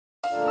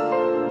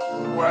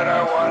What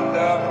a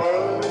wonderful,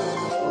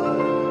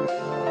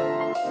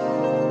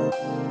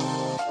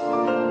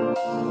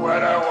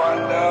 what a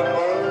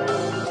wonderful.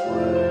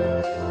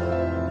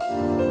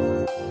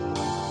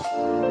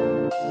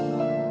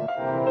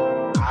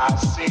 I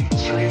see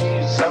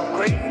trees of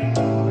green,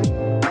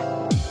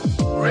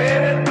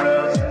 red and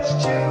roses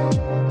too.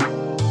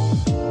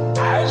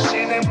 I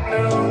see them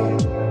bloom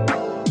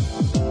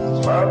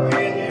for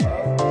me and you,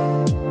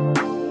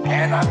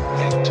 and I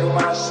think to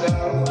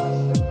myself,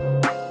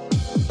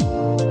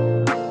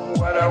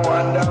 what a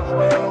wonderful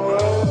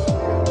world.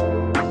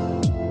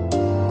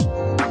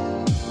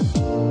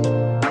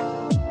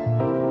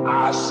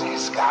 I see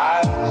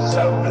skies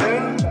of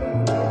blue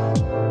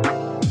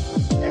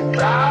and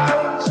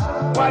clouds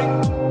of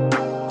white,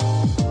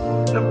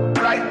 the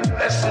bright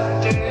blessed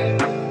day,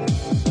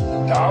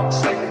 the dark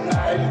sacred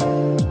night,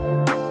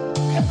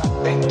 and I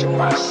think to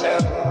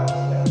myself,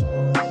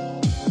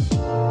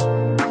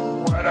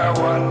 what a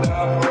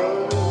wonderful,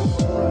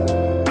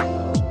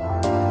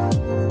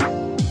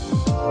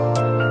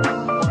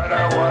 what a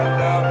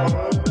wonderful.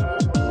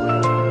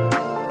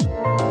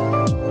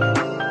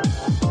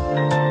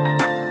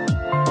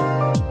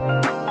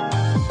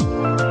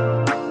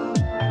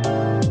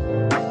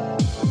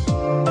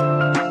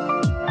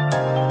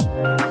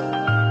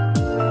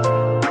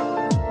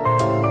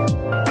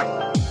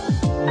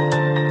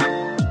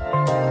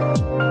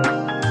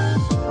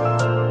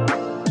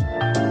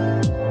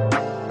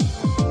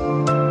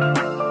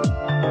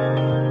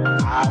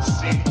 I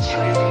see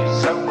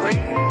trees of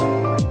green,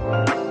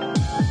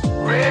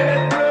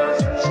 red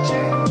roses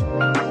too.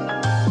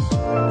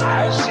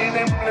 I see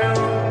them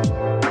bloom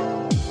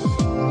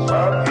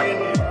for me and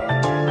you,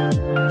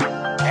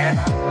 and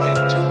I think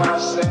to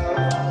myself,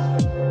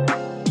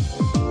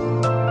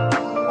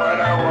 what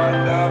a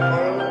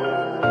wonderful,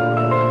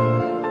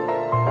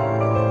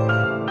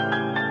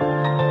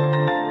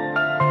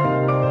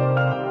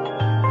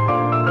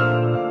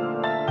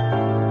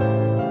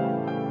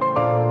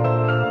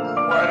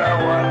 what a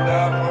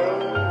wonderful.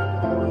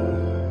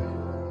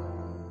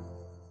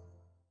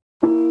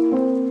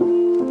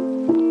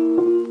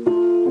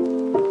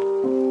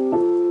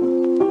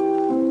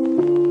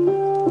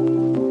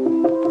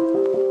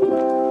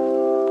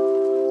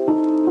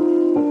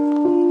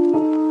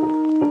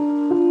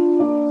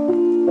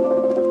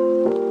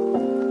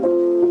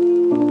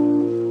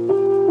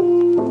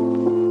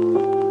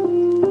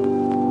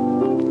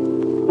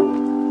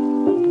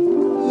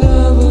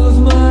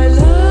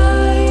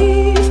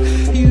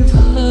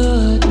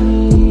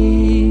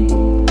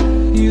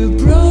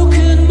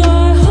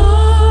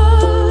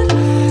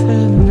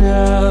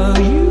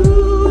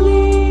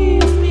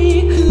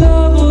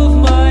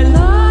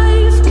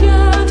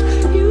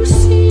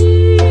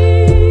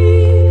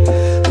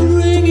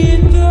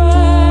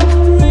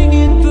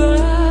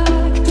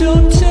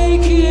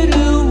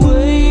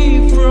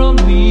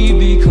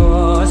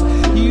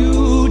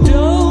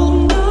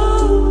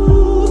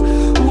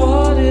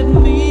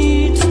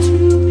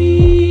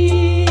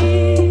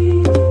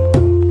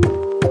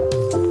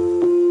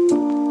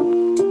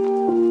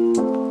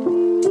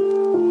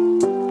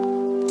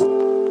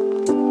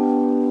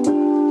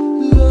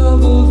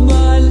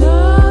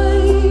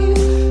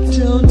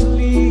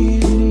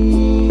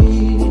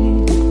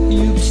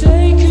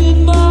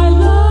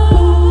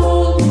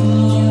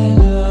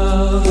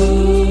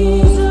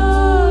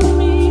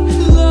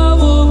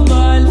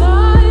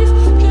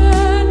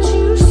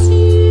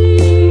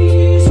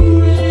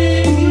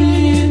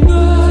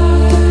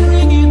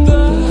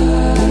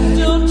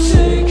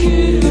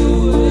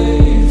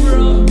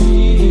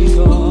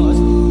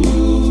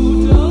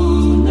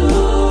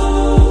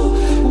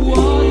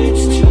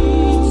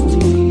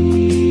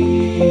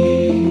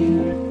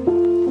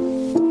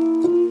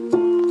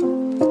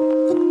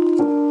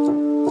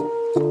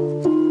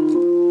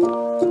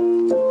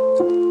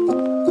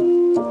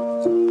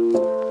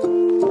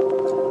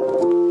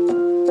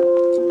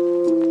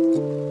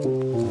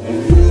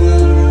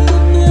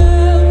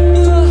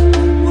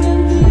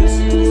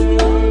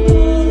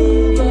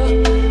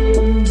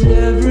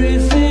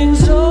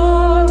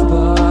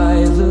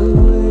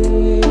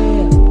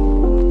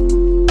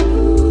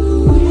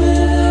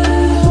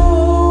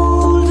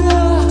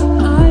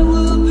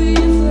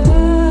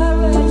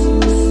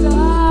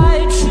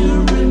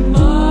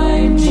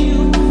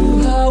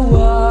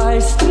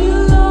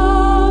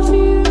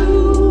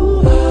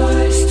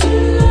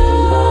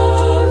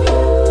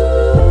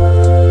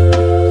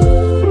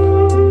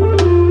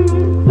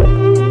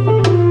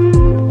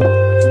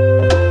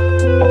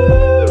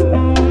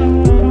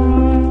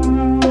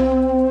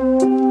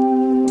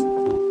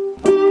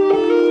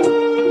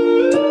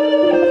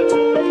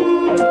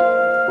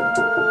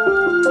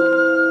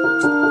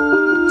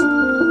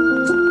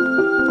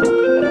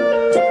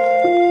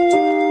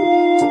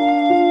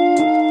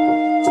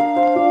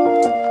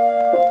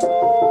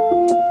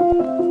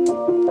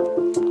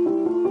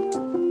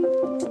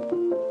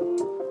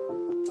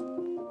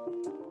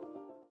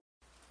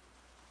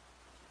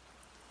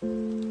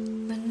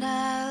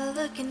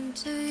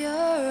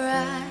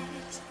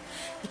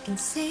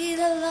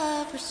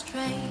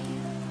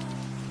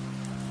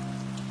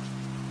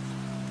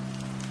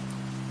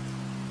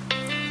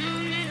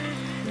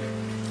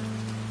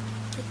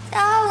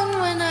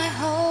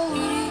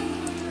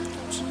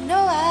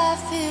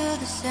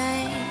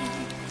 same.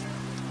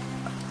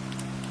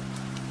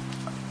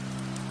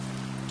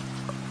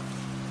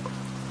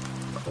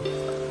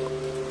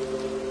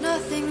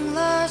 Nothing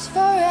lasts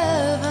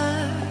forever,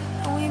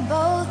 and we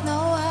both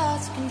know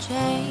hearts can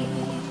change.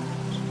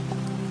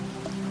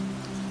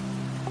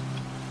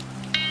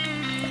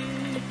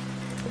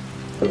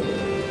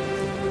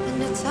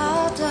 And it's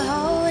hard to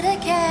hold a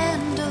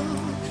candle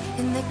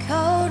in the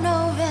cold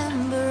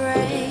November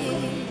rain.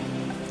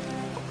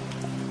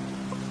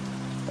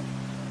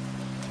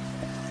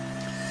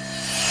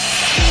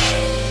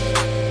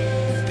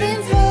 We've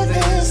been through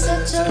this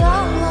such a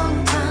long,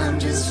 long time,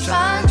 just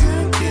trying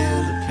to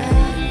kill the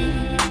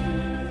pain.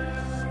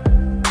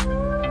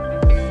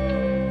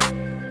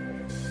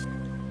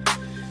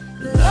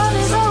 Love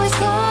is always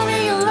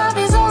coming, and love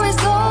is always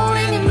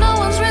going, and no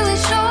one's really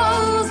sure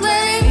who's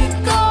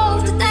letting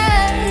go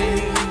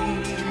today.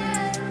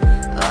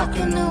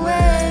 Walking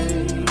away.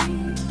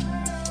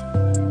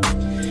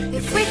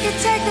 If we could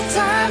take the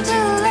time to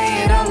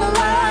lay it on the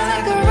line,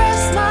 I could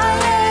rest my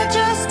head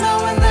just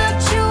knowing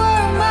that you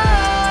are mine.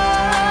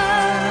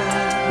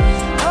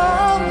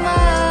 Oh,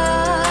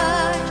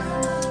 mine.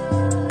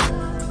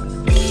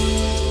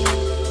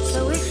 So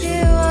if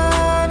you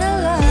wanna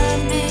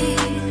love me,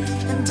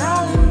 then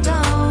darling,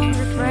 don't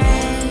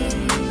refrain.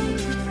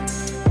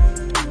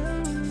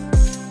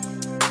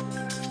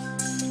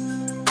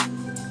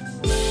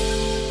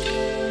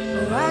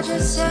 Or I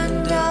just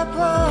end up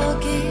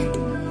walking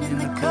in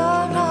the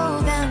cold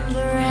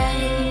November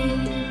rain.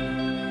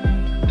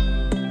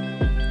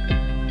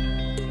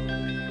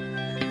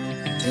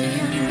 Do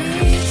you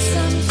need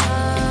some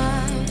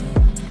time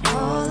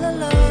all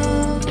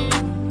alone?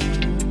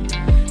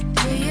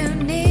 Do you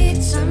need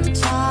some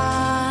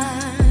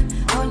time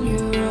on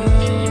your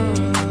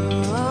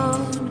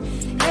own?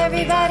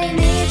 Everybody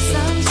needs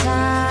some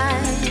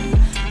time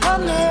on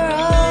their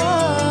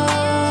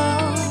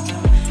own.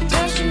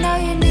 Don't you know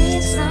you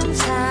need some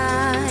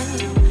time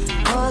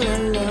all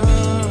alone?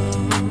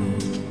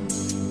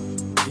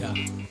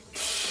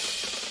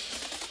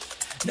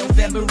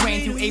 November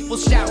rain through April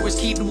showers,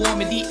 keeping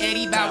warm in the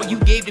Eddie Bauer you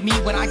gave to me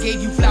when I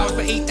gave you flowers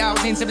for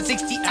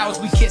 8,760 hours.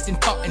 We kissed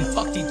and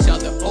fucked each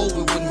other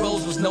over when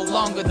rose was no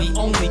longer the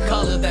only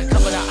color that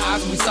covered our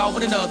eyes when we saw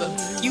one another.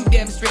 You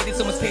demonstrated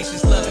so much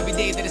patience, love. Every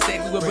day that I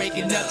said we were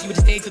breaking up, you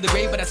would've stayed to the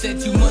grave, but I said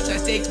too much. I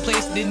stayed in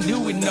place and didn't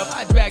do enough.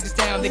 I dragged us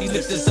down, then you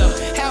lifted us up.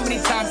 How many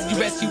times did you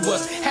rescue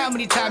us? How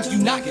many times did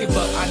you not give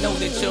up? I know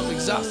that you're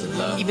exhausted,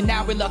 love. Even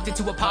now reluctant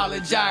to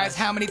apologize.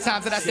 How many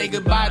times did I say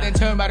goodbye, then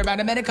turn right around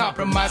and made a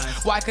compromise?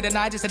 Why couldn't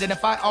I just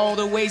identify all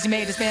the ways you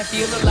made this man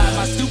feel alive?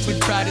 My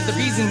stupid pride is the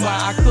reason why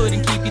I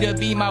couldn't keep you to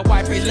be my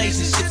wife.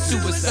 Relationship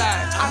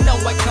suicide. I know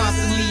I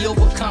constantly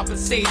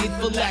overcompensated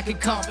for lack of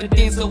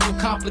confidence,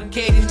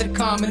 overcomplicated the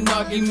common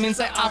arguments.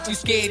 I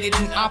obfuscated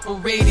and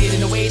operated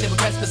in a way that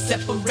regrets for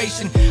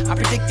separation. I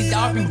predicted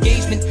our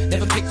engagement,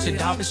 never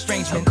pictured our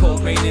estrangement. A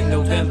cold rain in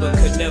November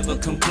could never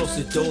come close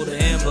to door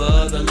to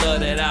amber. The love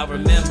that I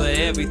remember,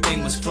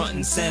 everything was front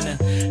and center.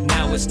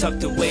 Now it's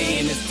tucked away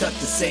and it's tough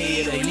to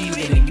say it or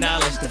even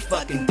acknowledge the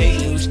fucking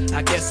deluge.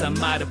 I guess I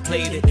might have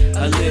played it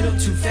a little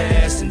too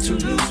fast and too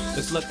loose.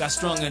 Cause look, I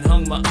strung and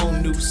hung my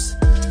own noose.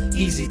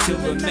 Easy to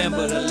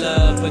remember the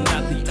love, but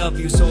not the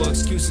abuse or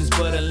excuses.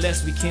 But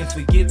unless we can't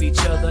forgive each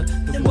other,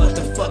 then what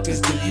the fuck is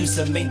the use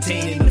of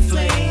maintaining the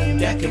flame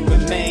that can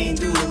remain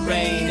through the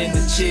rain and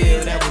the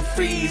chill that would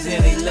freeze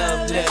any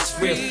love less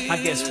real? I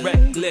guess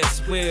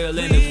reckless will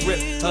and a grip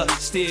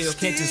still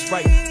can't just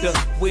write the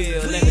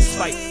wheel. And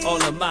despite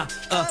all of my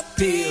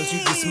appeals, you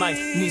just might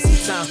need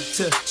some time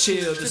to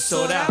chill, to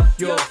sort out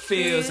your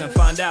fears and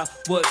find out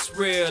what's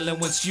real. And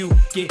once you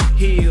get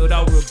healed,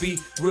 all will be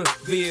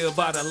revealed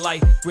by the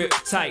light grip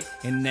tight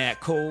in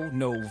that cold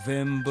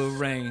November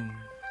rain.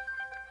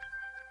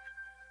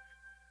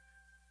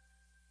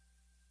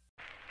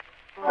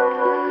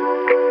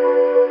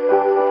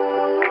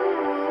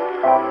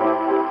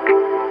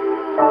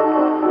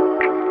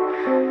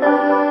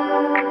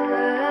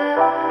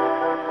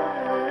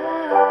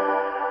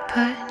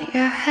 Put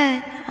your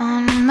head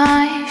on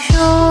my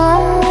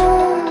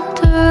shoulder,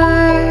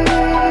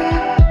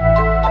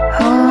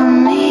 hold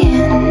me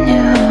in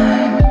your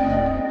arm,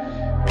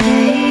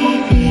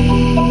 baby.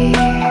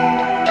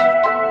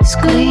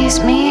 Squeeze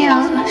me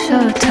all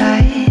so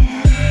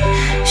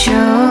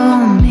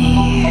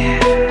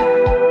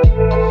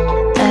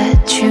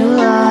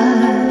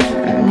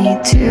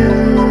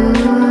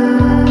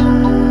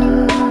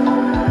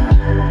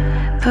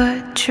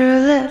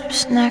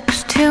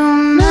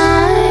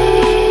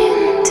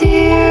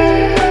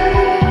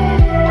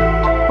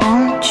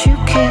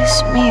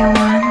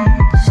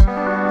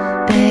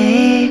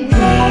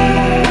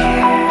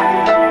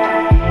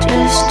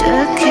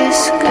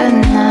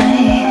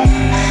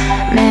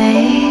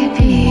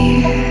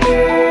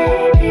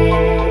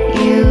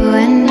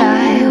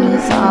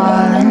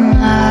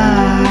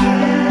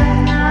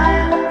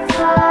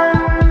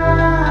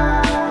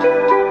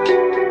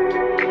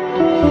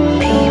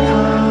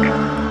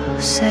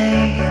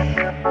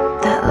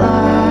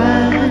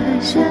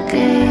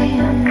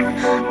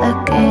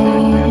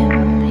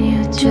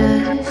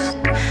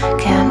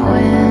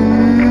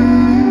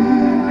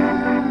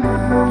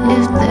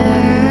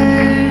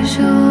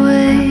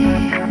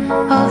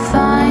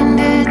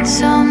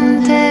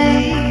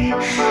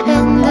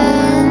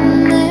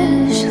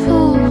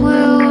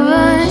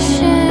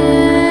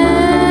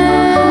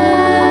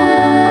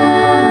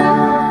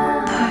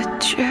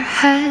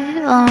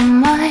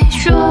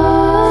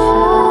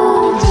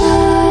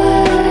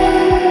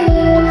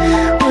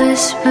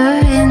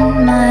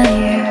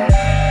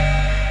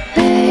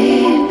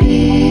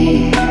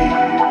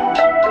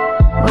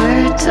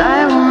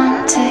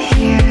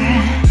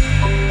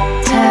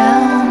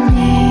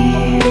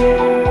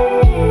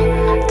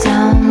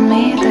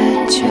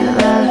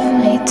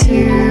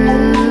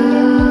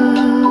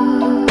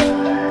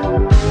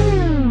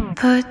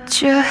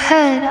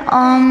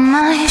on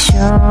my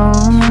shoulder,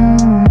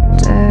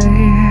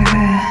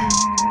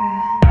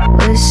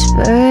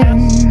 whisper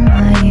in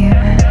my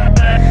ear,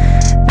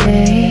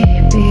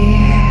 baby,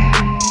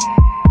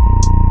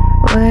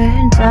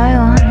 words I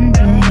want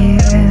to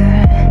hear,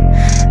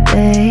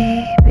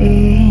 baby,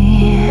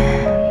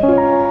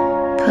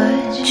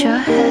 put your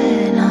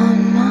head on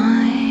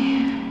my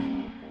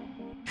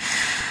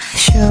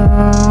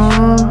shoulder.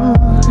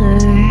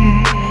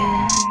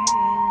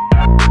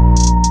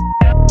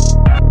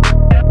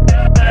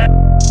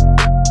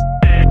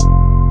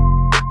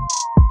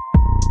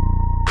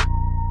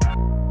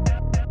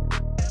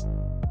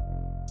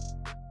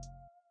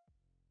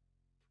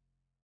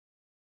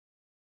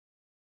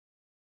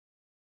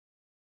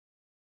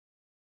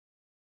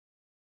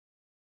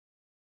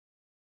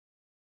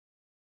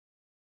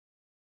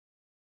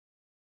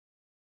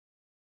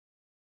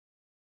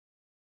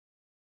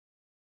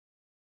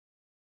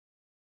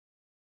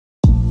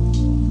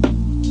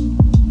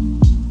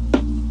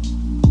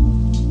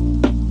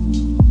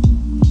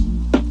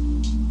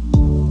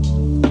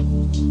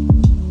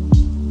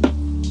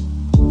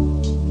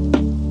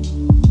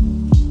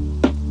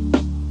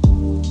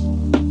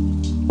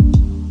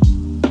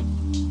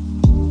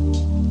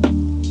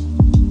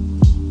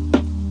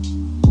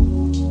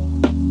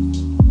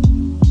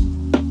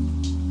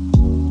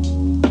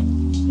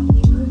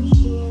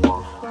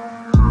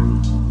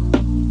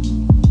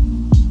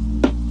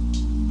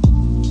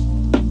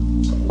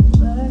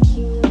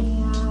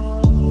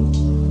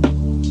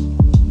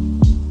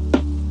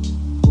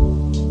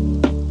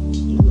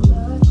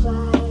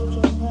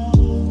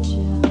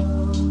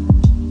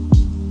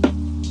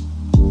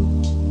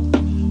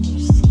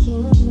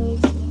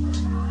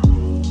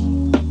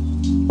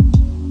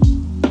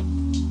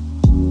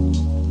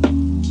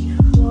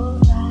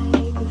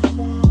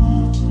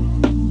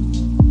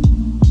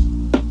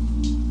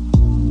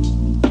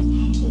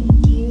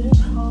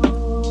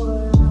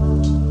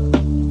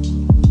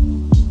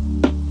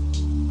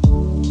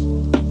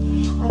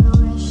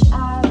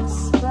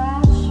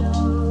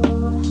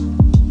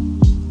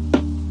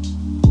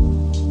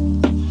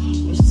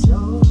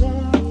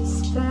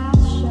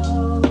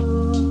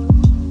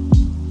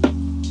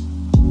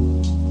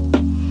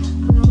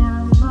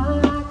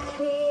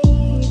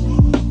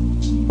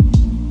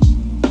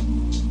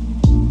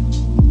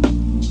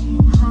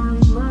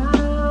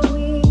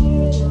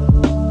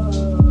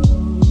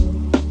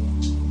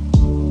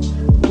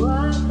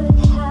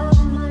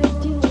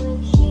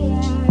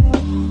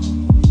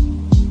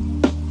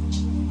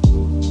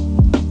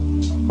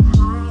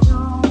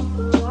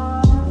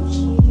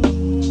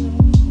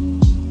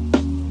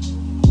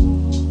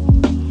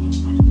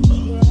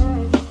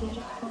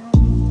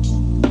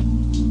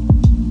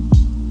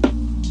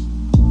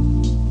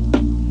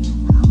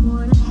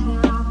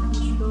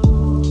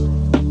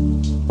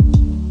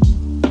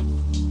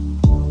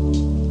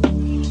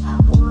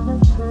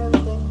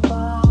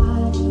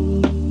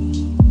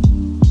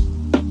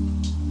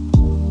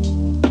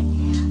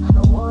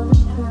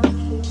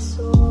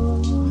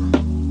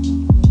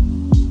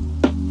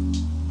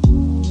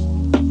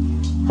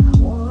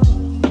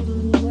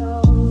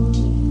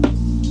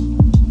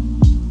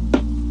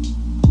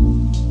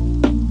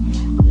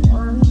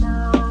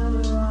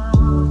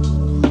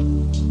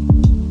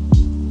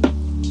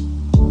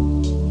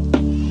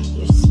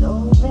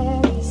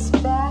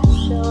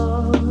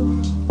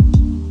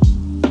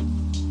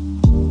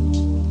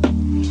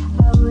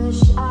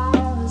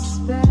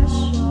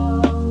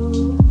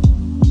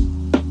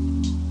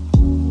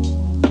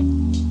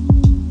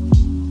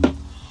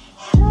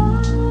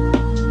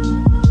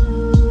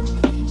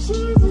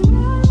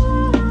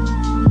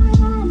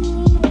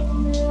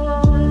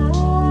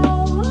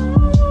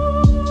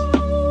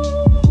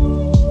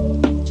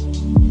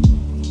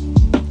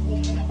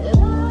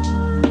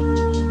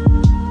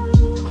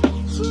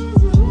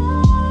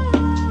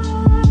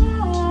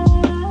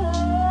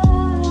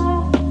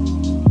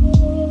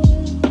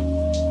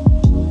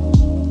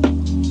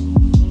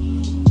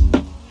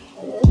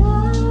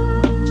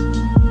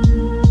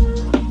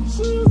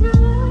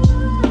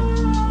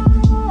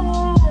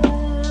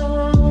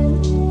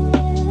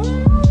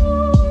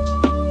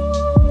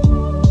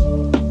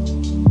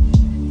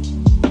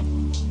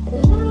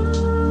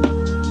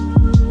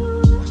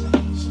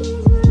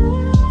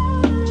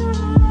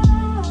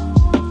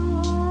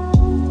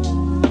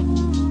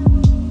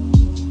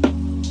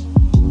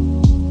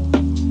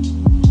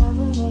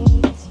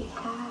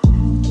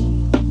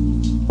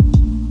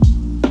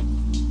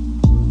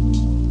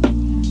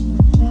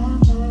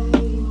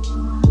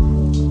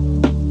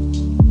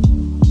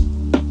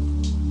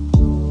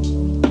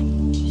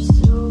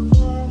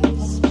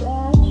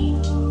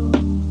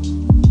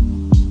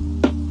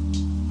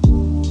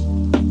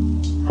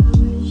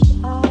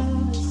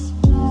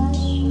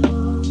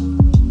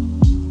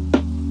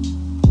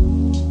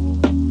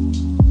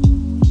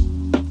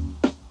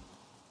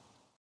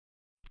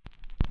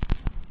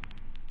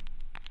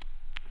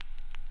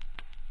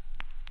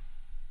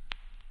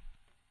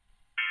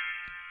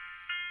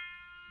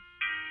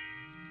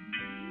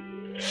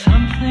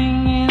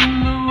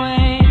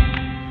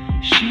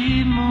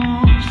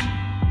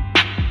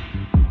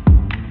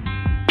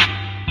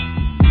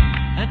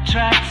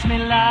 attracts me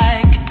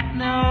like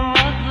no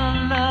other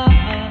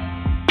lover.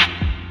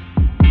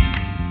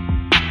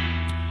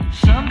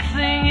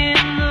 Something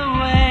in the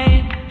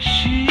way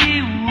she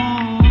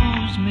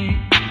woos me.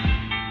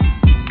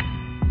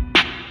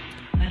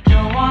 I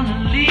don't want to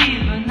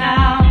leave her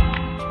now.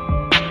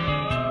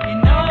 You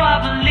know I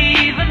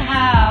believe in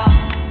how.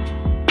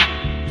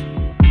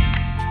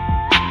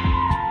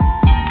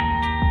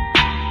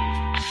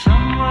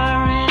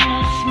 Somewhere in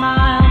her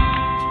smile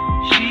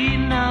she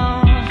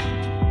knows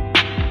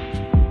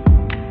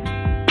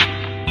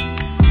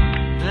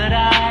that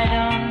I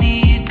don't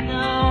need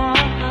no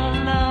other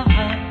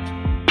lover.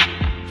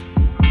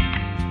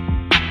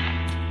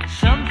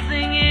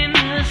 Something in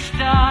her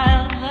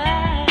style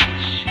that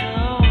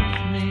shows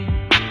me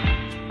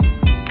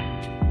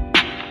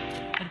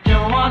I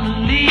don't want to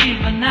leave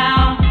her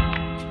now.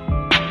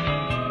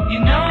 You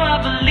know I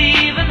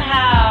believe in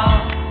how.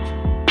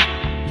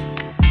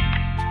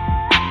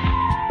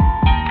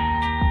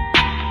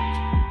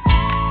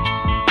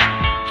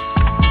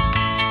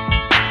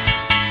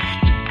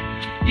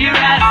 You're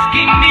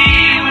asking me,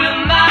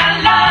 will my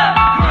love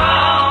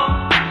grow?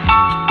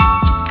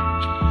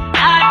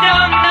 I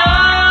don't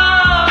know,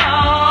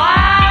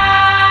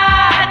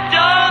 I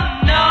don't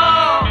know.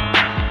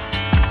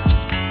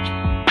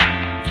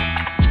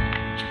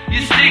 You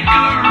stick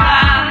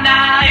around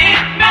now,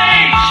 it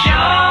may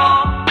show.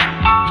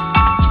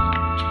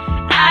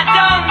 I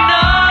don't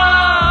know,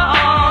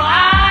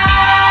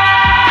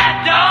 I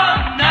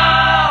don't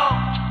know.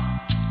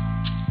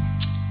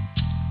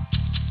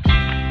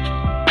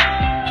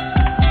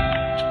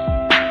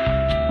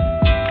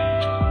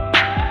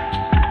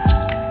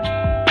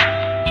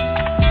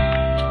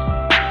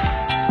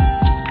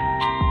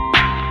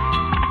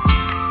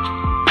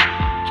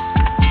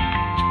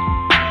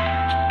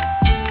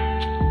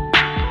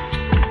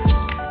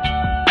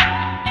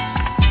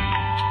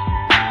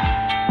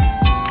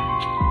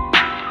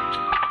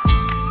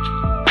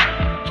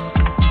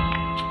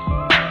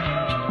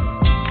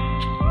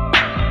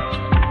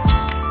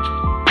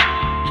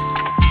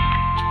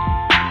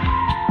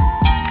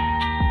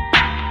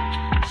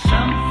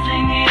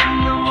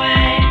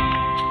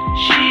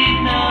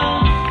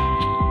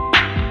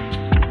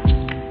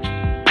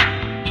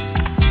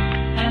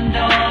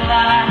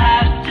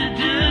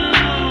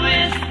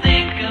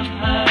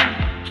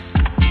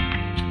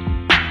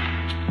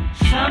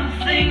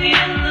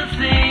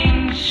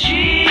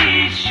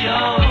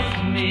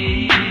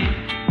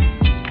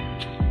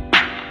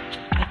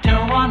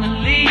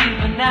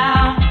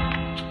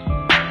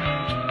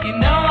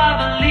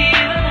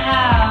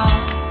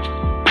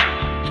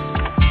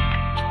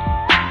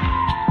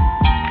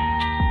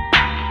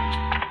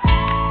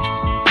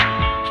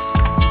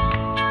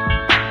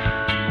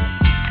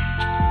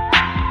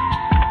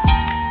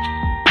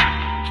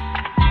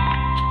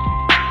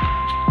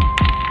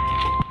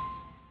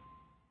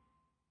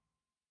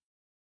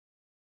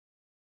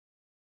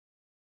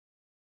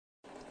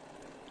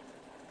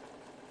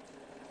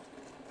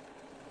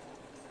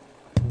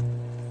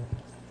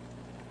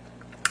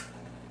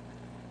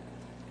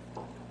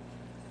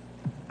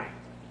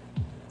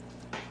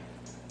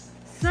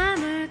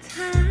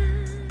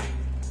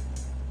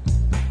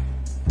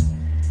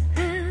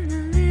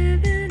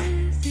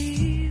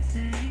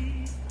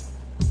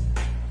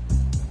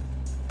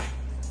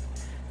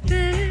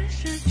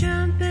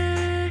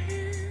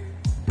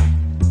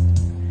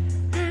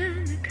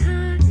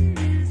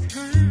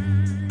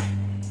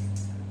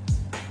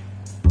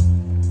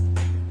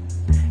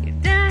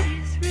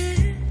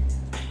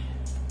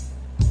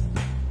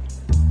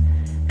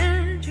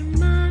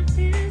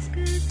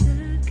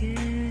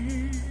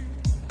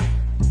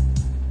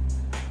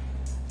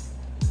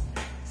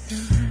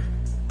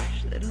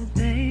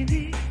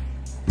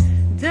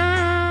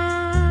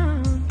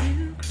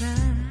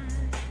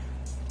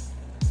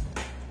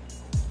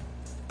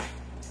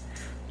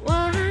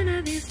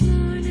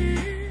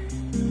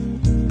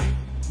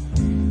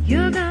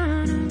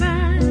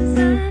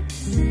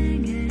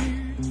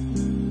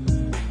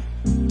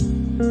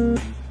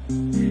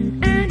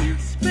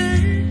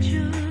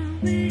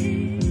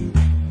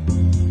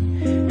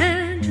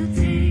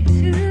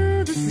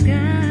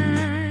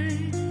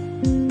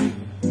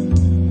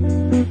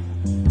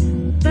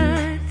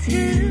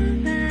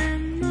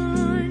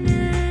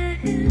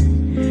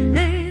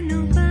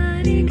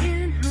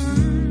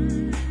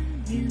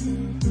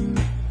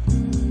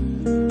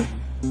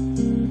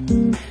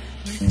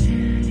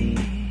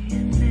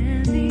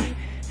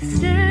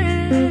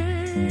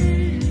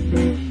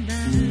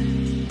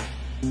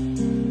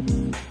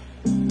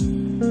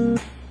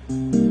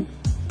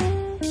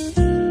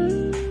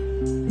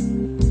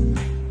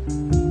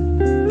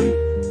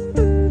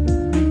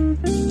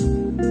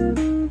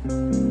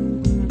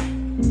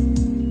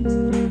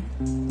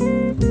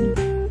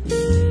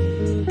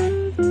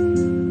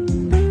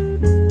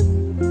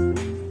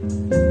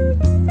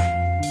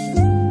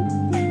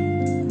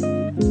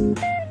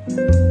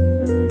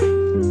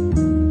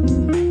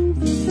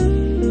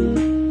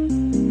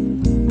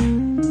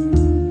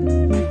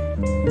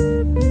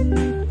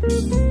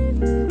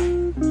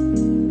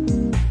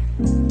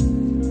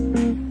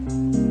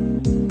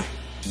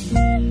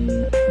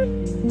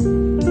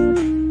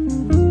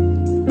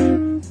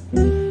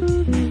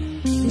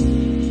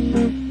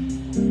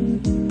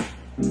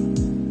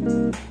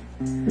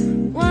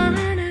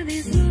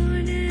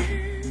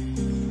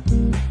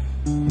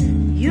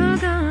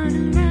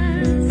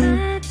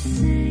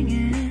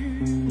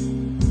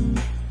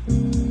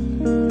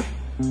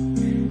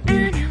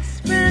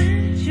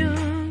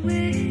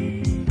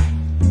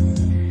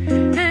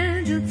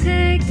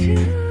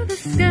 to the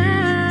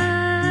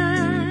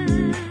sky.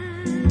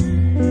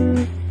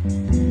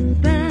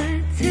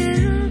 But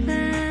till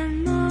that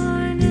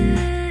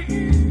morning,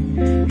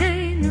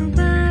 ain't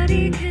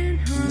nobody can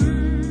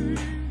harm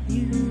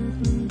you.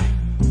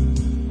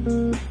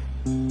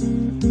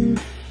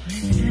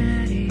 With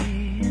Daddy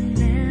and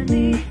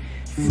Mammy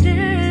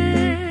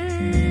standing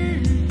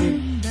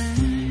by.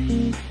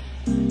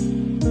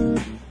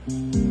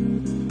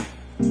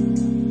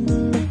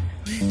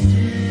 With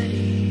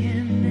Daddy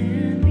and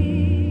Mammy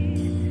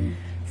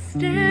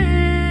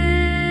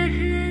standing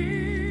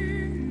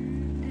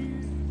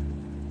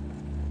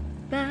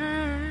by.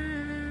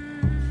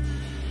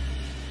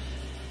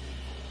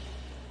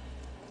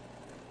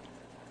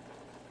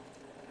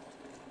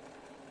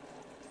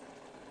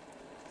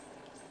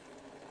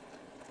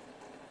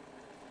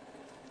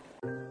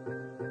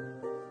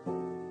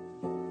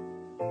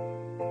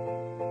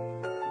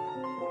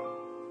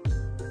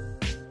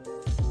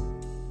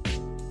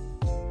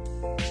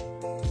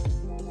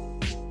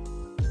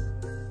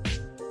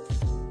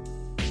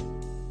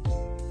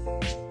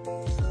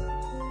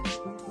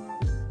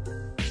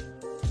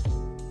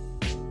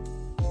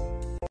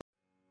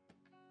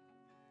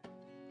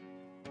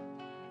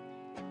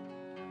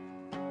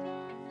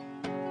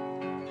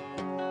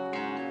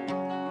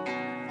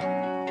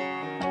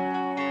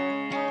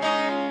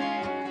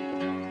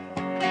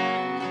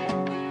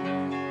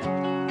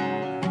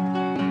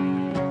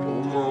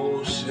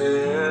 Almost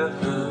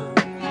heaven,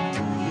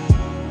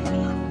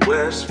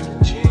 West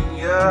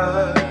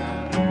Virginia,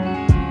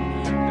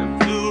 the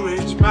Blue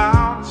Ridge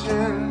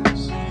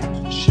Mountains,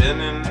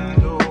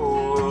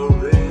 Shenandoah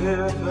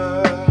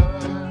River.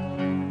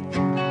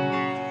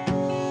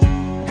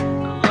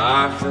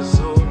 Life is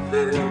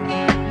open,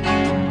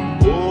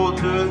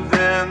 older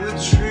than the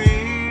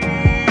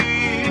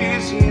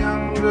trees,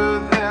 younger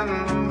than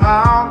the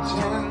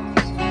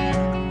mountains,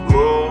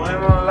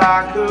 growing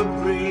like a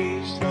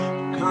breeze.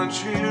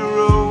 Country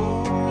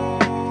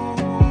roads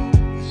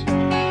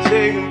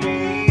take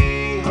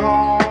me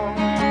home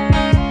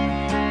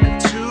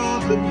to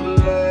the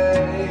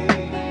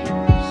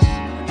place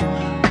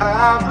I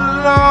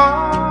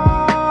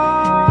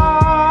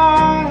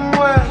belong.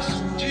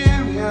 West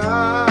Virginia,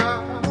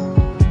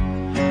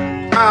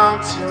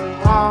 mountain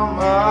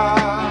mama,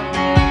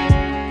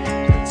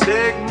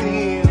 take me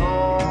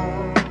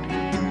home.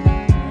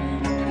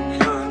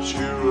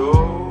 Country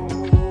road.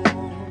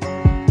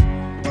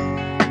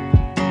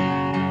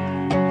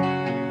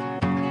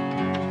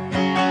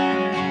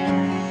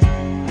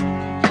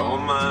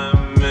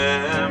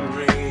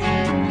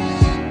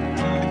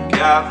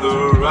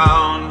 Gather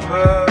round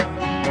her,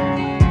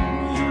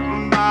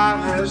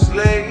 mindless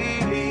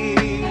lady,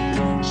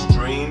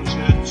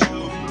 stranger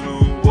to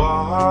blue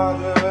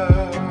water.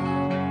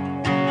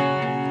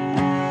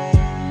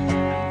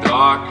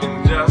 Dark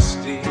and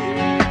dusty,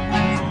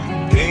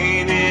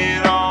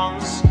 painted on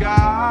the sky,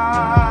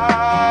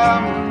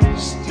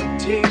 misty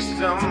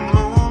taste of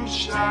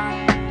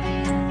moonshine,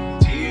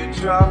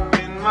 teardrop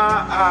in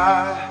my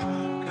eye.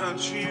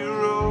 Country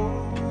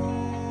roads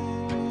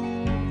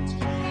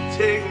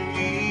take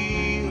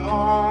me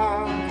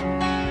home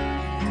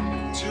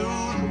to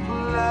the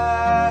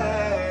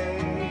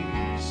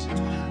place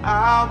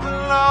I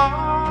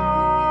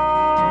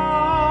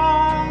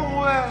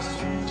belong. West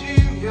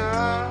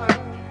Virginia,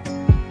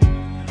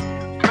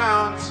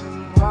 mountain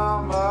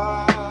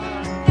mama,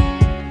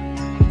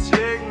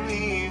 take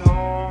me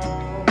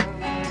home.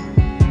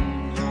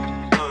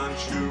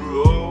 Country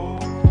road,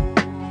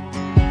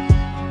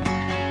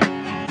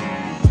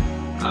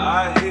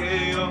 I hear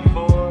your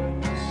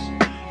voice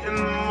in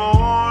the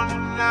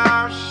morning.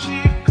 Now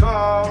she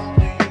calls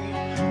me.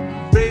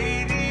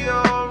 Radio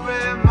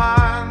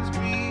reminds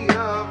me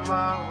of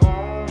my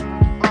home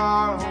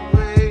far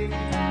away,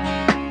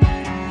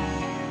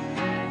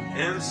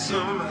 and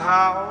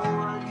somehow I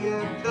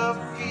get the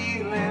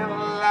feeling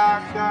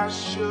like I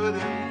should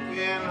have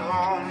been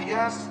home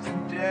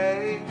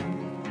yesterday.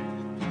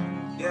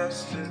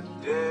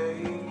 Yesterday,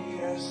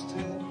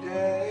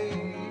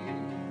 yesterday.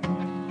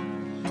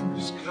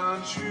 This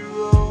country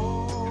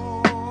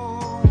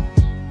road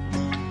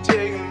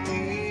take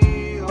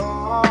me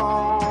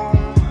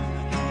home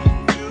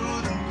to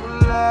the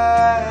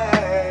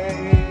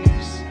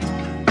place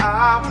I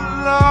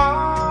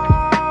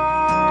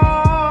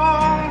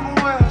belong.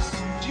 West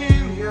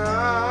Virginia,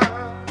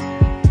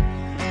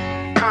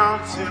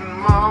 mountain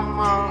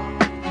mama,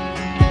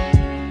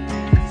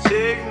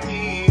 take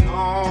me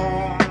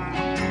home.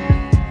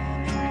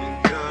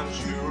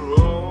 Country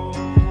roads,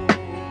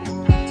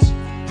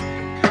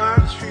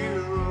 country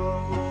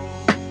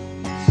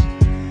roads,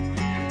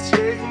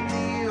 take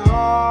me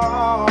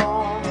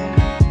home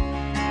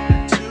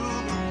to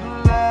the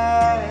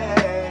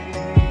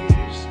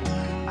place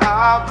I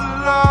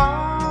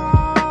belong.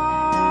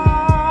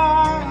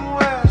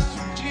 West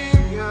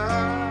Virginia,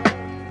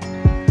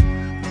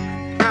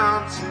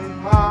 mountain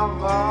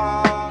mama,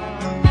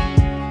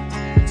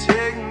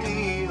 take me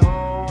home.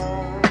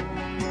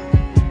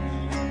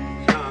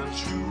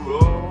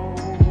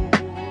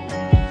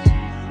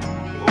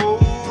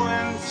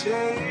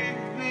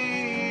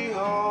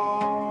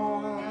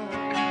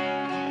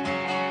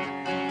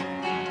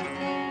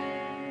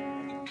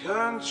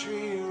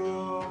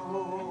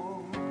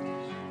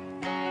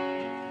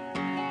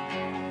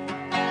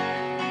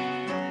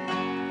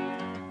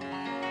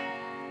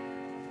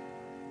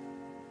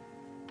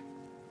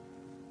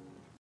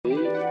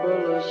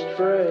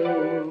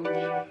 strange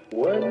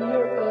when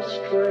you're a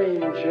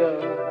stranger.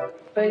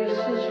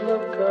 Faces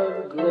look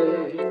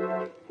ugly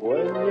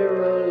when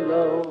you're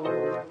alone.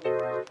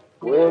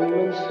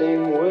 Women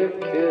seem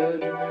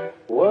wicked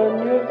when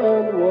you're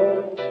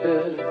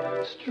unwanted.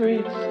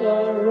 Streets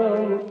are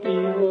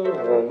uneven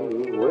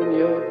when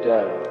you're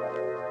down.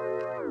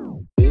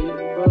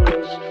 People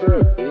are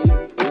strange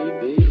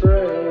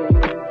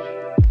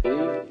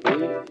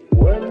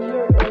when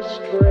you're a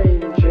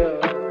stranger.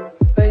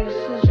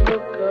 Faces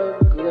look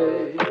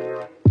ugly.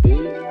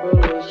 People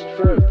are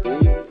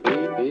strange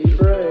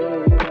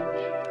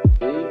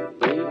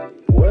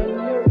when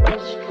you're a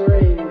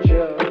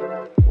stranger.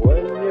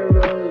 When you're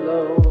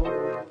alone.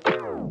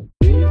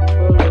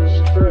 People are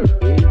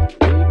strange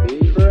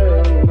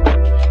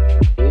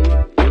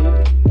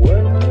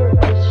when you're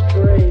a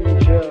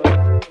stranger.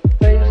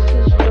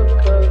 Faces look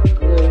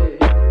ugly.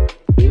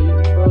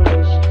 People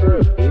are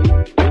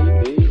strange when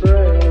you're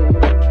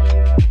alone.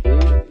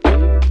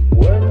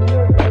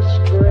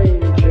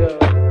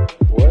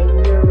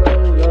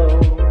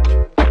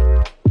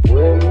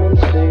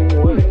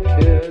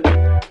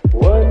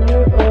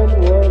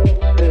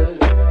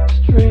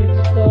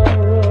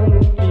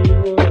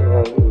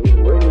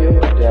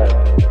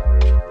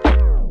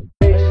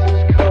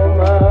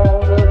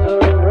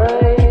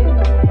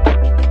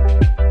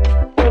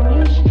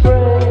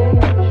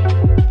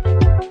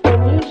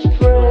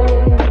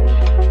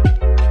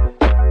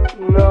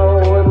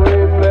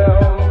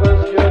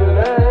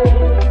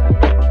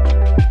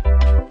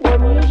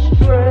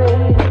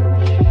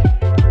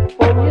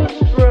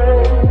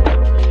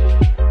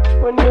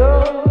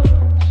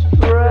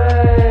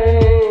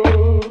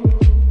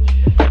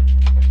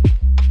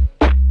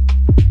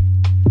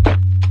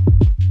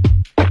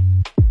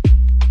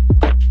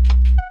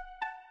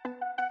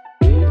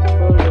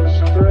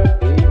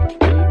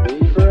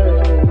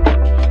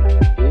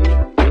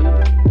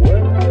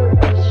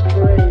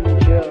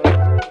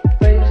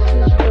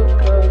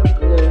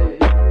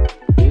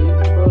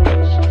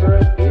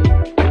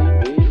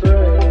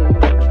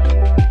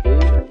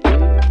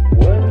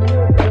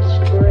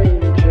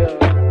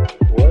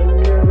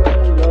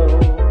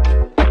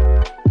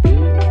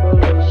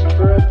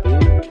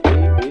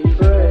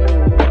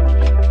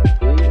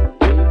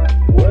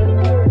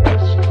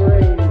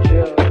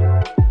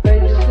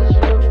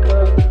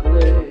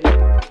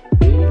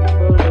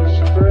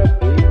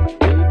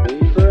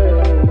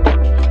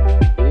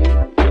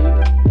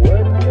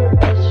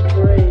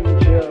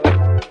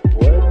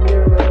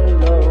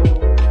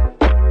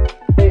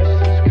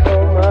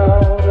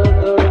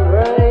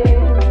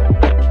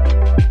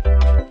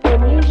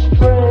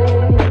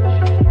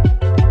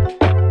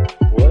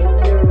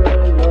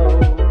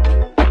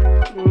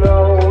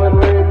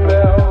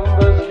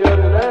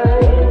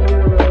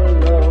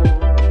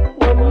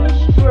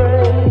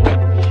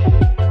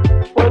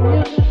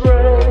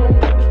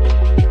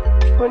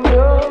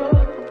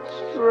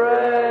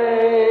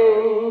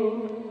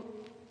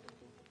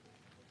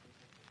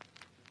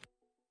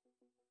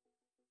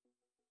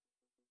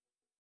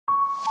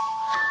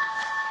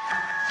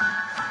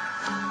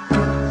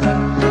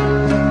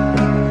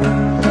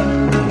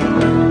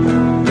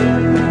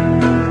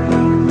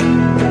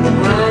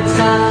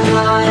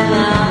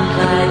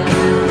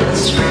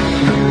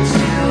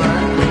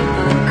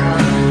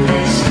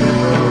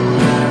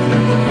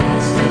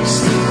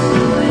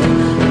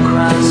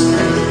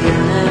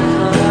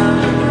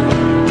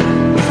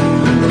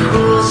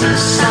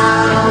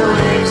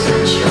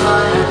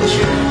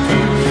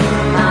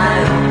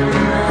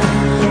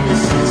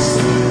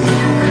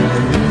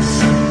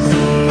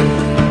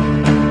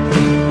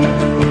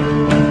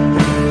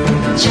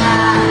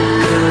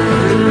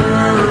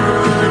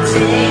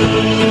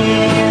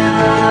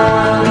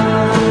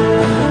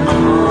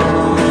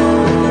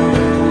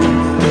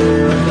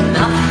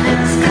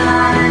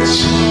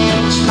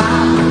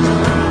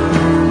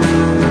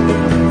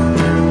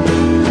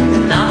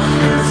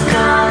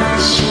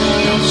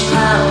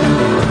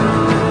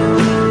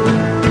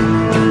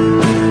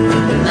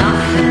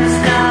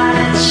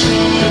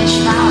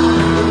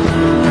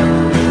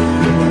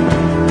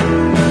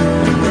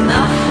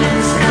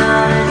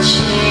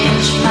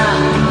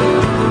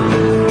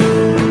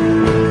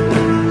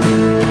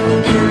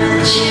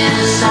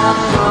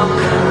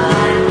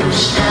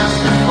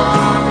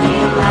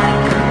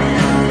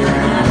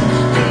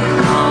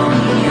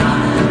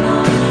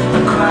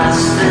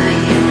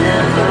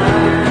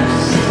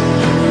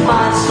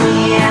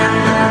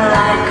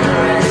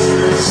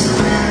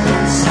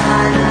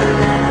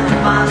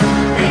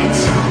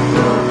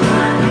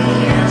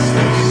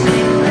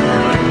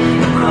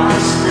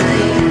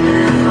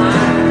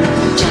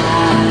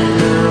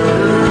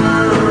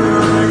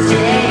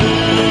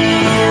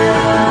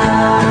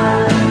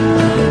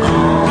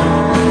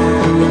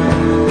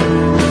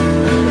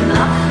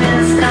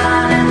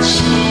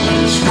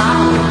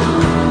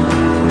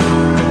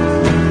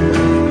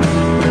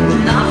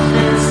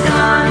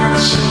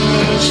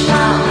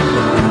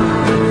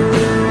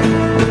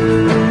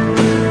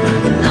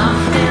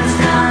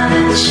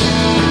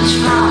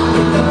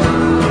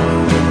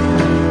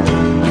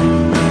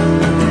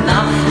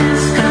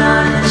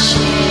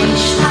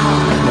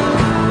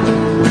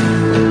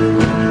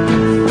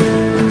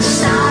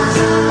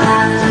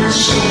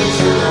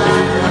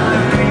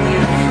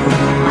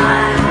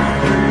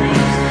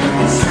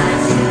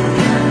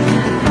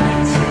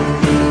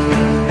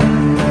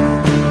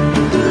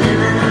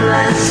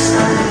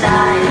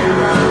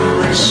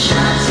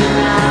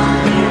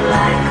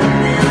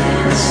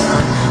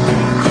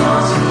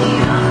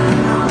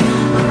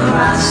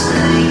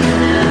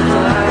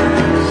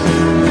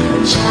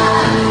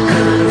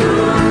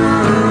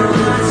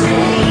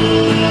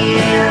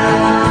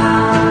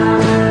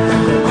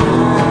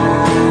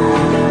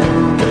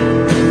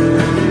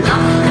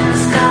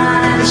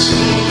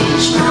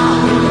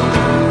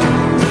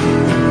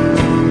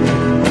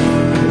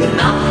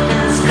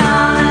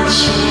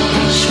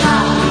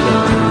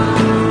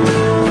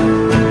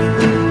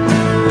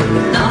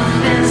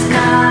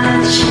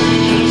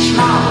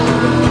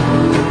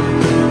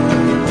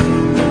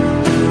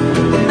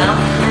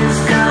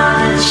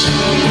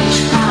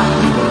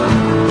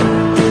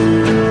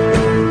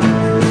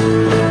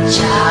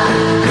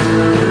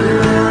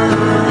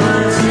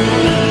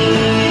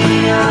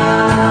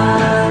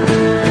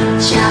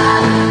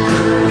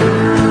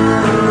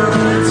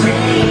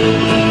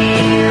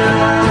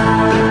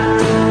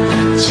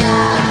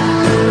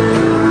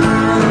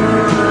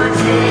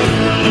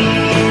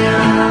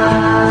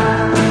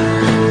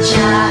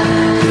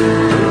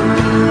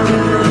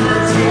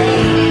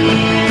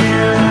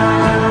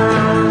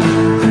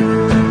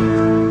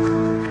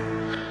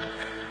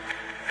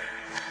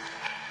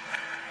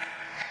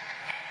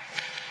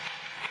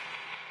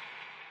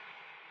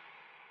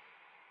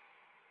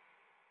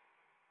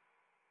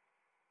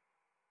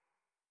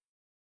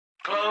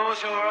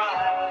 close your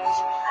eyes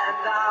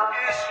and I'll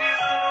miss you.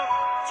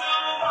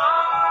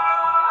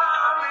 Tomorrow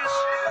I'll miss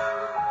you.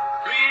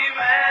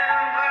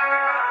 Remember,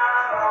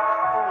 I'll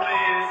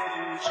always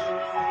be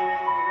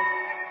true.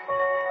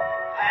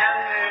 And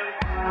then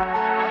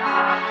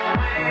I'll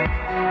wait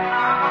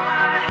all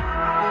night,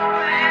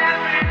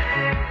 every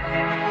day,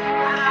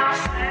 and I'll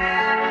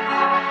stand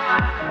on my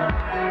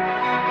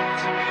word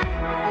to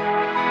you.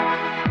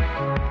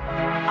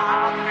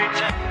 I'll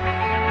pretend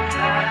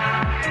that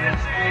I'm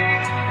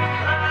missing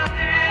the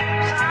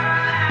things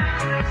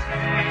I'm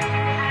missing,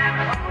 and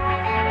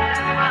hope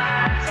that my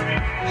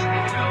dreams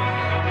will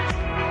come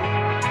true.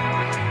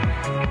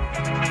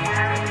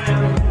 And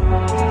then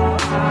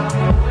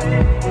I'll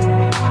wait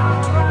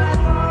all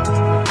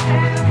night,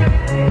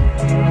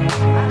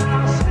 every day.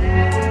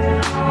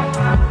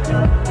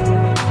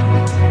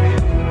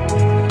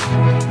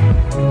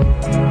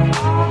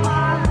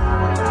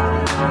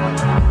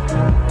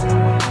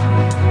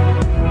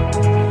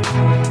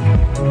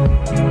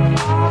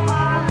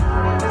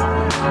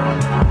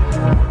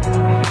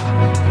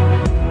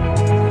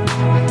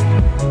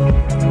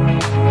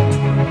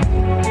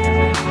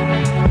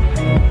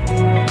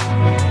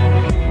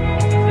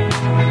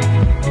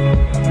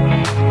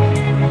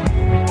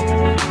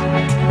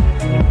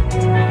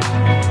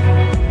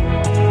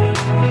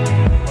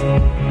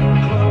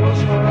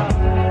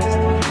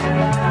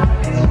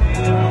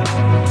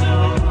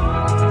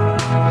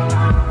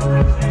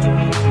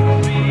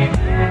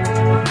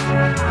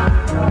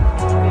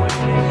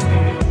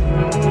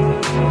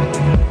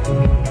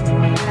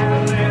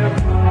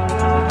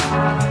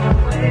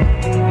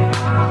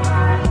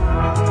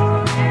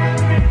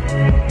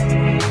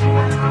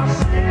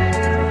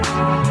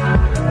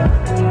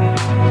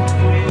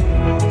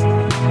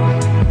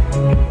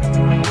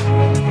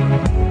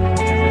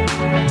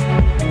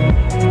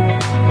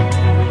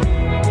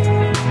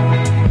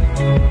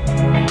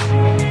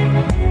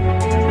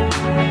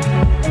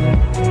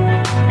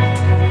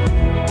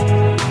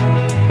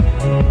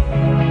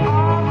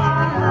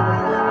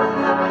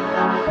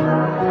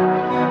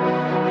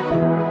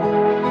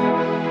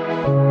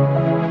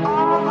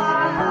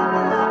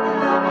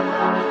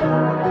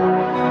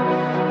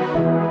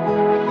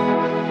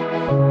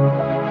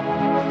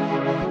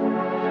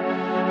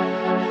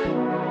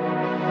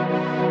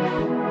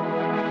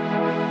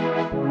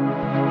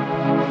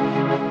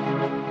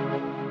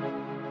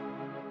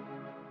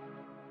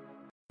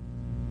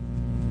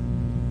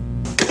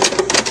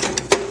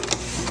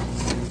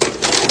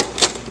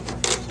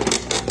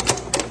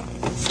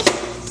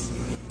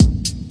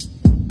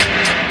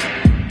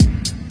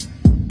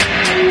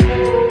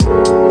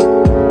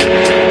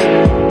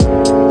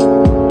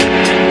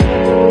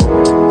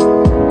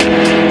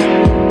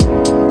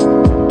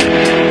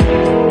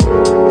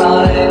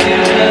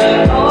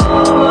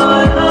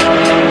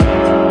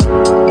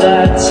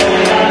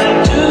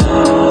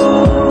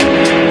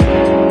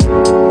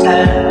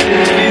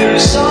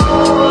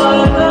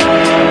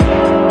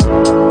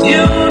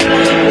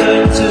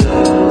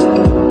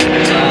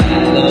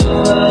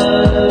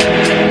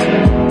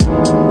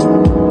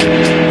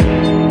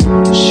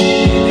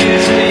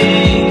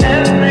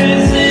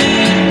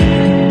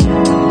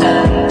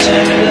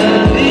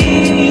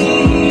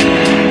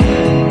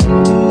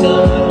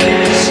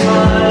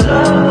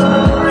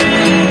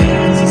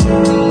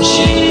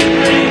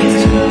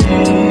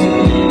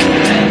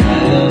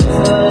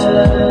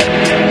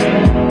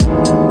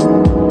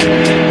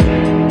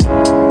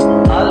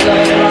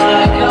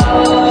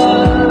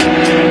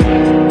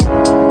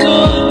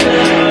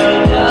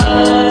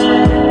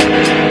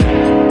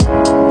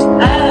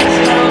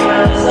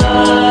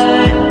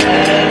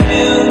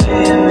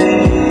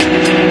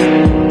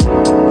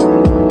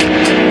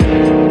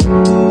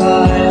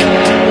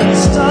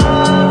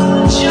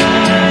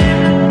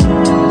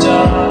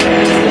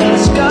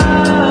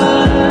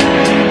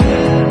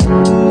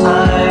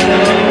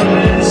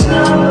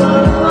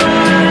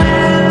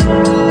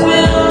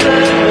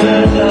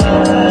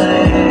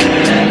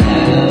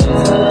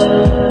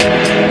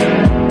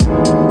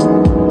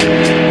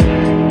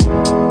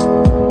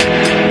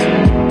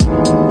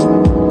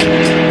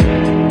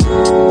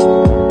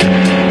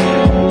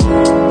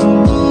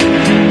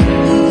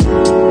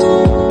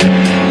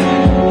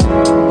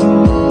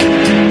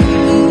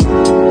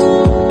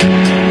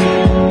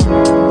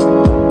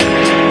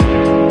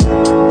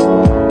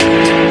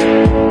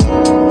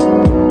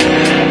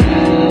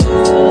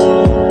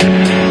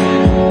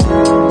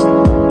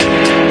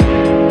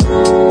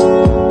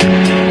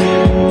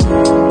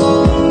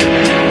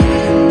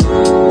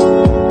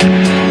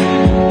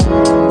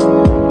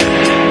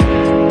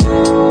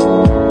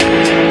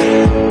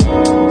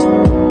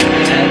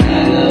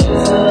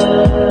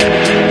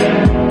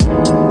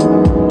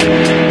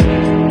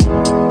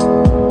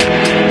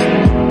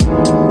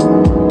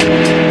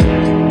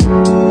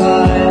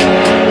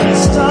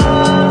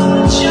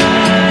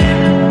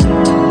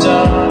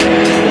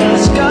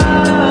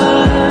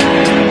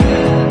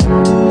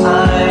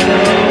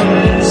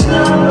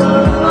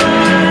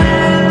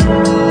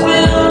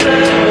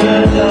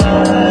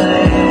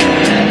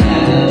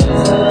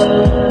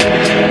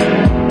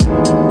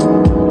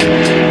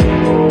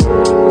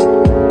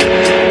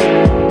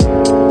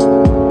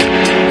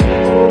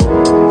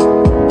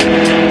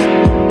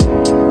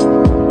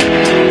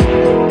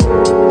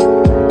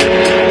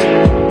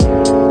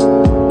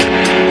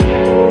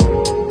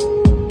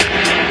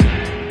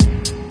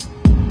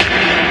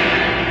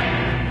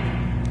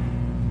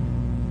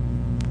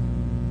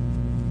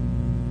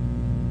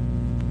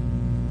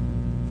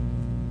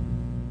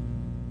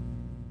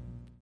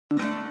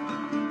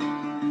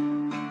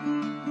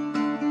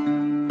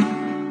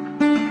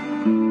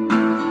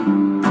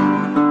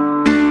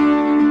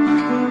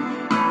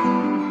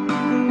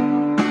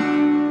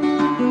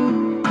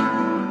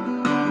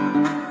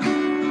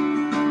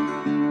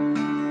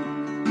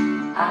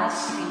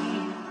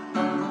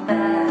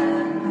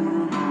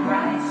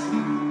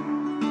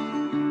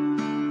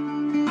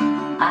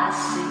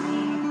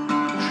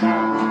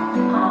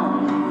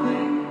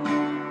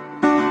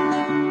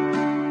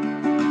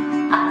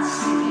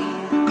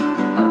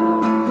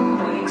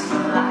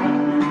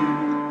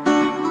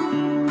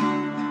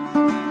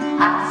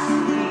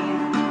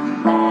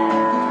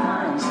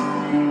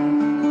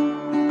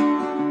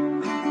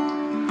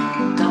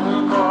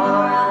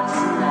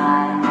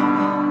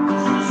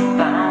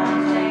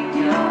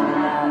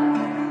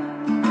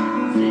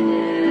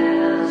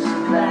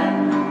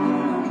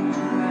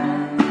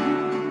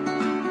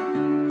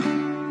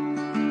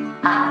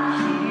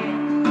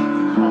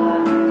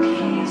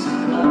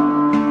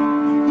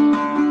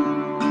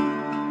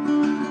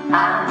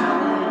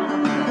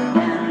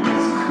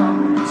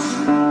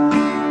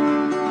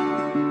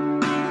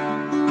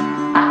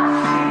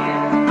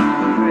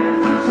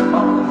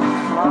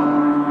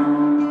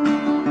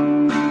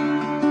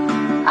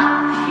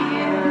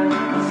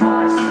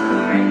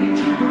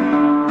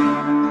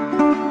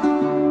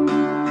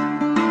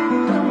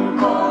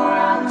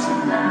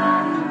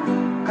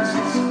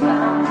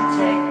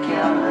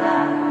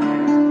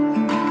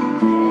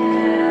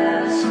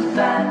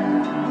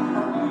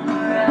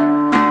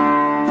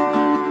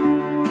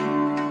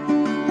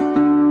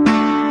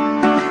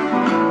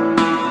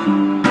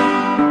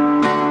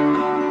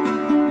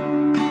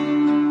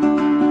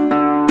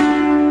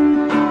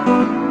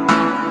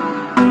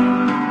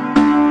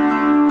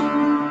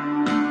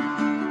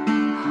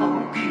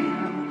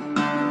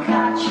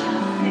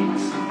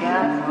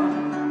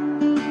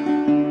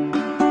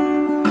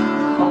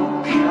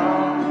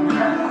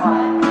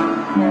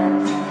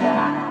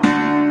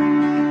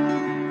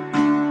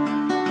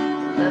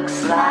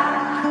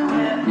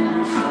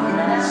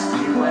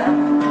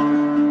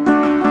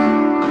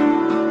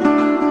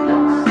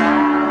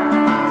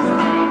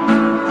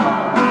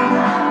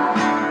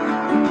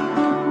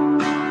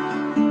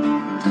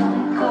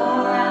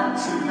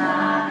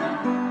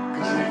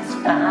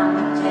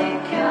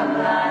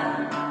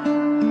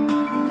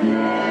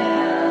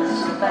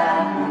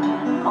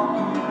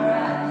 on the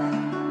rise.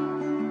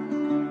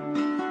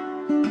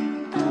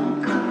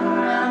 Don't come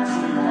around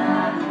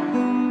tonight,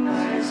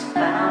 'cause it's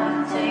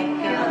bound to take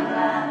your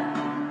life.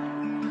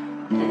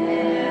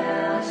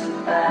 There's a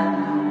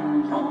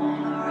battle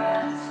on the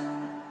rise.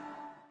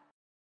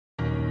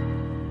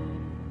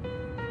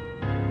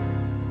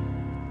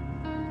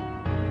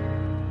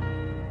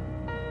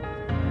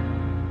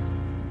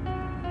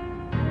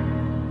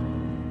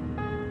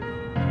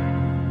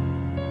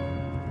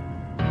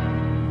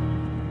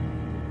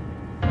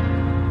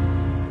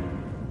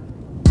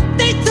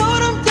 They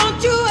told him, don't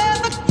you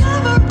ever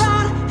come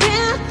around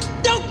here.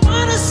 Don't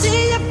wanna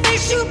see your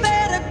face, you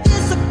better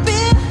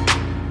disappear.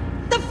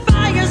 The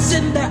fire's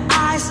in their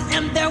eyes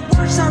and their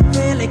words are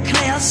really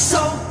clear.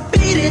 So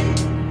beat it,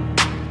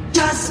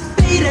 just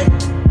beat it.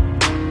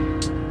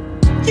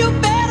 You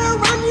better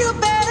run, you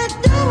better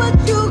do what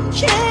you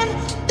can.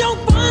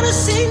 Don't wanna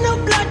see no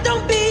blood,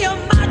 don't be a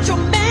macho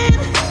man.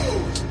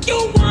 You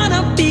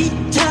wanna be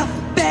tough,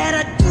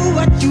 better do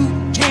what you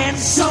can.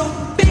 So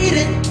beat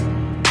it.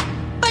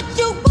 But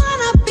you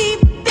wanna be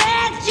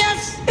bad,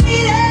 just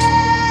beat it,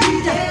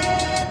 beat it,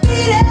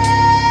 beat it.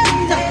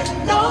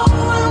 No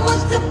one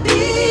wants to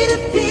be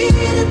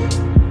defeated.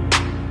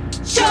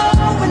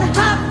 Showing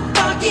how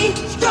funky,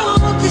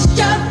 strong is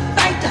your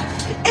fighter.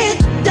 It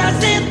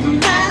doesn't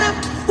matter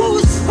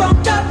who's from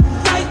the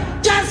right.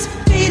 Just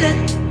beat it,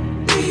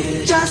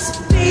 just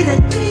beat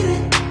it,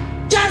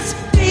 just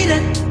beat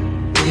it,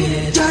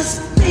 just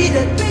beat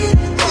it.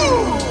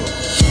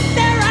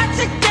 They're out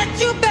to get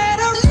you,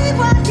 better leave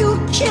while you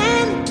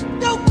can.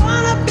 Don't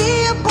wanna be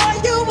a boy,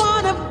 you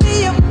wanna be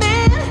a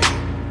man.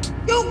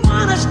 You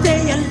wanna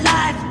stay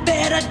alive,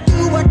 better do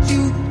what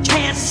you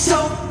can. So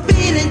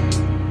beat it,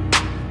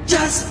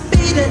 just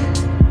beat it.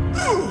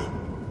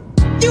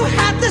 You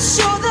have to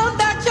show them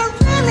that you're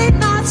really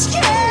not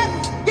scared.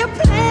 You're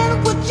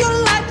playing with your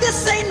life,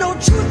 this ain't no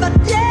truth or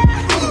dare.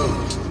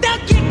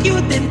 They'll kick you,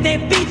 then they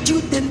beat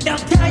you, then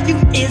they'll tell you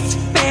it's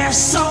fair.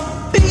 So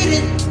beat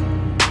it.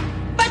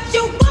 But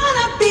you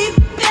wanna be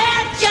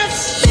bad,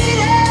 just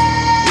beat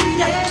it,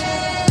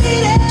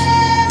 beat it.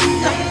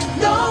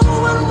 No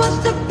one wants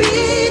to be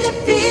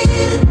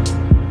defeated.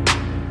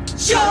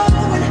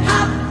 Showing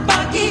how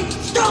funky,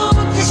 strong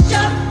is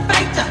your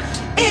fighter.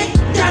 It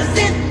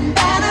doesn't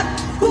matter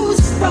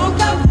who's from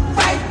the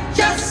right.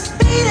 Just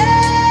beat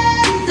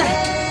it,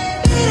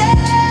 beat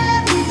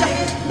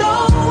it. No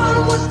one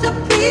wants to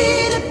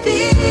be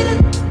defeated.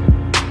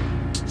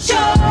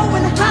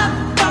 Showing how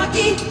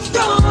funky,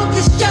 strong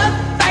is your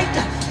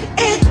fighter.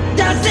 It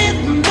doesn't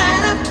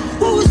matter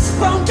who's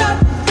from the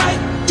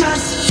right.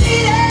 Just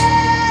beat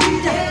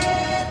it,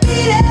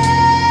 beat it.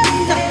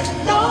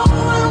 No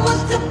one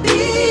wants to be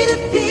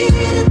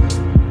defeated.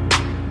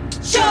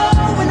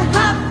 Showing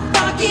how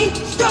funky,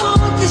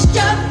 strong is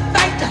your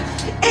fighter.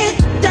 It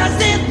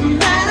doesn't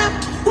matter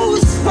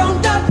who's from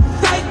the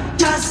right.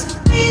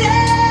 Just beat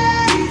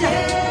it,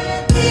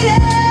 beat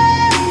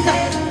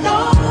it. No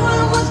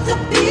one wants to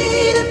be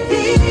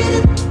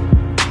defeated.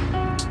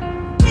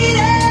 Beat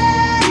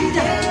it,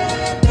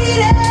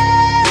 beat it.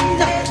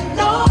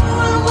 No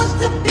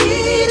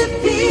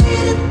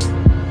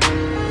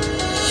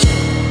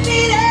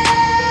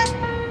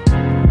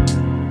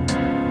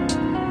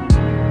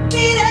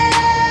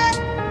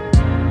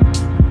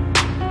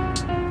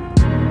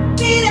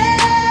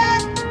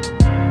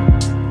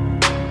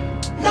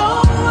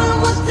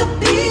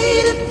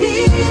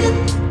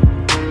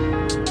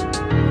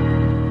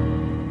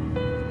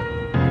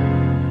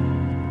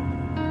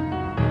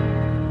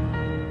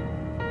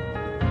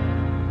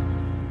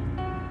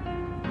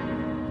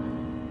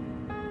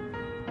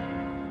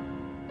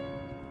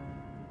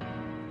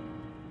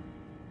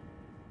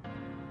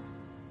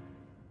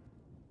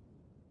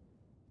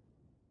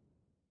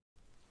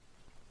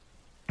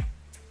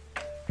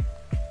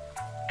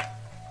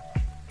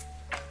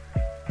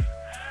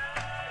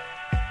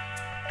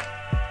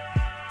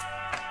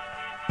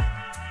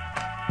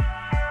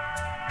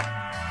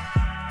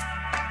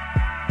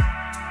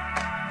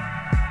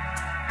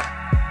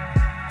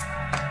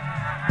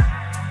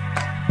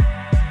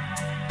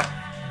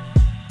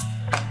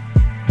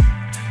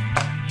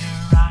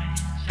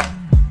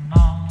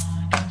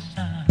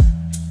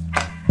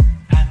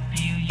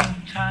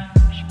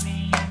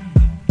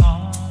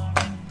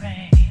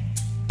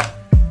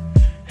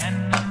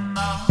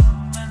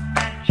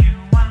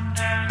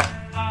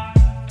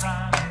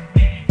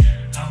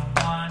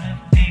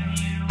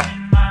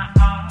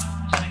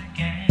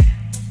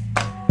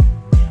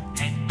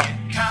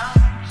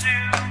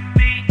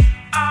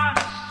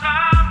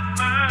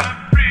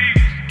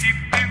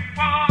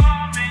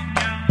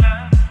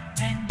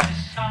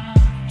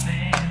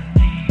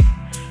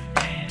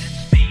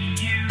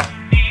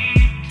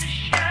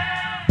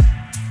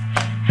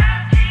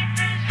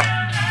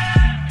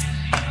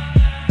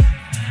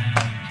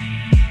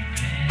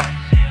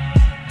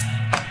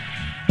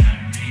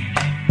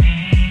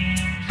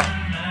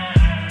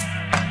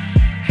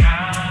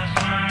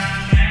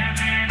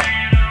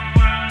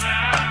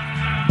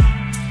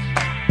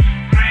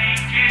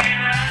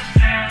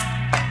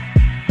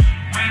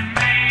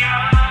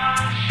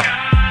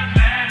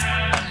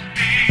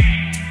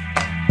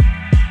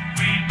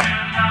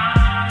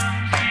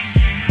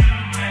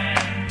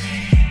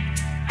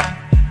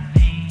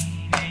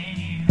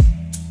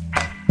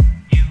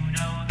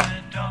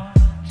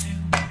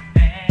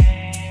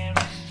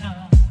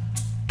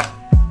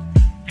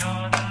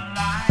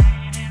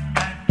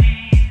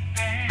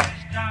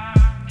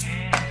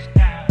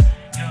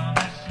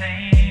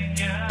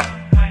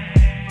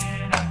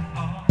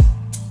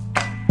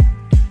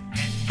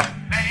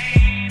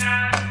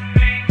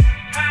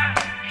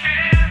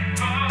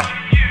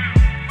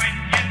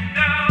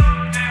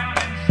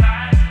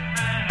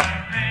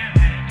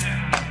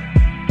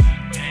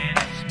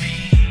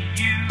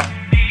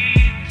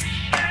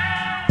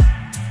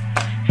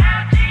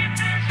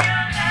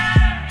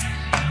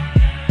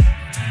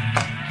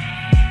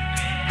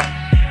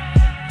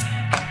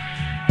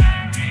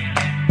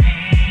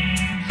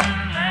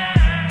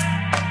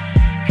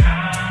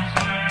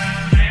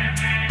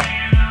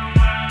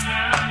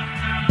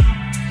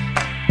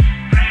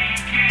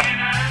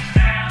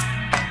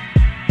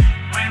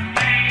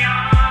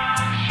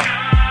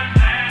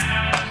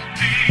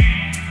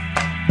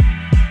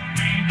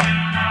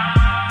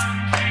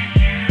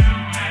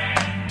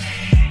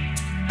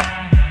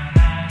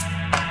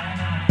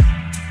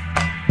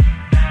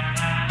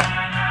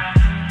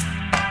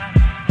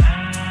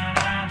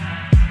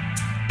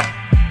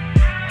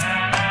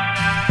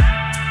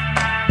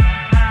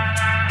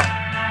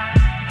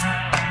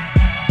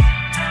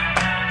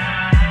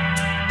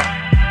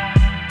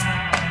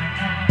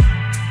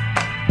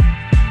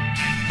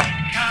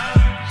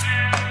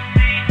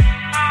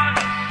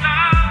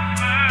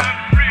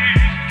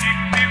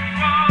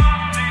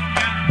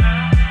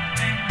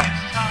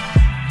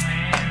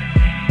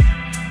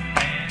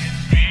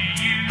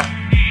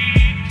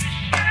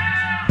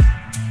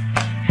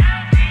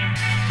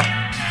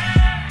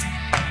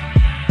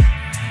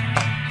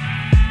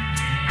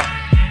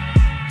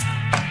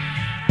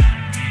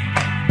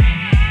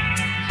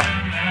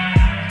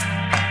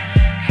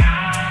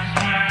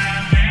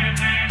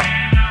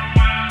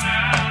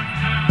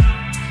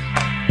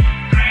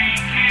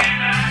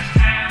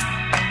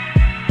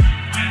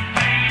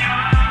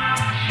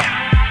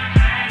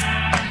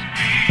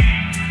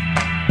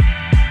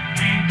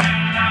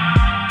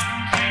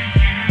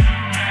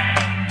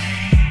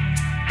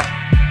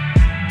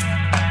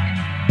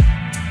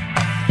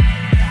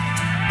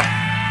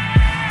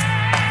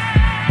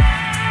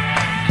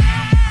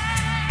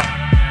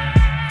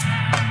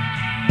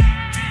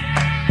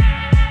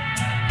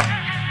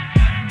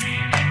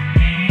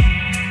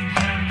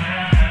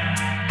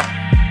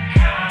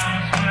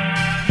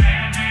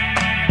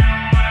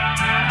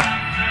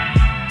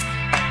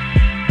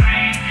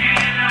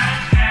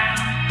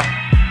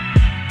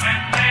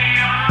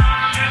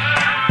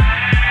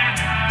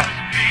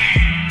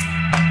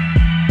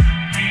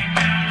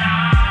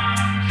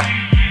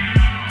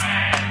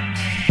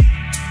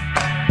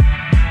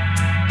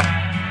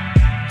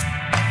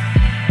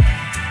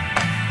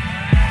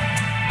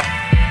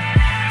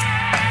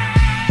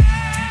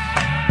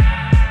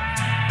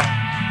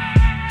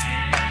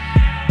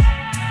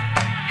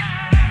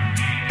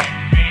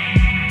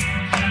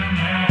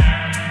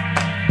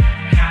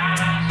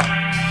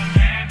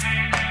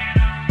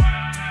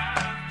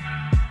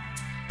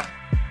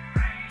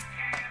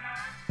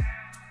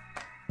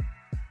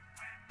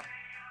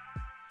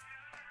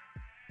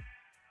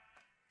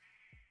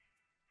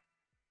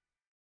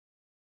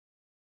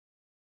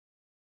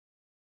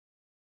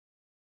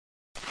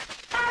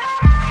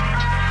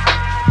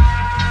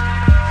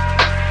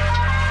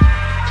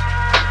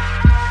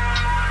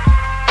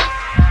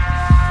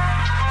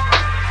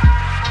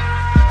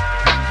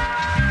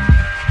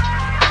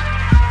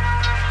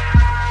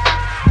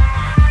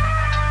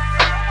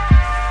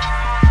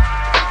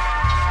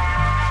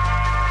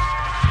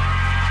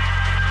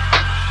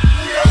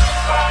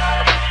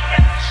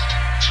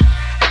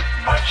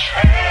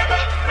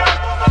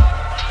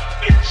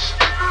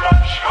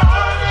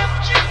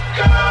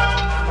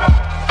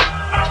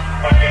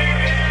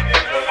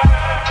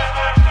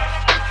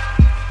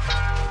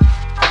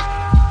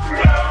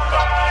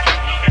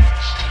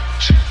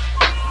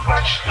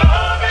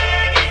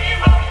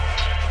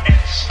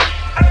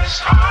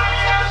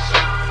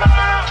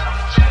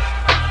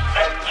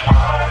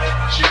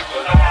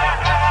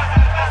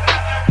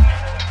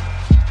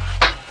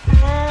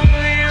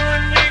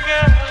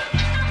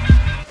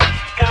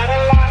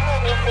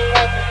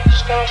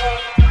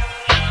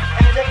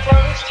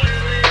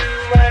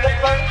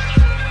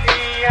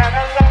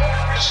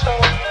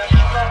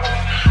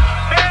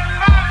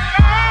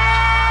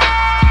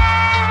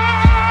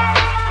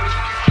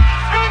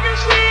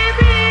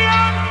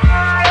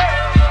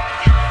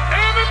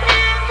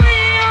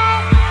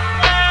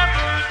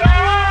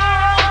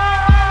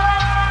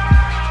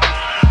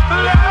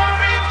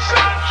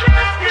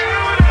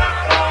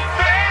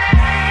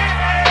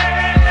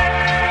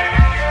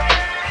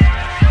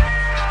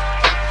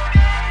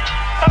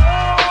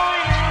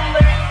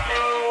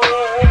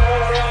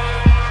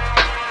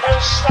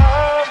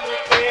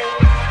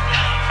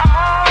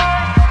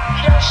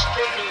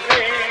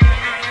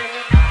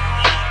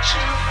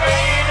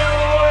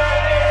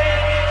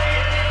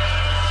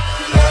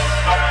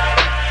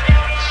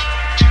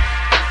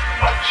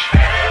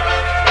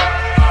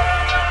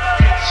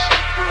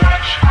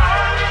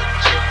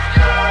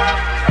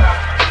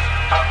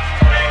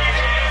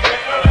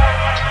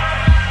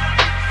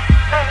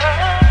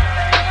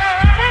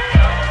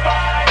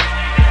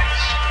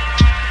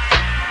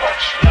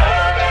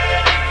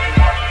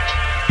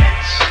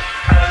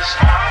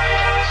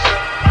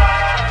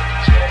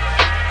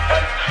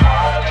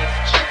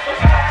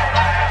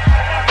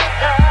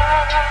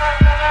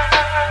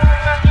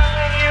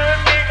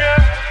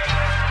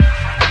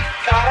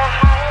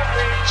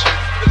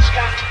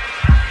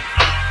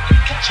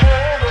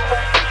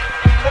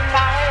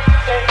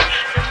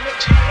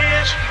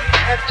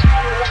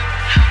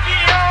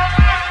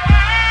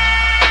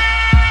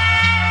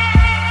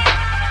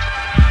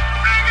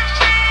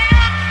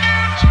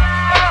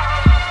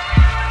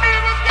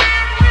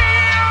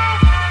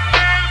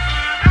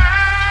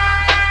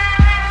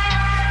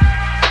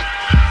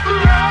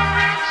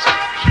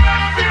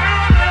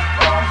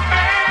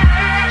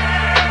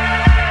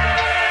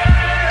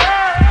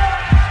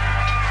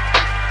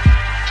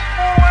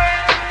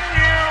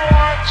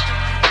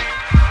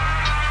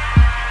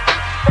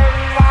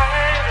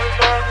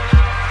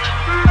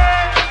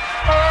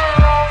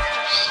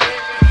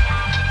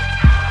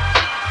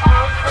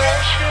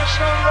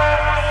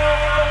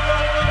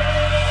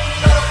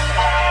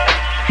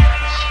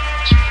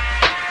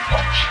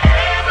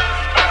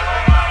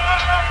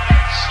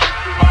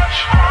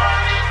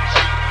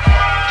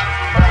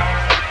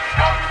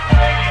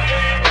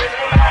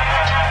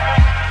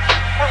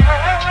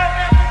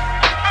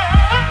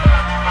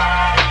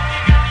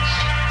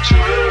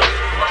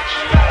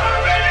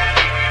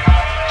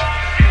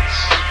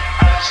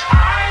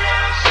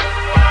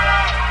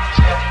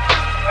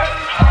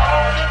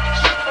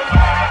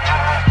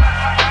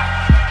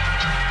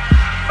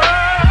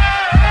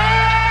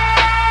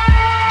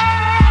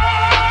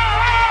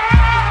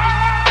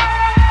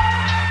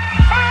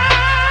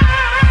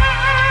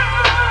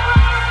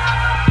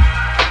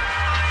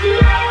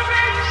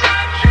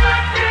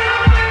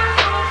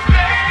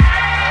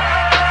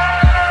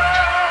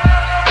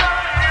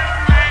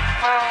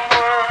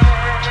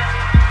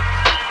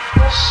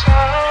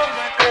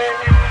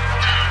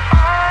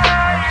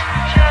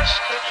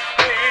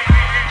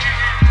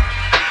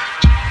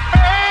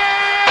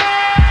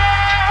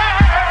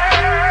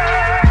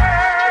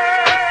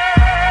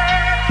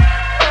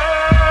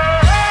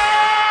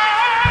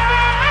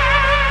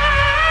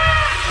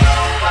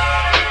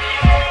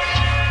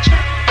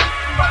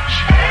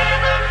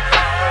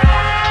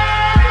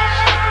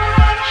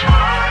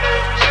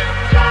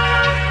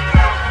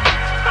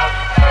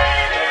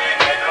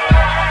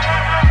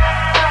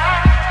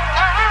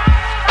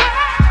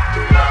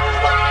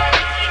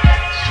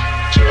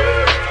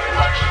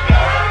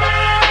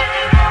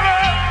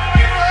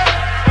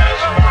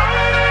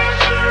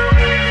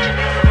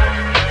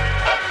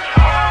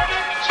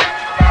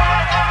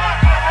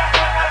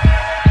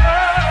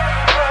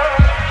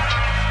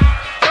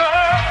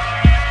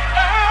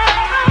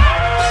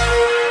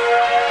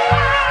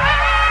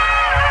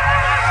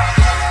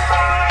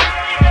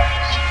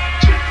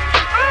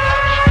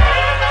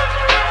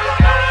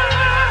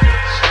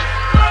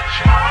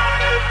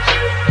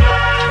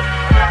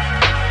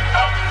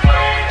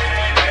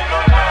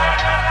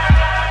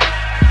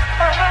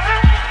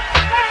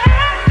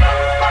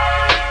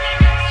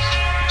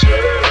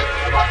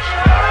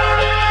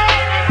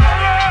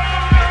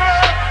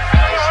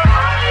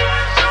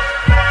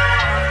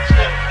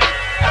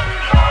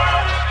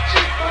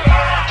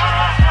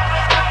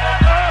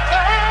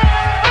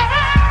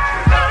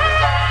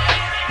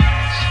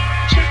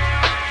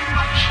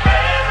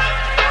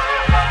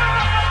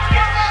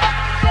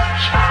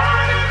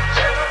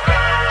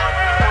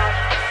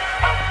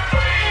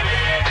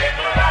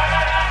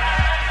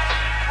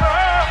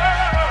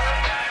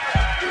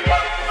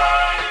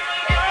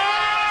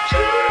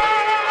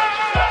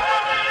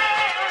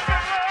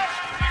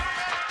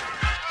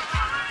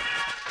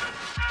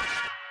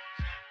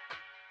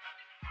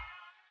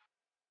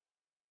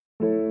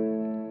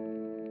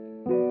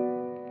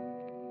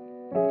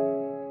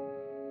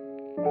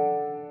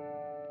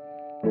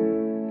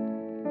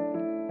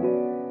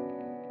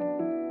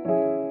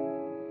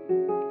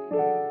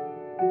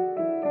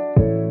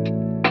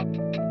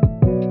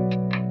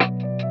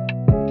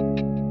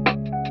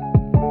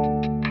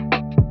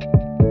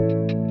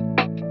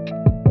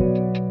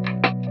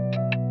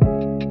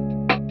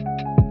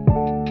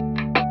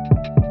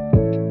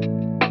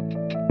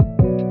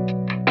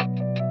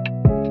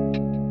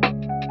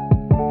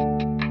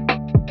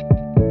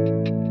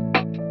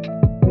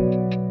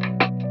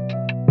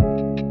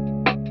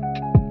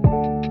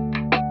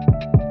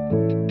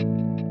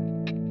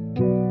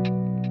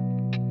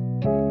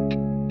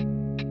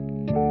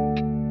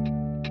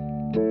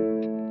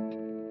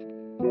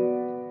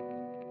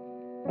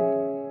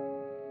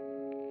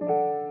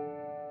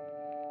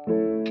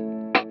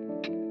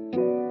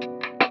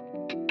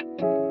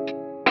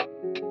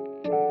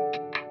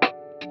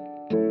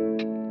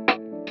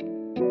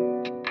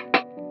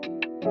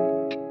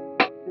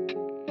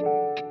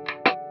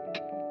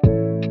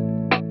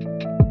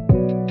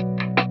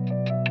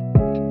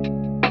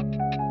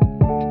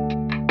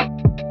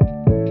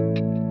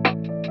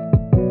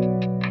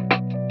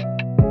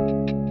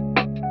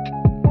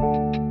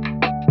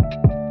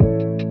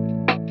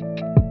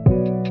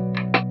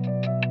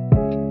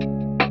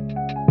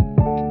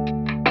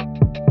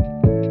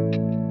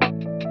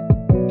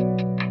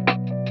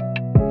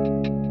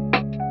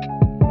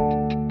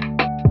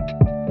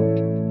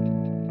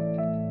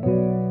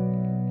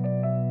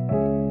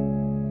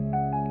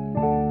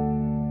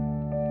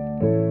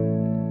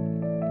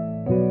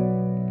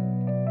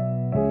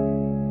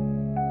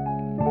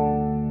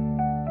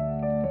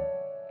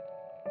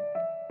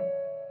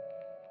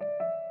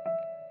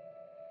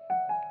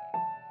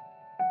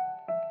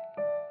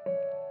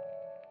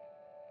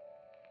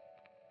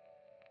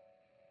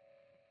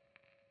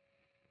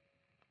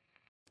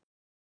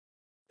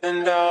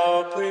And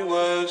Aubrey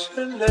was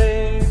her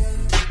name,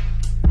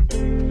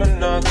 a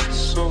not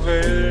so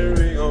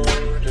very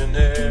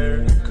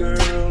ordinary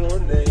girl or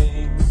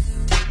name.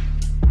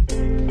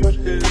 But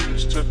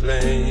who's to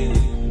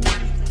blame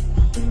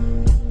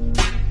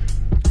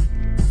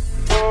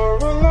for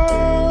a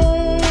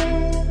love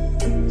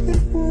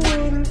that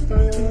wouldn't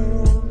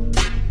bloom,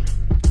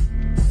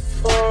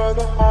 for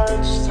the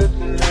hearts that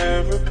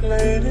never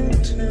played in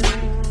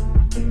tune,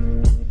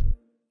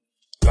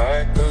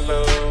 like a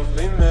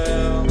lovely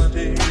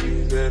melody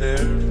that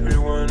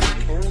everyone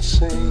can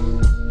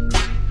sing.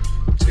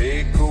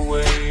 Take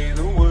away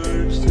the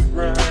words that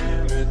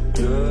rhyme, it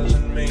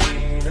doesn't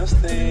mean a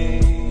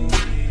thing.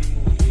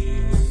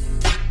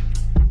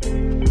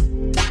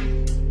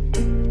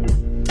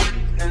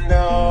 And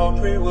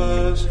Aubrey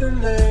was her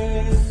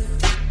name.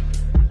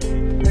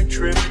 They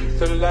tripped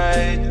the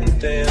light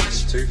and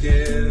danced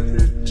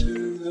together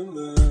to the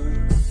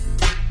moon.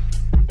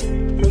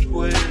 But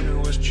where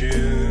was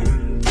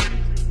June?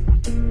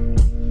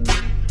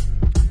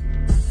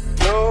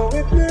 No,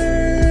 it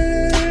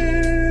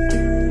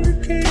never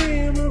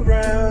came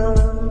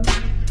around.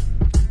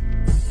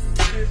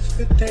 If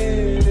it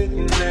did, it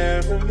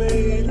never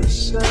made a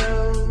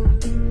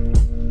sound.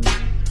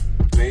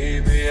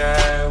 Maybe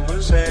I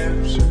was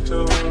absent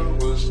or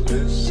was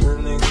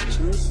listening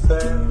too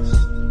fast,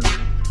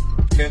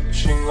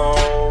 catching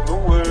all the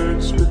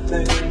words but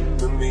then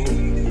the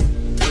meaning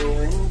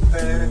going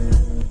back.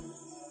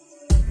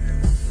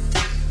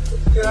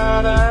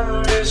 God,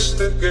 I miss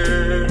the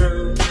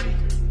girl,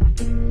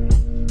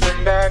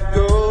 and I'd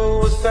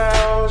go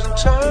 1,000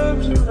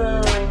 times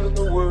around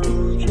the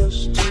world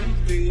just to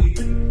be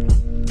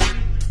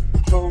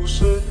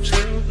closer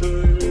to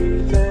her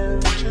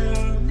than to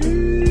me.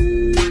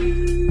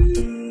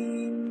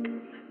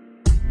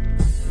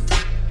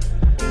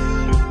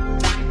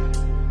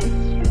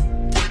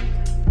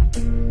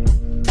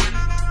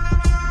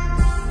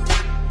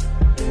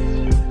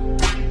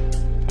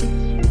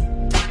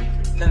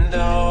 And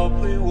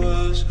Aubrey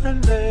was her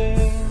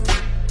name.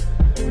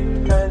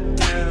 I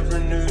never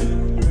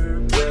knew her,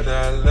 but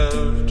I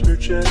loved her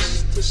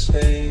just the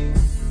same.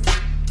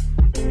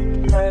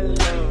 I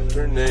loved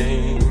her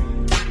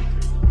name.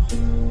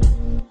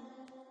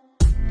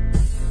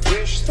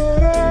 Wish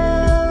that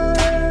I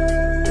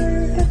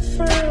had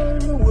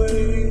found a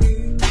way,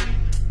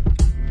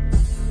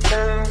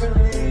 and the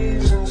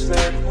reasons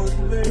that would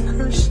make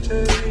her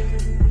stay.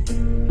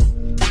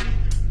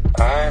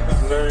 I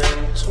have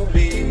learned to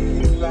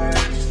lead a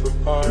life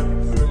apart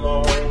from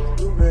all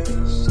the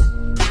rest.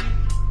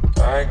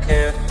 I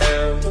can't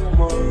have the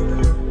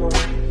one I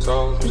want,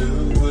 I'll do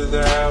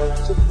without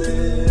the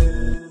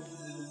bed.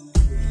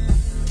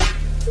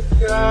 But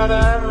God,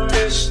 I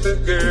miss the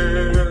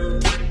girl,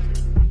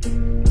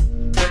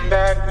 and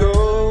I'd go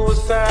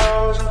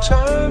 1,000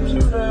 times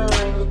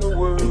around the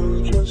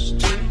world just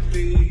to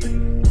be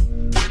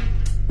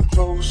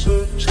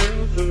closer to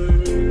her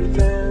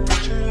than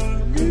to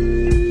me.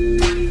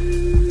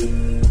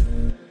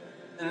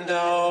 And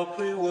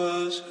Aubrey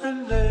was her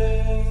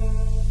name.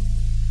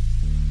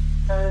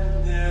 I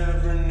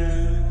never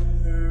knew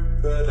her,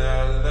 but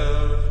I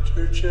loved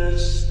her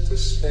just the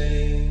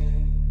same.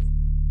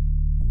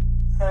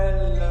 I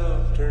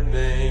loved her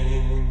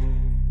name.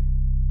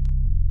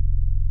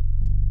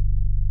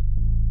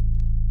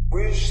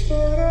 Wish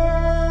that I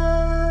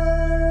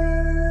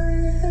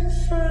had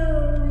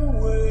found a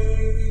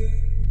way,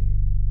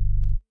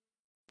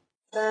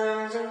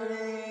 and the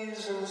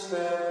reasons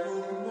that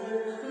would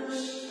make her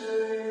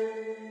stay.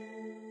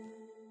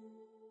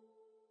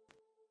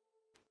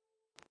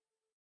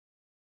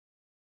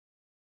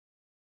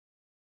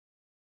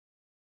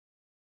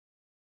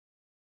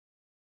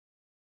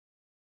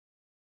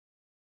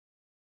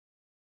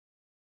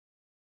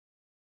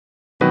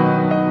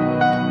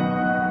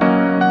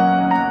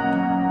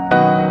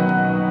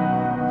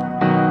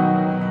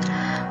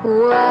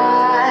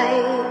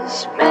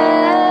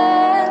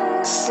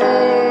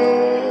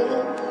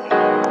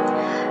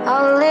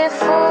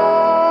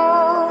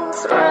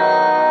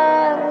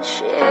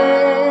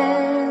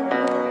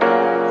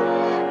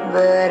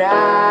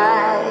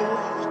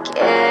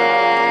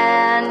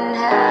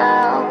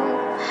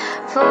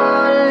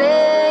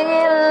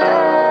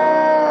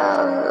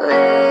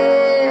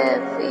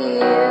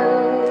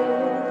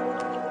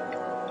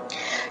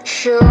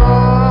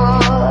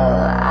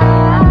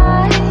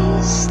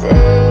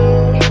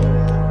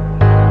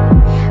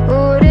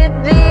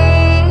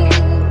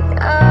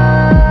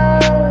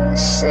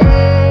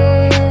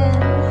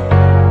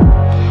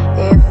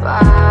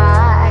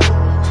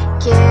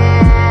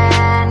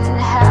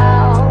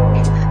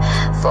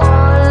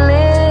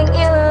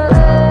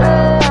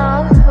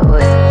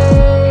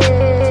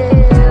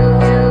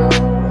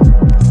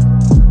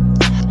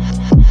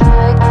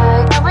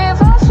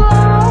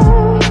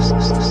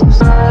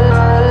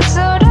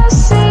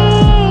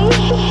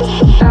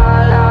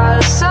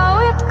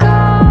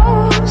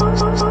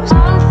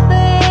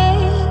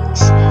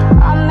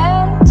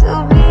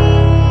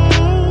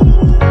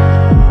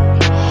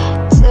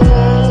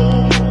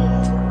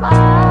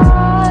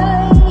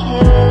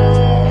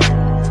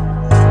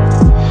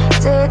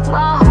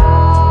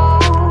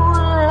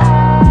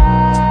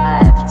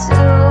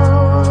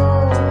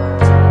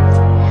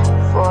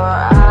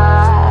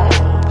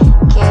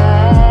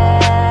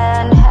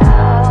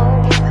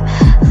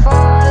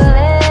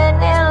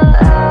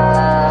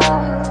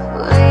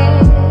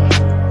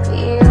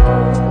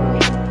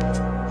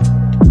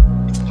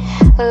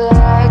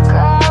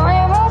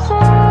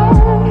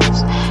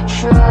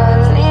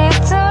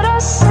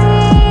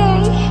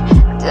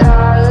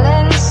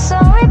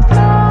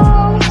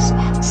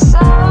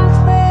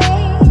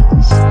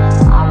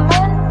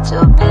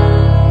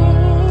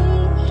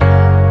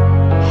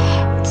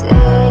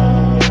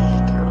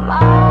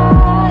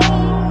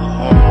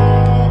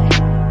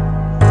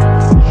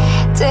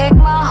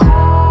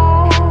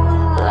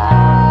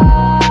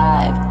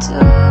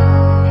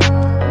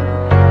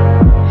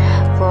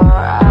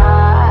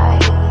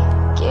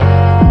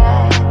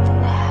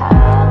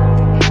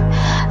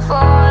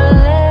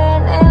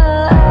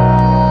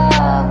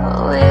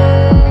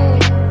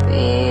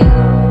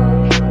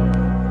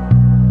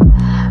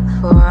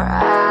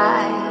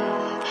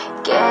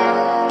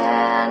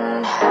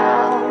 can't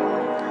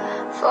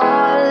help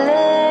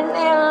falling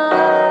in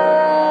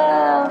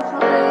love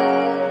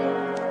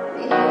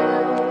with you.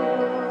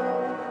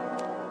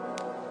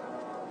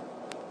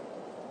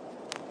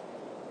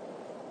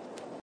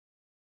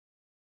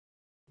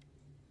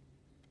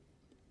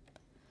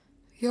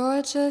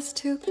 You're just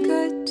too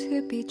good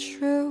to be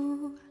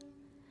true.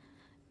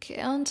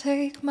 Can't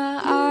take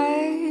my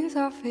eyes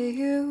off of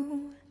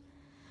you.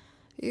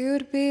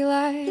 You'd be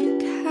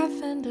like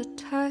heaven to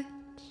touch.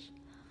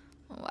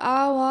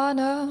 I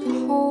wanna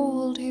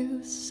hold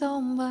you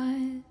so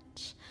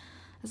much.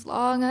 As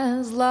long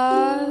as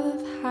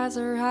love has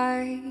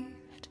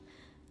arrived,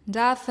 and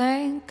I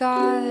thank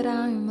God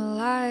I'm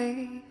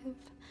alive.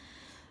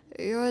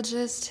 You're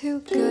just too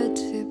good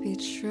to be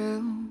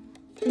true.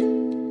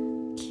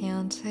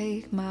 Can't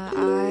take my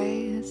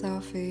eyes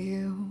off of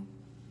you.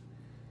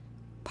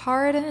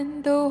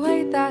 Pardon the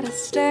way that I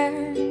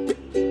stare.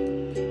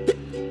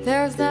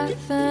 There's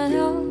nothing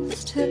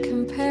else to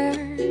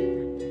compare.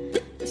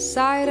 The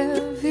sight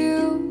of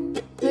you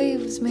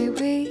leaves me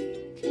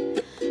weak.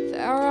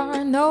 There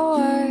are no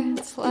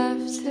words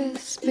left to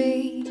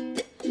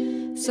speak.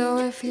 So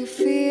if you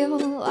feel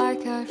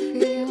like I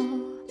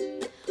feel,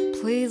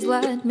 please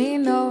let me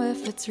know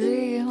if it's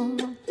real.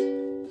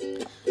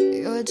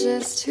 You're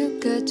just too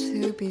good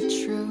to be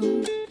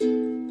true.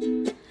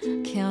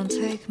 Can't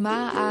take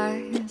my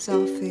eyes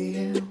off of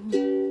you.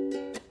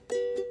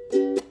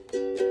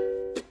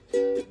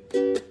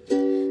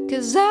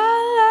 'Cause I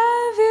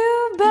love you,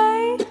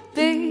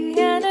 baby.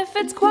 And if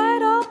it's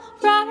quite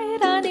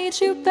alright, I need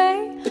you,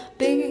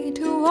 baby,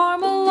 to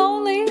warm a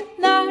lonely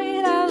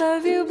night. I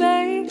love you,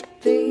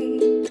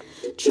 baby.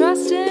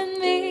 Trust in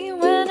me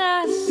when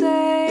I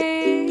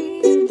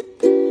say,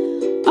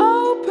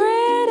 oh,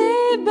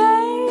 pretty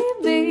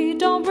baby,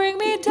 don't bring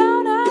me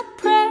down, I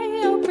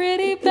pray. Oh,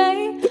 pretty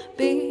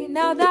baby,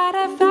 now that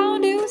I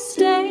found you,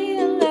 stay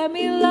and let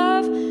me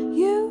love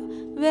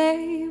you,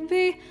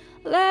 baby.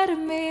 Let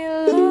me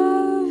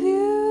love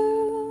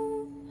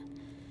you.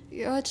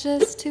 You're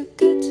just too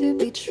good to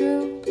be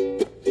true.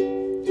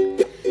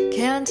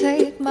 Can't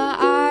take my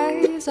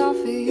eyes off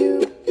of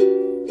you.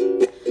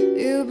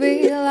 You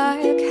be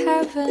like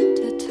heaven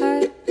to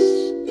touch.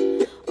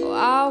 Oh,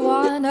 I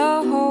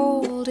wanna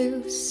hold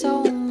you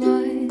so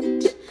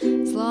much.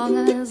 As long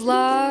as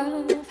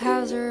love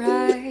has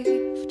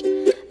arrived,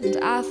 and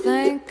I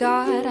thank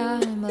God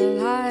I'm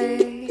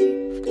alive.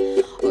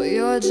 Oh,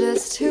 you're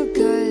just too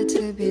good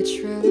to be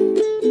true.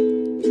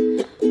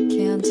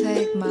 Can't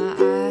take my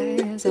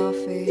eyes off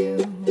of you.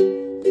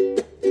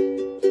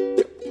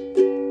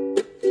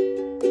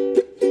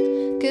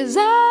 'Cause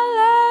I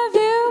love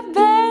you,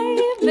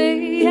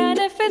 baby. And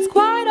if it's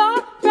quite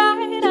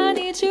alright, I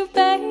need you,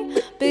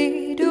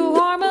 baby, to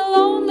warm a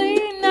lonely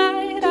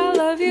night. I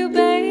love you,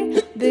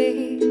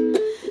 baby.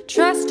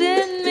 Trust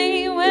in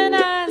me when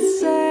I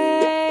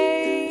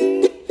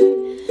say,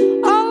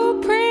 oh,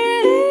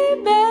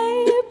 pretty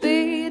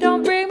baby,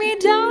 don't bring me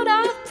down,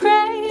 I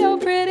pray. Oh,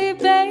 pretty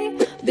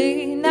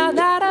baby, now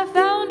that I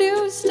found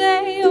you,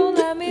 stay. Oh,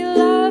 let me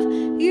love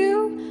you,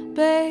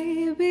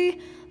 baby.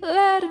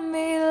 Let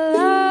me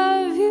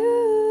love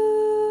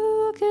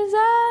you. 'Cause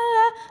I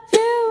love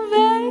you,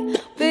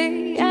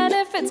 baby. And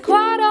if it's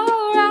quite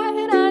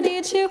alright, I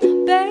need you,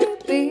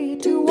 baby,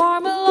 to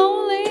warm a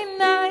lonely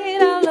night.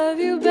 I love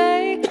you,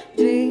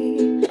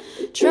 baby.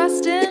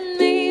 Trust in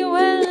me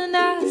when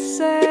I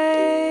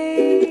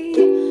say,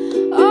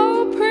 oh,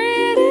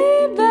 pretty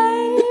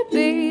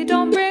baby,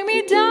 don't bring me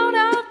down,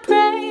 I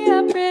pray.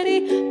 Oh, pretty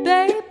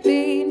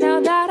baby, now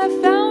that I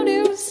found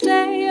you,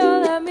 stay. Oh,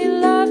 let me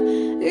love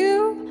you,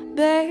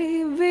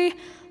 baby.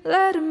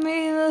 Let me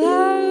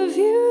love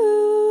you.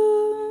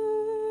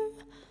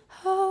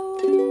 Oh.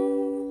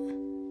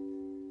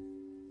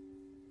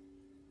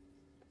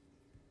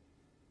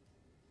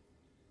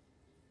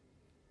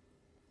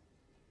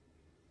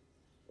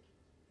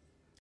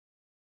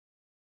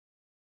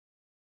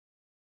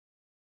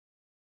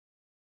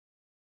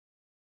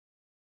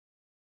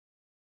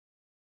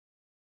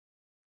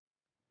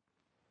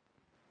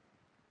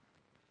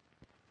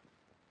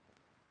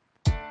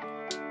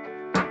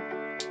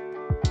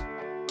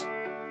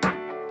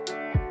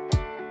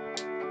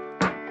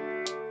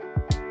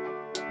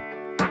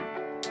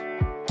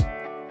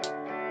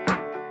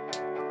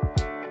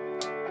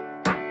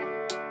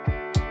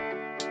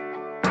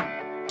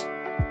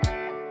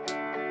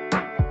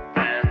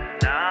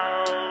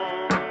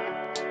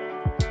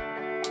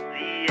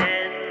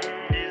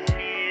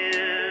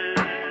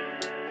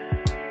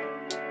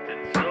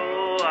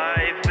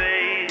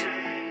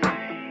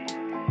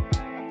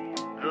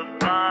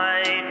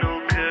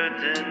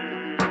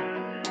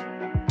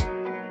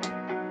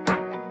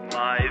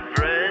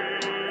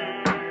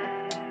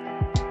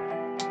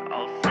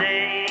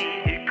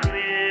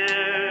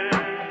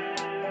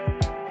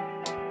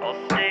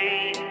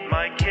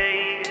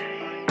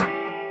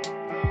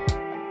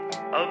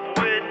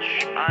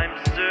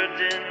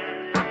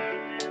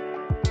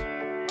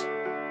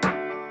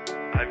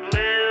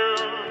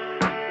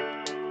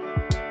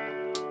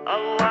 a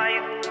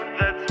life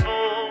that's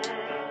full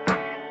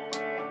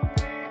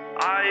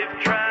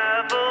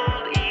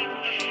traveled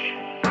each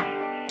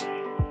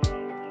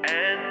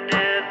and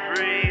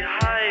every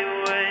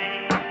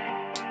highway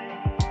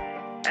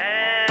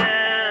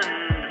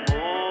and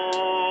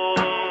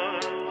more,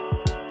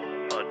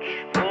 much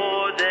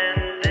more than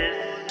this.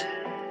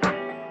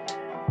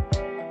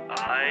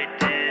 I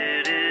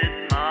did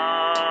it my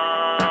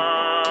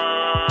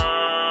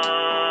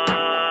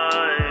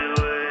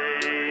way.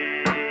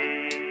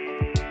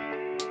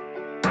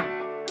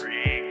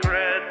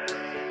 Regrets,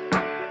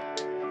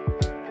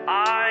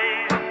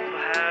 I've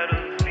had a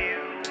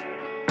few,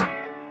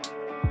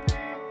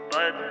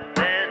 but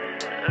then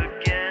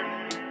again,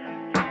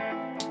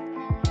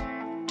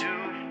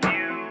 too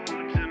few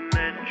to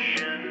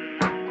mention.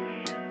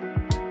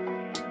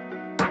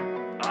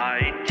 I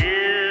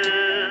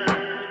did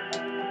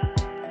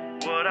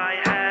what I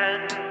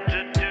had to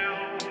do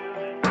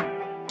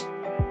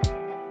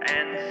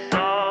and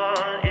saw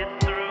it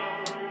through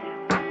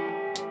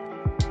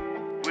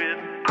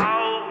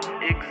without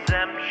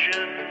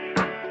exemption.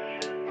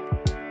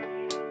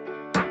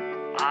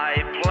 I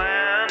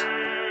planned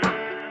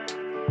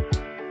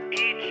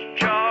each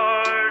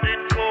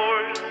charted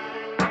course,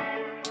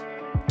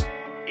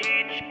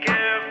 each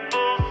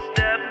careful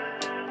step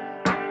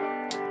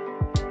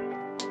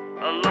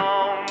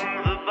along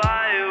the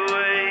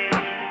byway,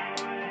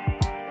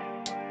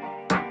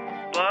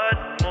 but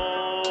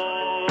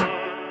more,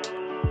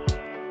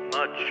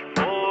 much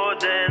more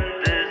than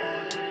this,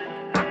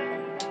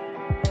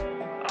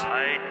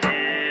 I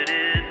did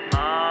it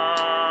my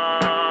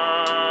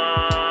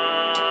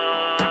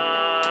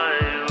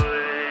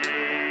way.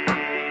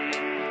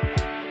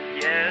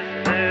 Yes,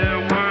 there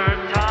were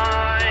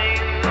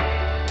times,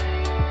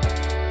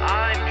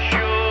 I'm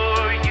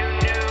sure you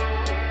knew,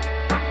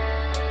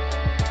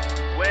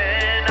 when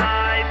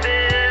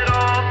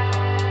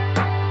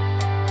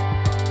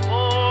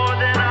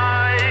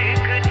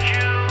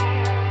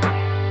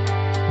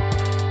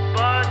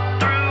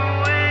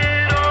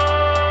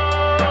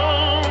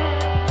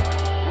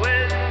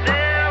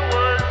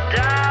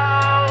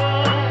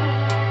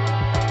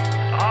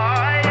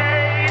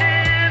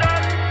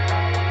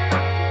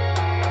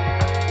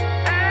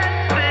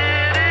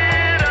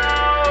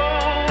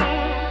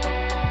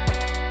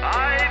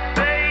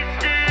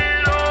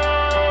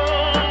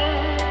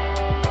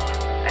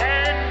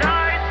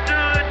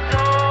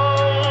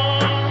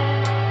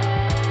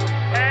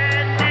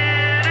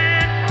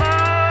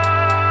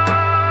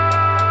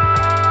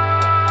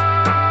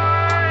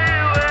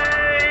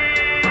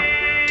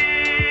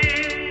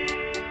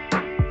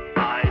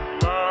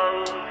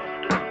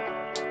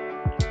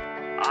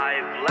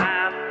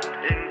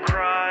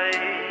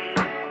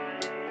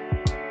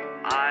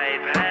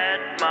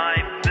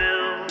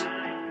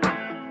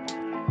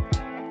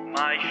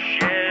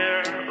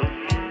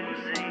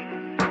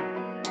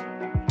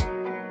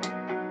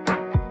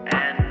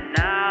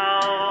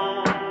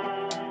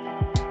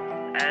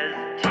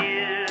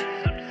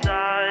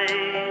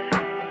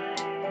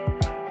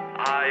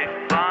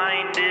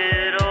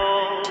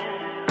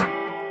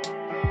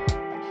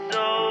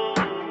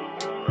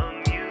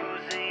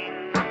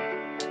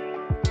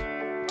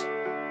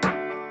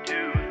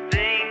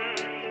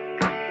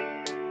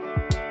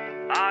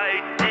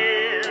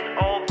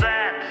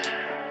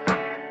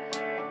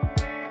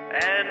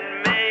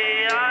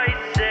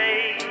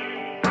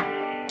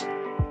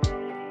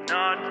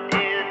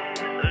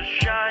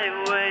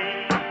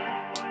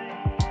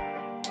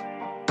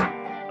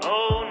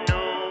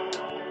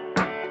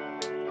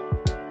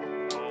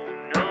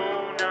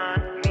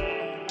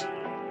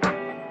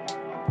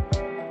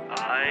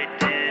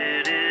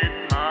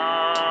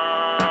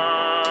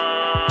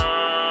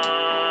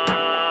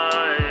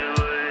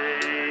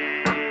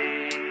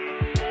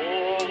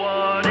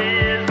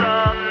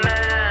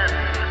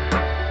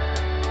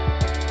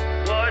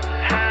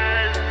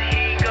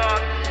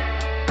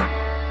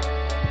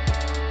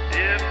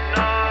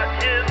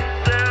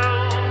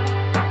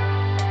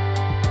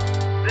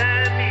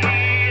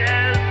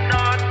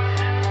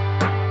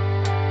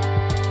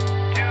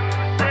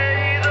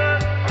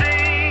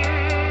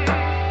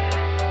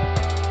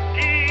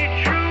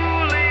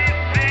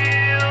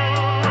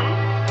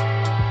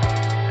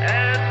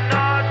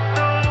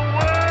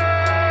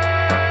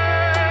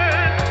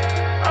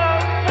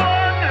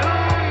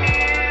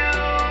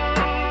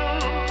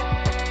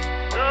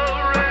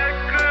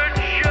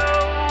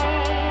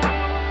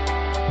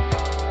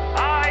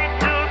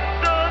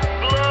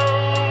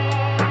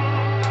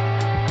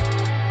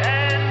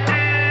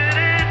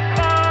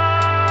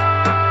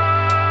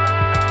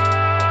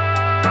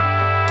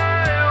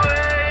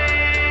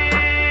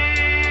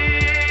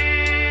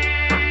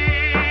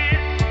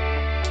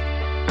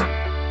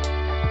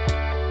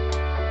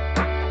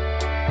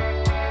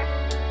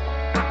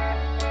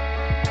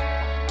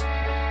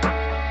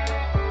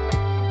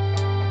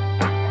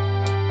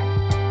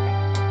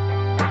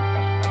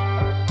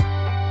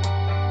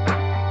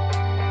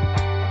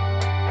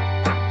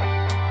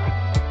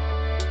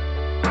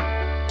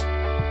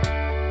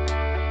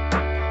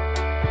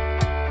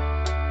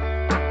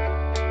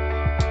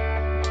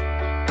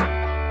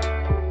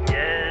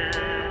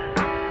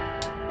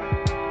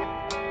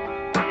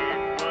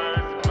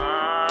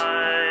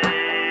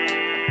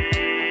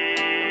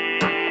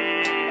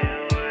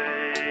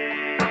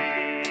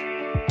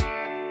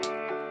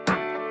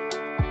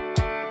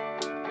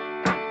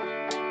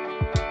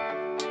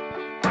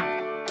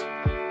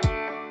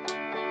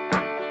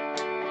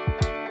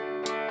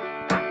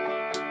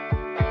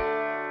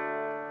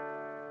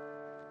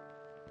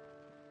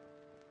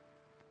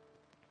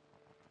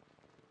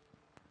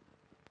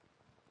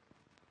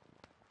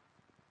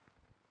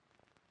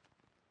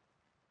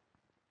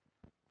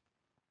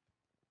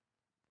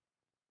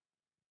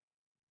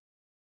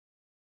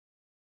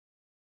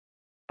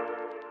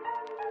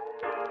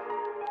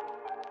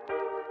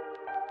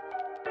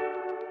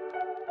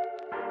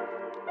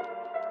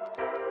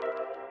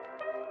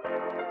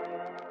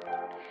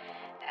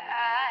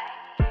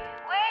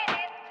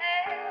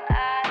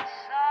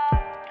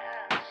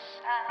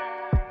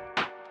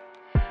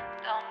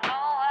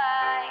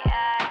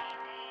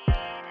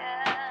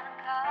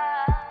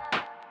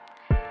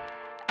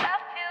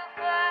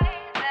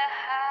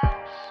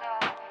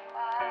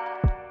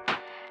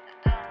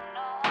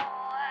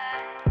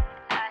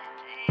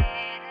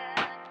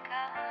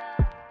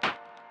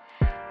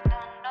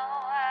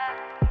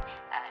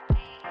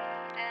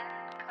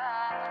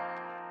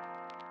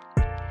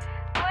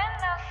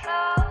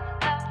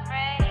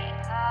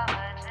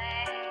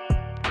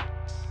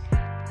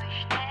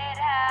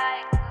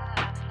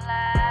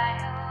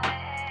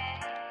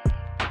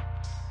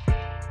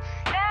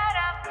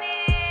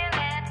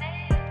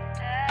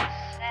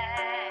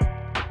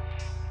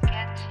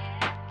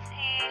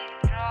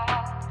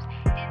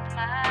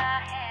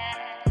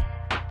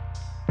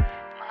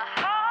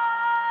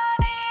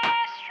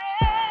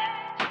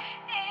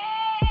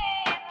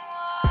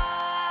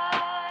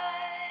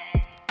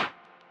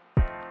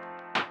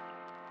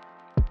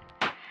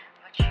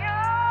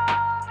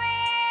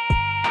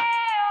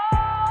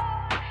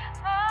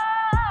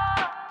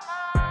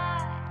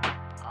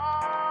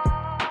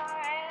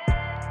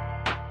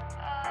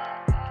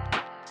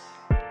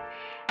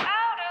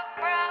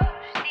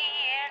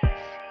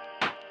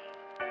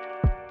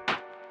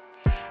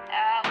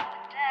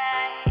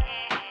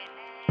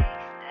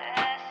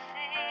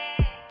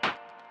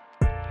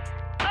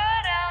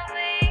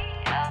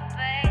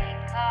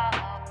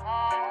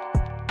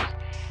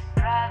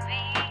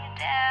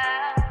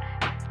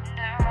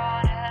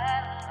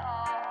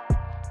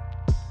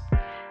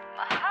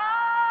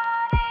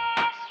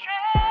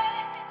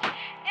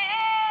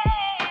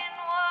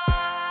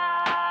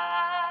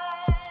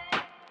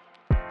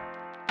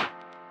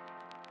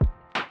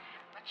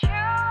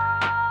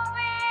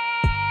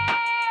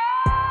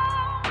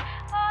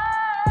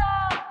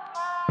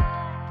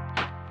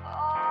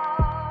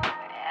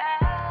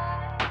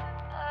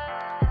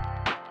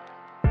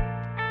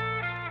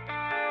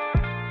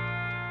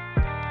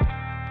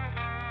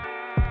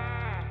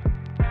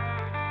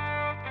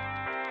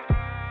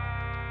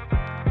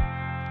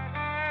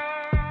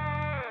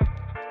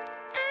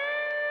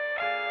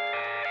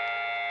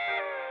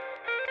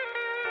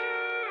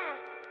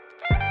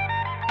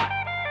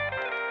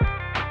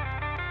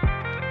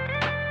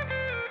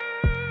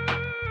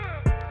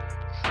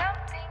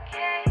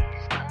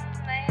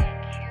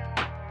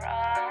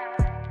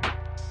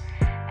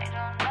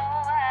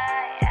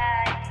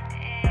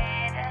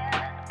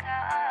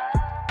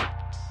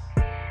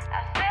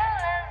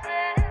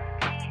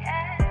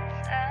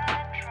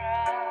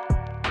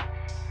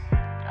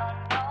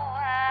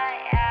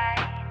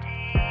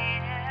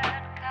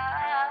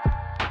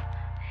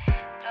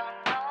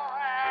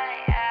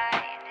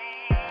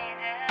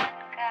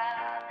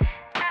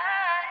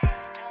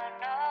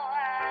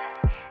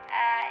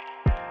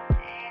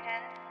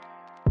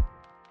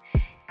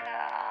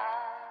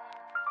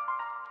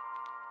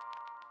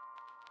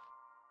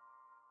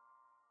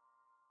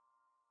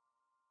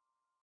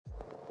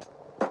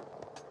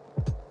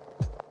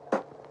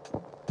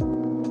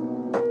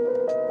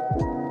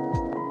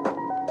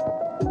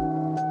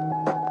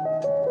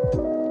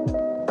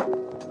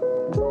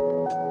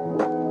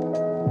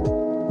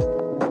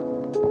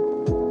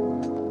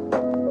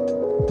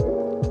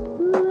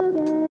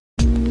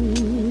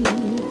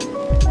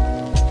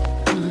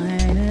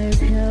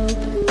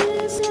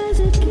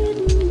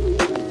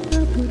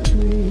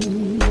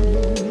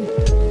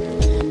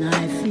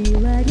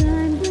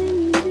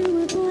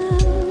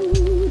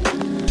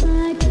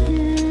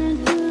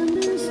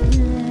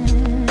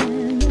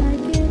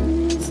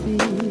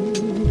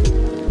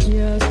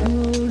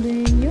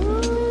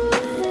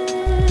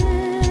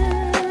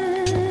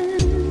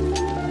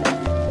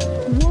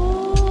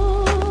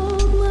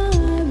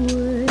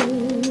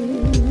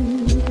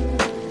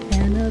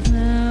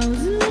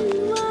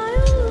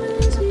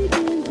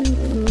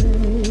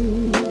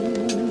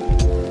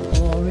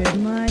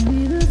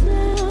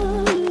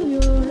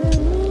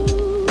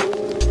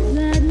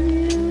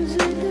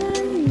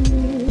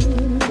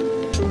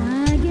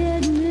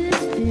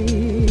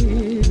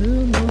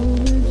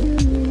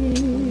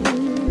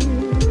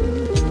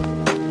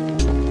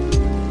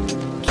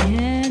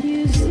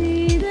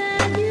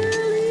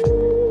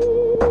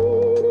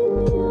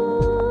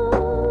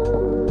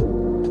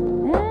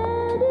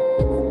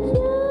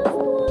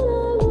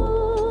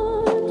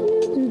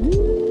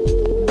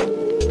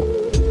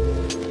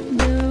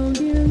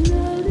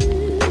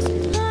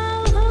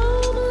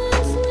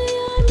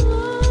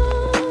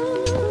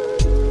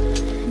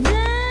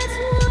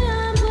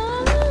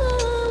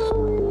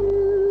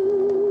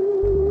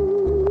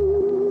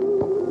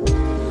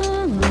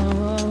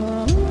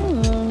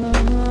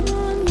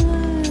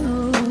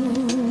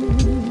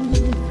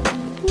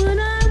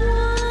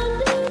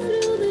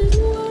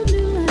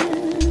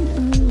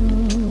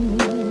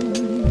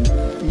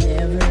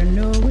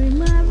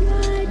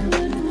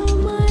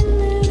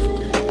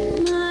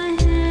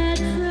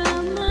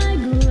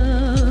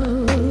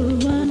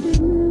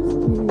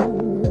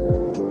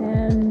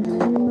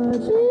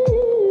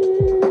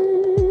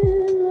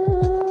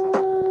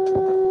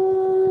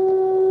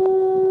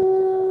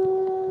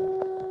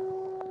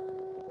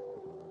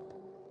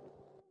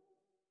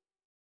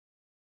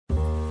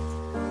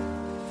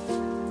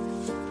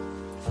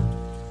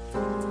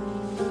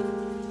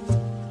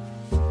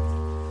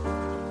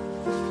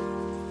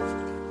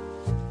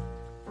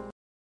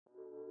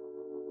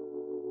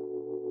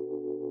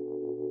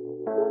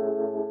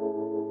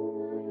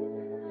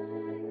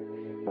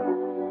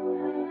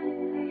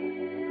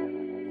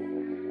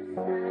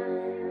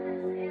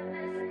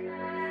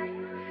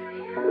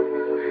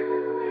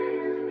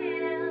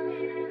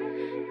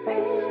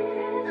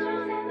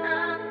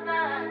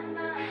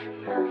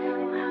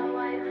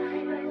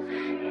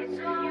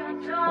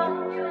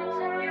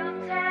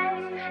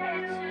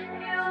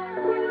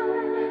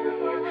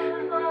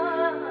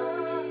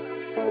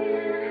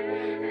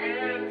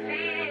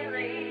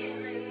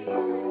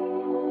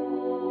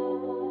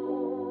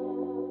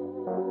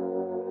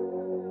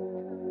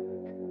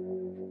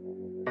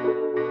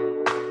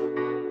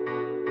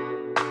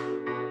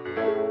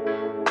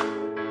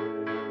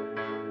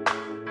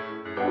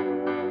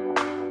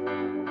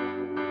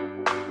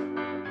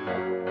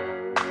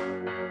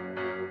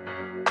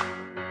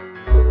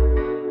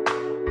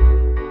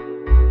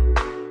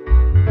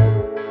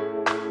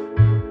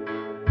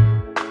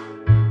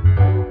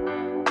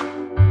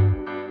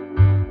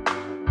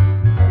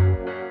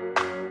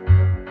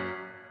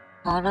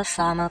All the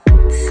summer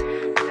boots.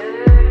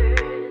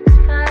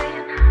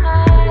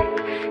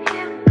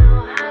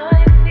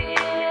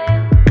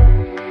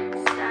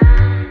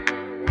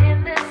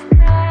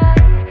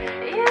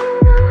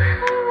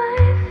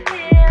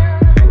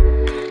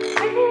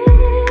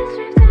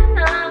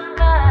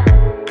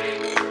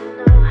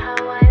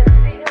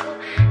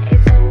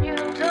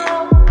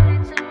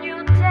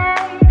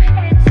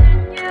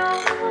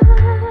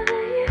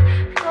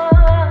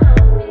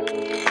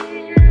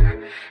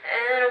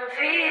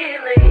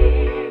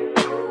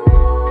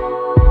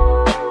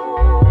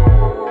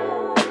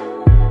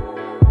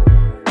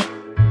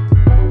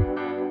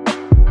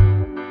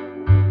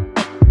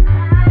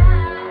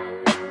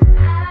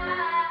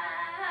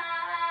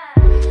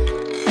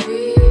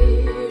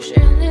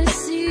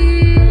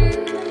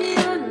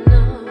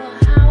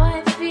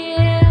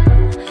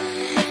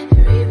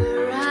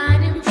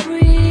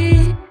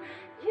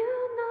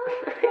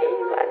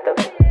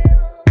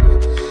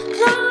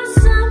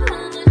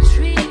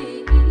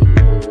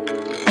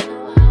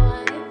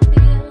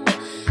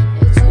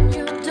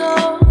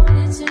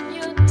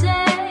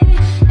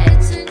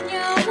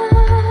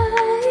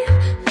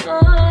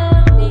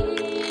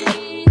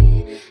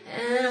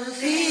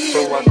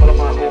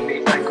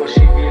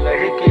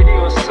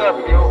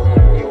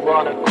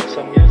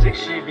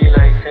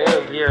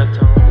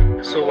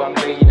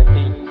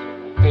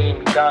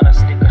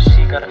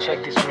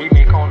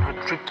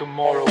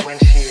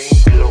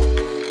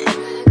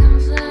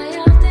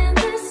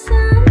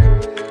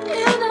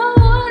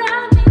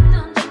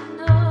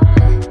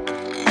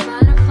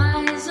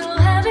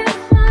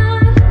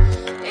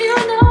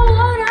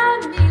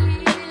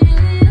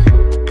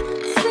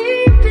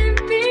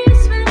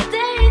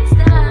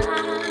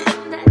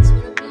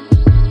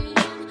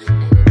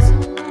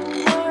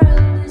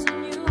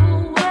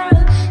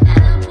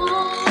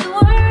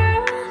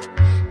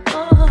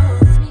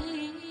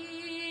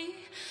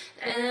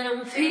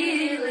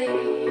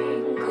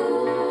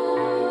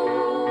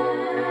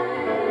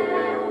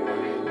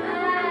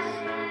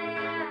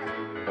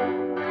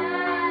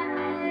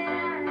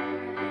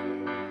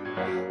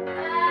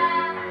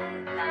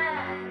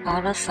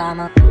 All the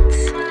summer boots.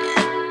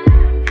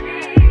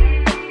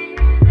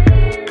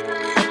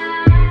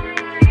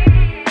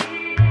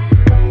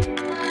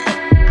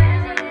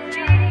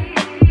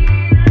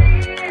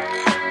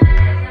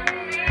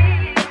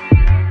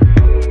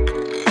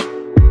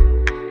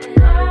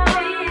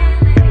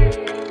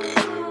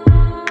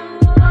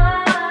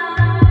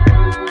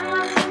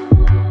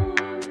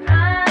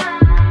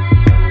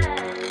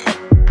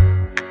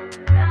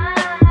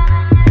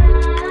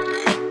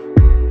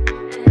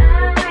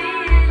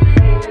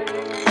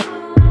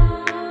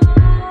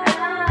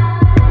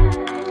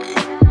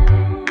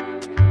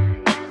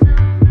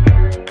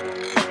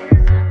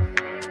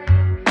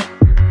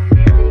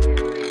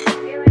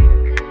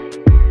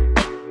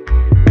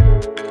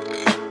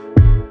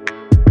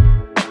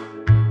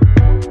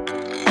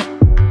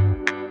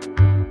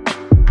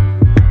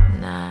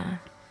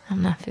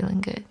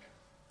 Feeling good.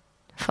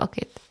 Fuck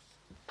it.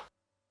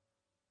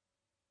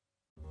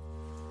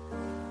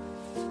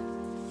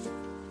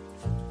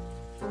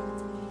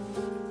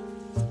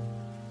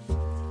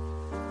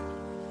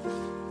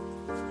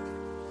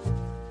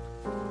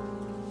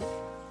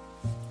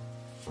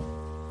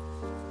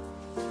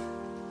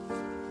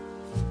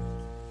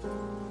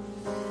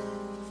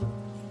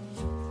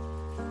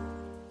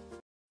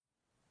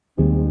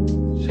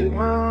 Take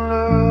my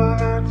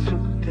love and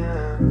took it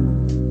down.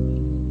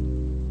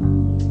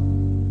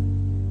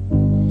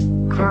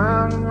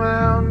 Climbed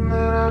around and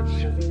I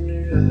turned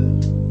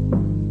around,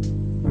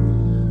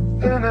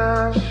 and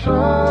I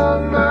saw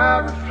my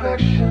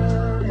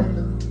reflection in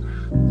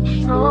the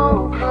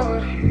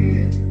snow-covered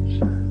hills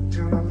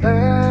through the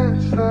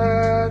lands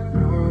that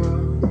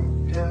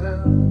broke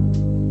down.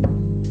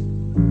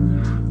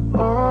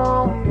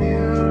 Oh,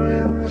 mirror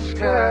in the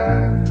sky,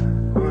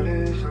 what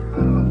is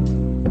love?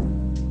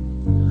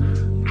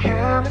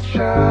 Can a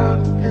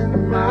child in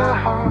my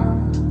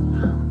heart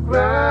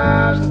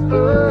rise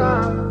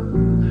above?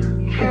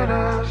 Can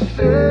I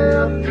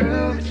sail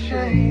through the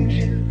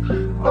changing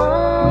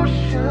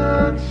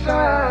ocean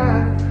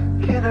tide?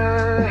 Can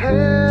I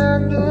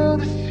handle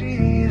the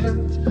seas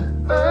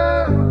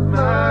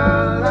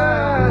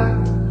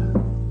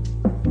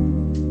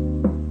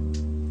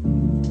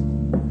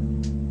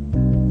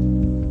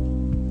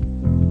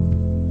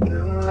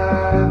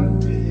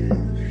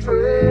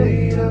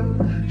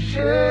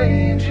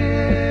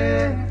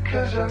changing,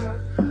 'cause I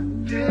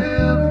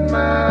live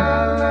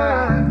my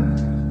life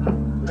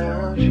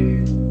around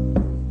you.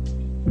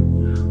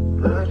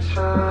 But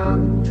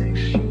time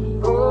makes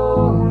you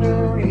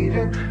older,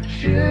 even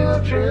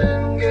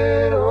children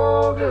get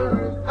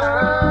older.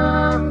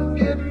 I'm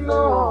getting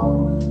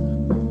old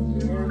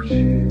without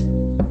you.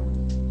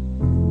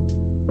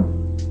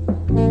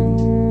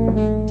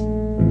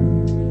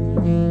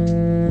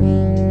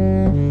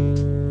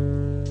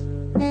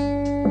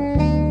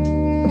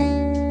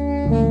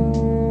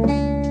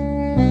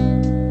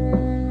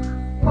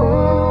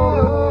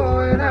 Oh,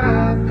 and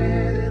I've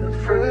been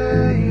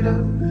afraid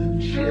of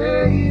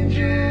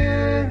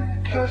changing,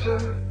 'cause I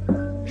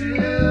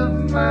live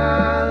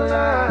my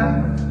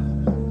life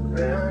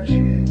around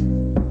you.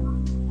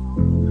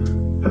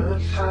 But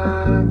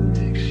time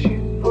makes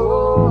you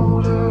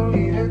older,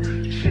 even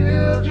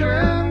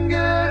children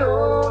get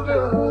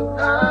older.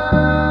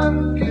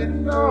 I'm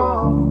getting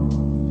old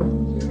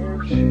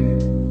without you.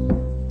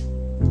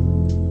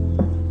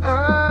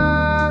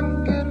 I'm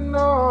getting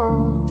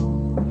old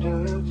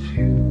without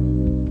you.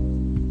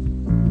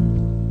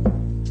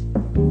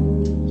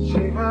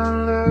 Take my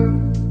love,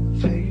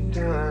 take it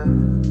down.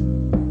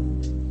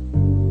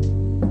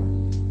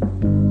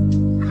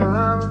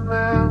 Climb a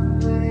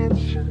mountain and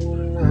turn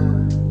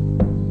around.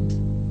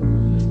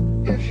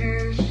 If you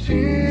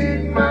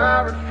see my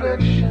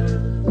reflection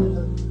in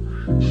the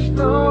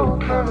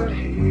snow-covered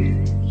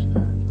hills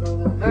on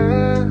the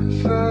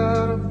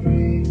landslide of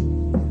me,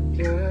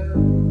 yeah.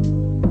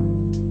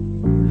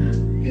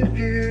 If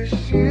you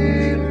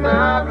see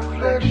my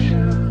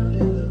reflection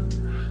in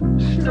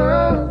the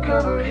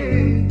snow-covered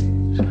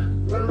hills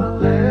where the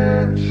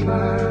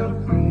landslide of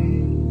me,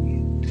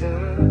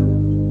 yeah.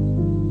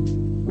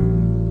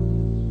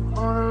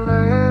 On the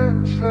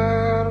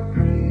landslide of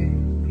me,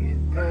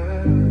 yeah.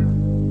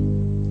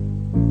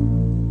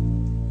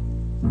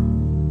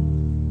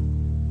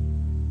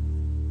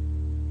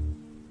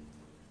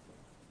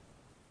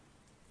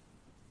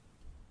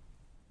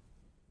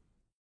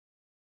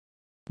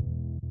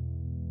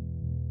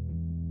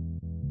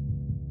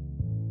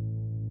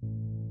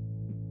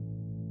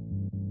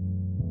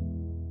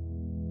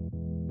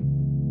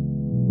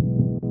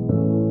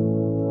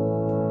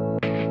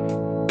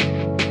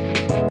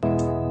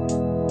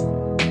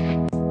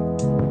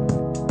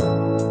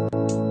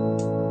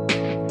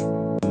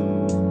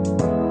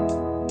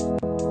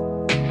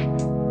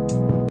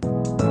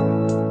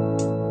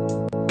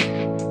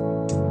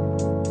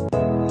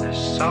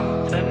 There's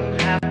something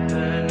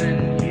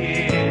happening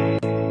here,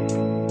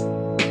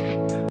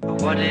 but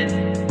what it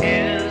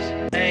is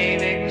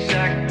ain't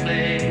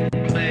exactly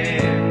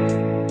clear.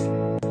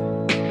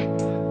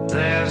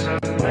 There's a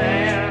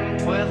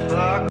man with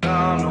a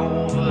gun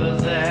over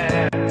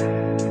there,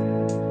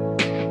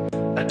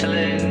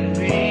 telling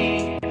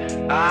me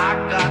I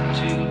got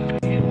to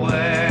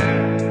beware.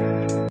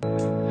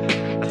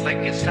 I think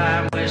it's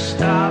time we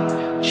stop.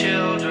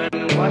 Children,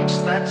 what's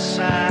that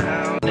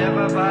sound?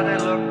 Everybody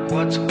look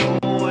what's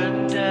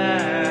going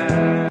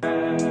down.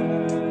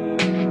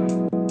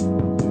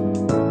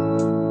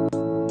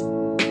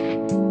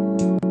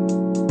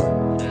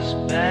 There's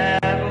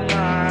battle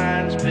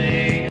lines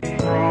being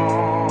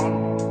drawn,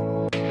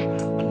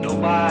 but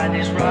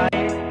nobody's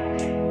right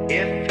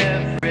if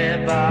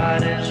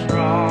everybody's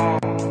wrong.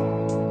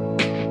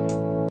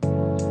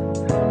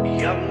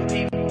 Young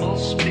people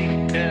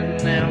speaking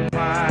their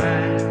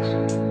minds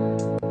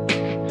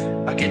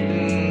are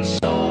getting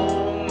so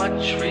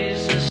much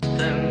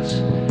resistance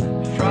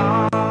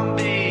from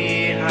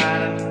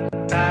behind.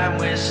 Time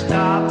we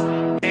stop.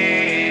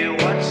 Hey,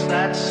 what's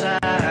that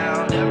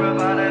sound?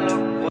 Everybody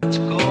look what's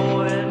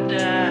going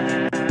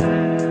down.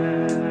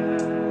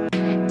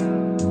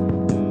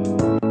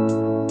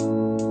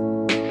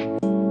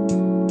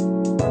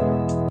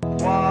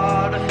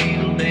 What a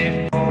field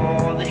day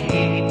for the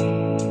heat.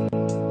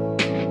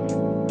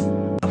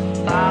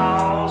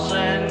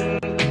 1,000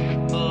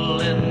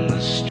 people in the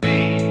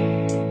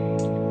street,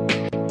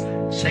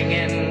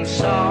 singing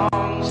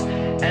songs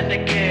and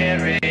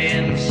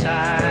carrying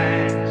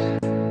signs,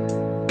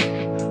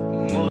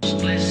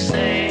 mostly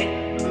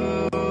say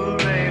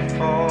hooray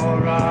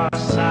for our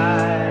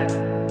side.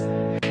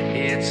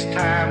 It's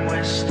time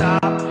we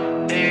stop.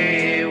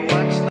 Hey,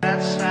 what's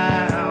that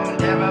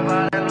sound?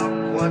 Everybody look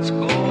what's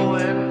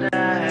going down.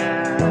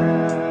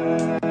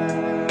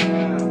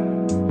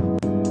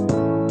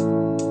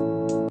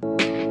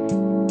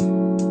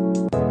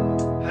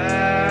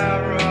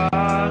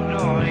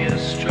 Paranoia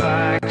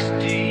strikes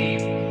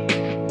deep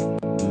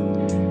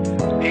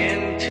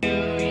into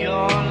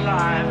your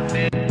life.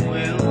 It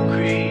will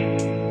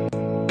creep.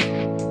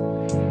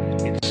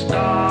 It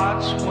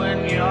starts when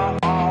you're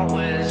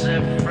always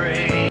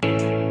afraid.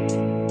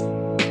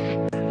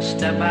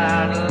 Step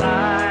out of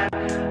line,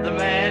 the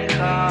man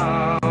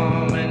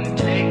come and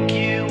take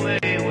you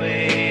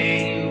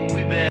away.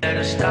 We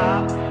better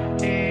stop.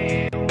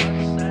 Hey,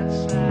 what's that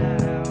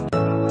sound?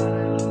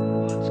 Everybody look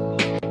what's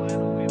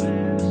going. We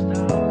better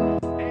stop.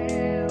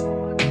 Hey,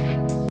 what's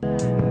that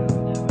sound?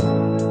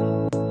 Everybody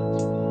look what's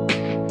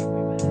going.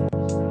 We better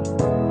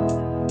stop.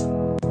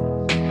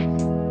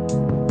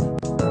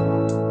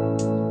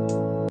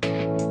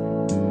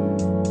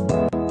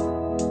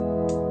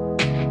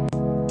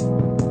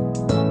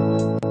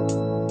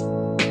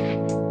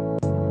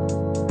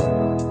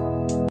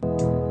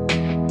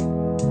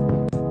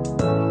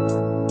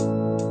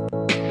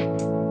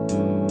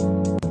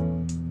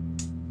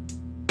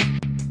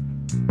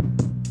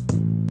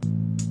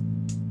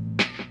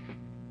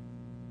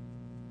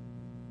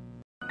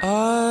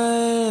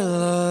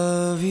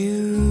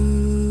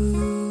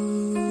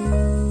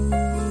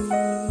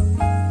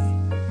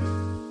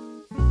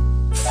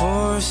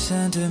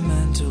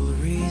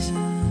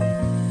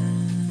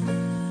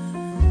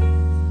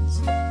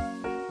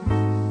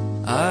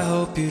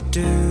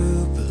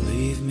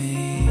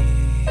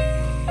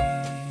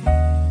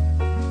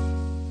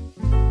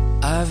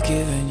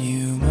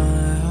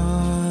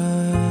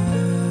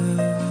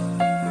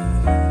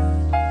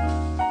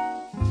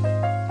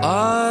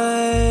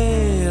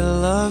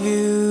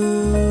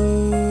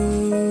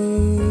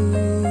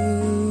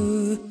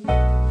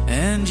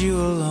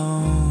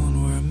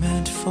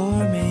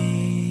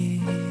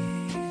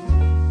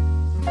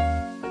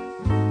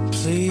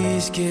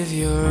 give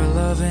your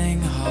loving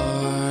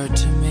heart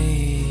to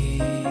me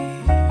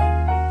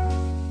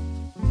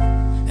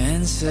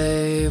and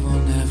say we'll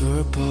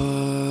never part.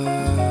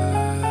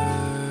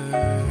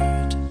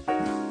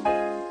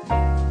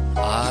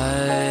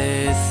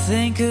 I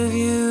think of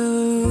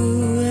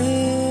you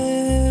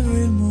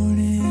every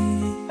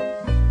morning,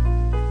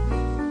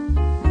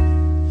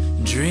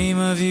 dream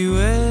of you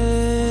every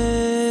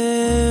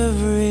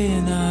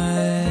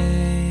night.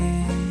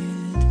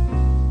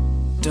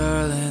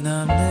 Darling,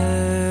 I'm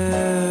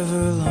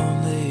never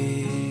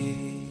lonely.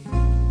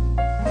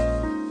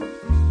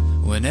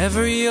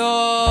 Whenever you're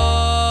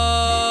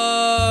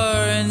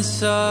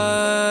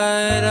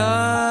inside,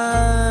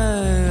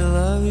 I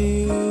love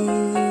you.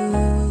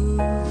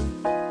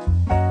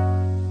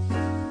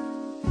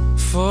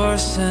 For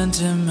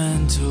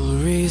sentimental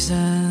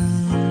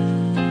reasons,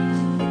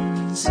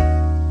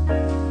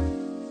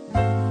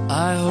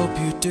 I hope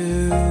you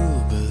do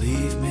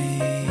believe me.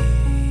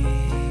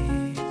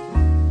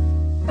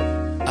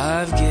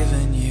 I've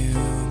given you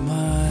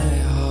my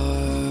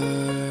heart.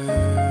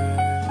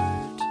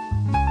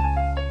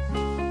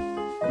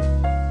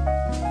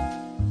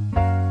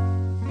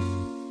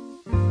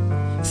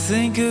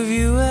 Think of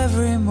you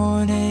every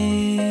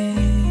morning,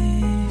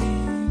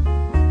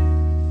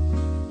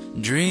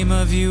 dream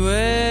of you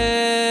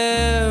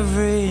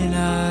every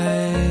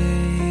night.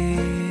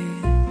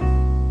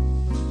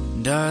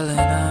 Darling,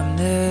 I'm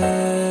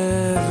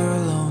never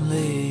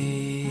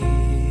lonely.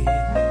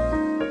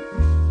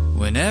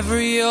 Whenever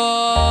you're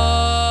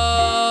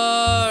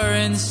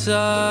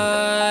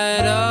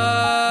inside, I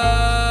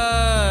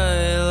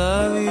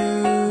love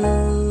you.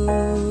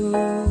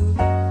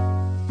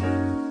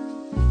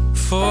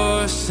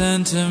 For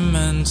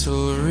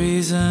sentimental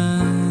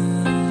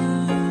reasons,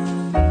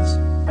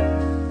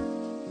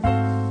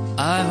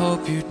 I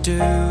hope you do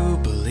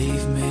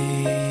believe me.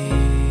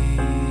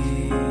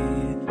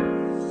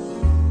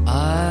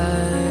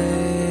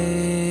 I've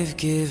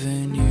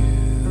given you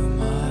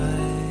my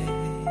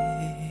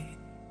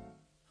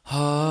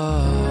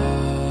heart.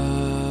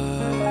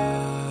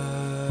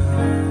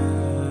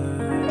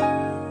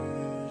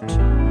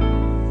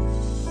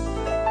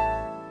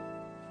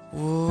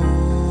 Whoa,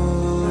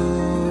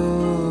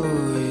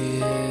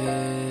 yeah.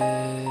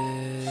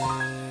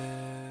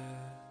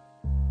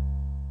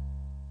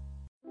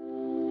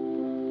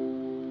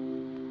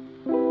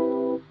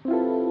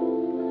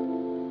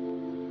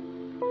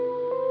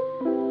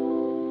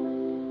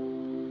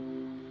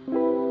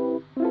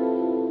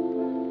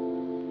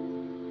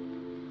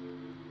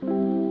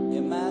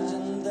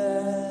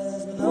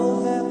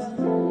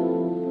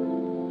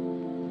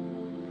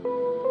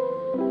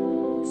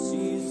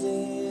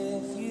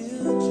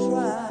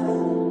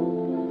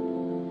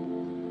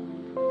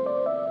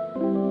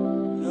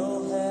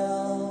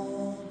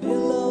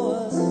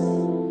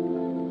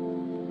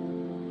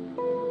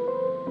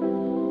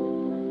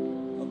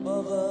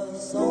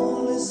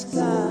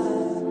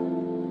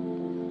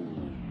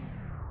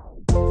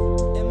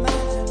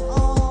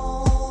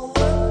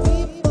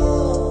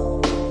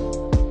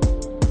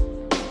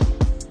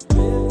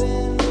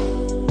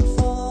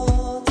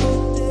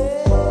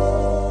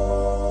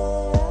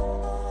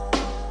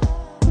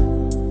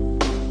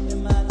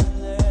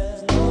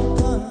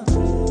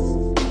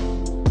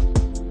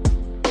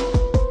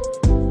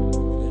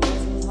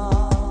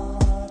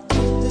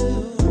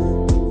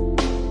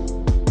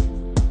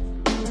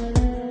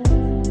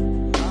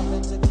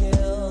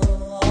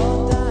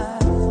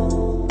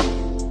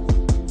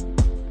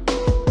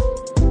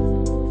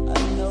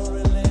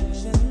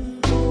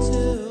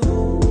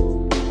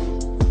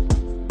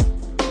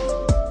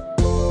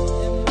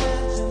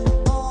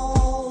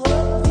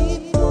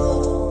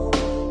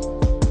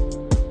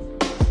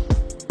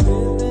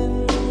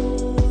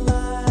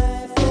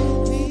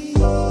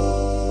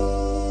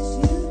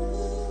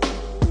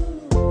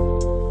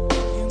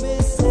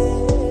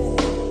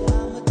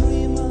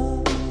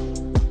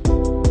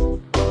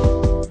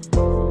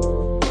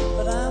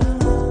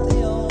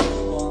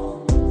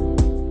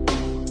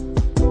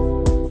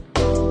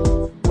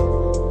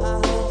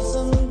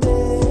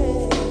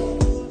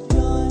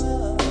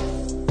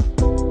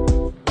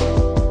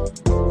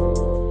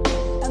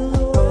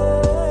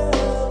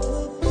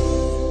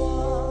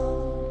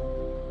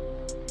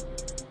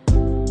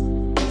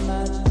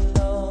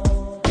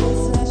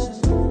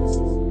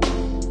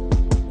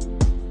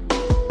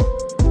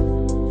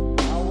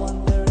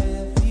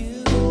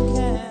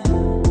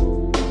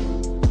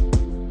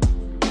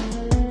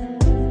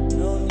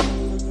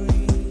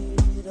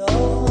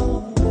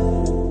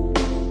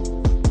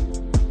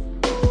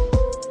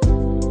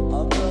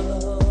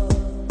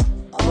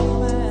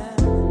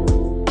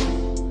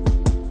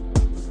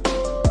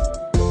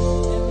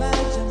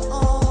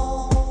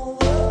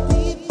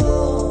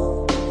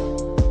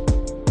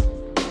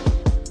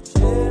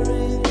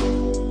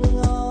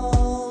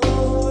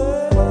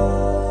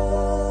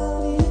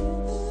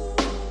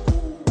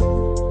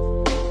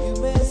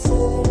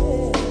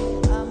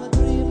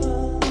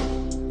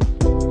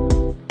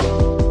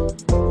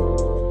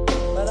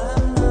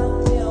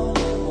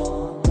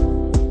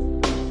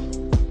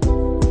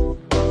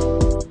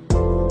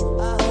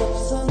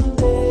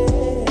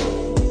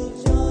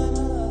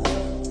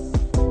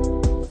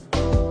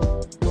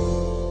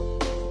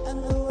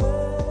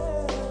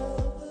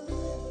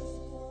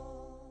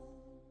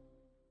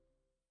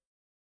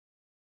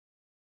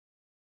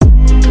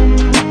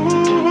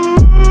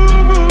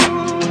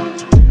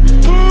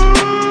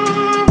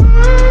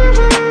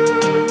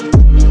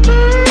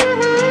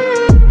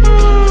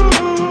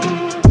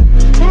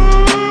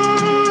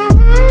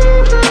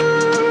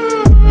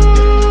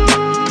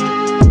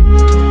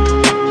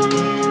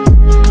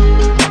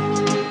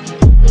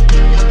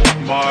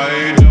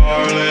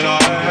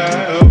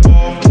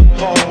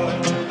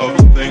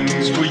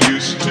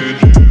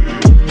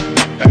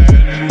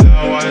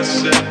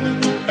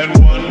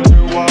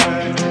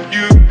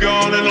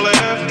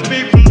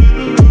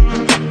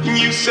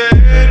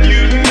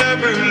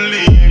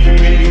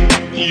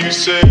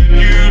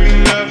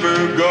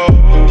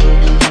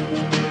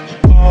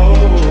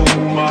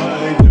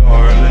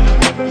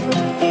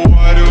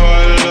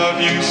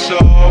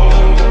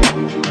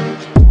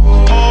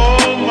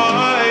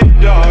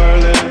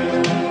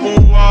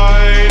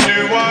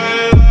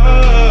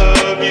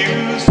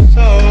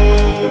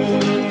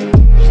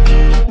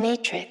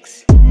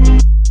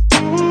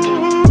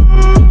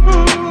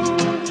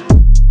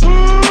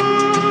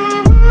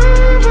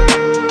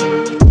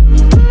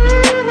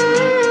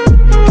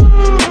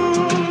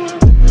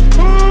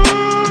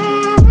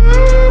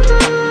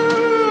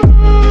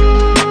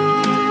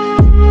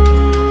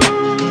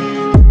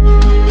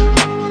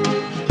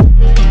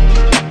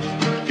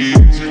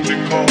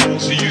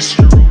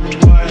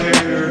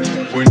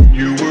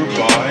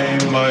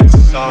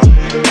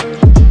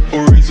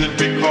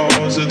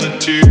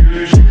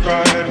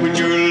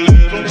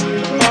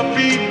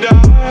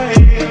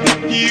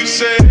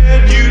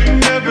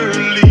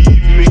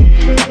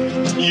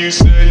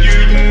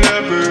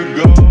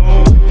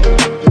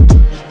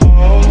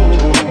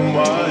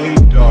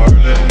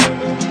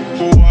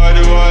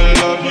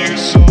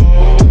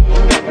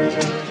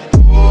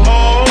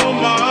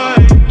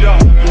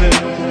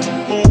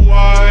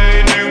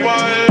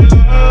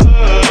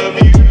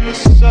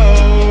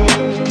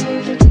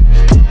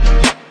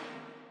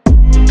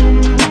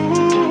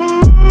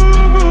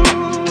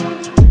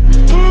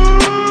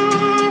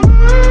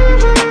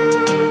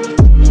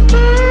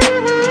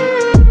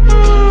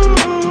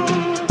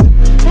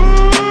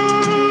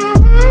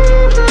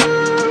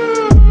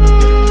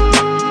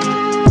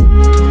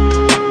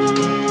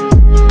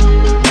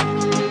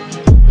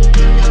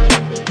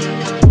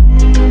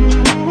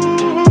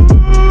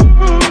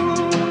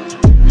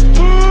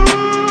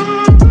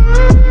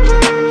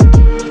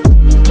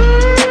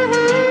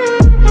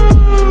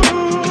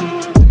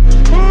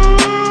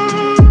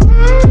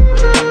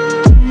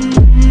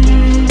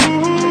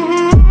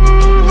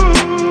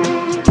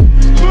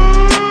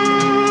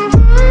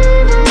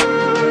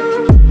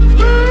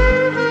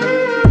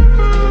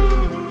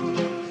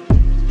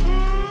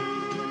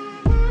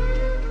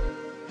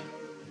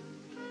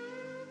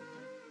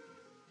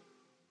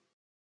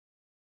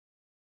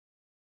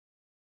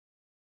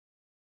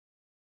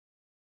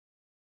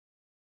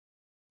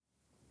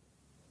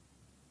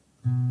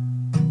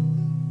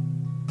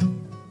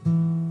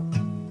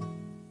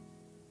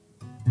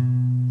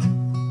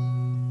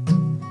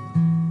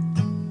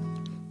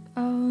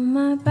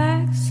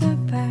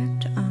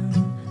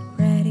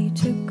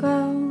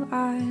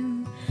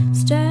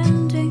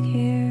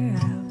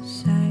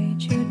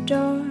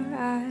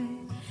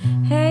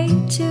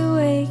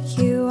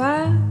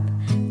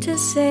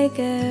 say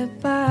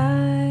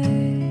goodbye,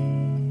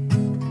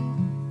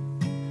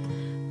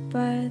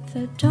 but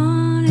the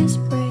dawn is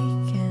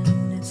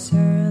breaking, it's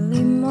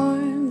early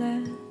morn.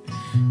 The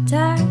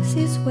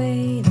taxi's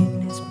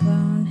waiting, he's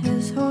blown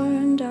his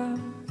horn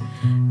dog.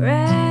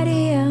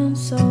 Ready, I'm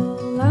so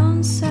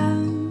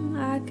lonesome,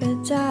 I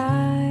could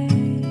die.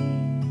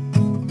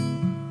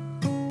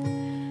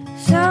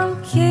 So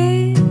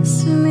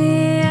kiss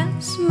me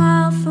and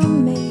smile for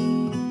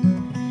me,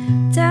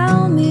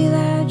 tell me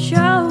that you're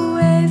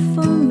away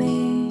from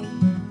me,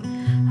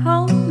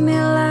 hold me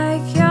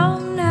like you'll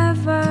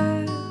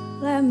never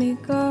let me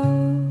go.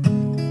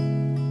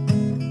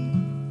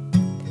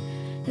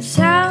 'Cause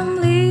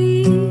I'm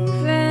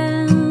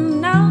leaving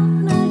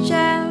on a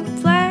jet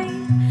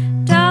plane,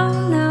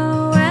 don't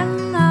know when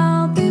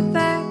I'll be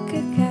back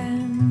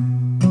again.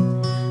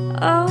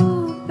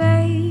 Oh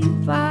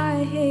babe,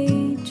 I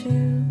hate to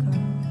go.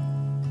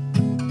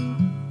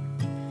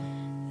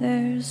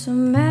 There's so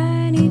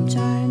many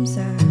times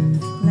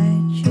I've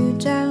let you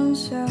down,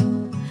 so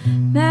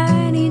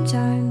many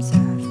times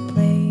I've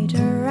played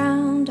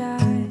around.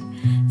 I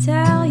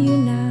tell you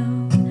now,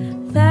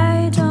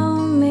 they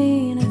don't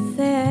mean a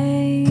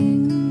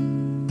thing.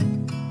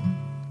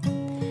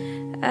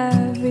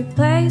 Every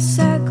place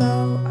I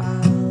go,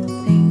 I'll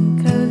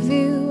think of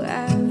you.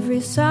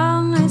 Every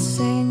song I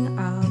sing,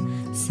 I'll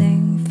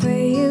sing for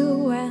you.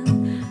 When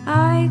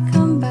I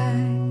come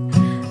back,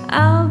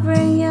 I'll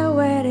bring your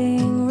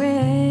wedding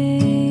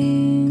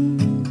ring.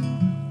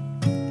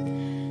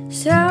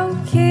 So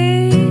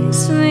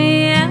kiss me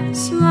and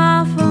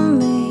smile for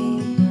me,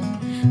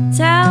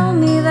 tell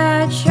me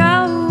that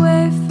you're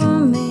away from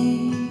me,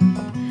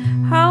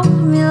 hold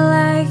me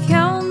like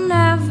you'll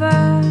never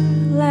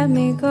let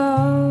me go.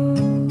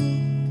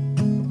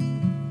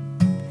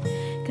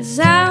 'Cause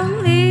I'm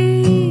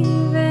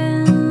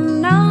leaving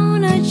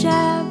on a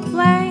jet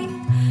plane,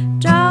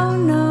 don't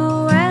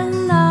know when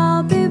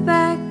I'll be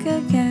back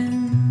again.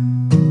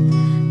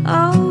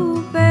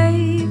 Oh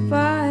babe,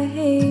 I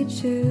hate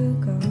to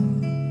go.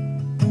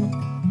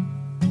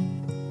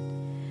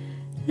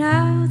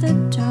 Now the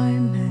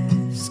time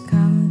has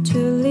come to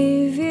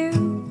leave you.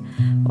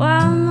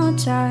 One more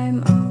time,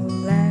 oh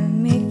let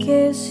me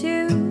kiss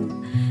you,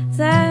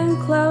 then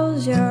close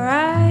your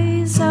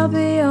eyes, I'll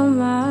be on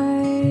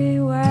my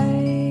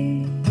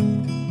way.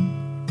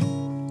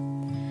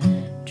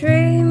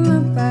 Dream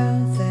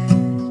about the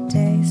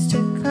days to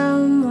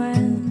come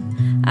when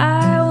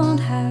I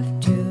won't have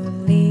to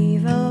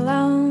leave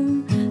alone,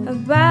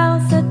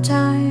 about the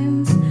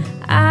times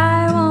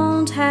I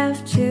won't have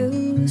to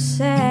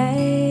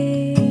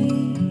say.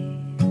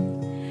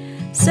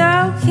 So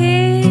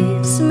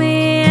kiss me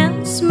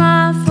and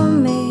smile for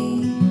me,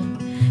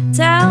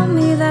 tell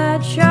me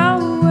that you're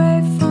away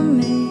from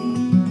me,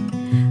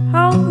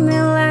 hold me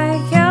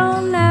like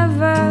you'll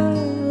never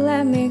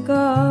let me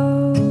go.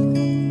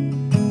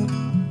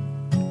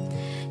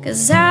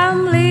 'Cause I'm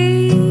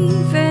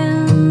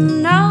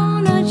leaving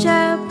on a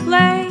jet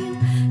plane,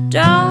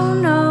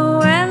 don't know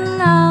when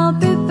I'll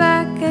be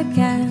back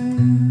again.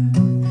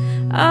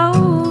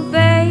 Oh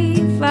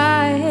babe,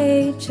 I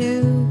hate to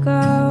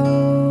go.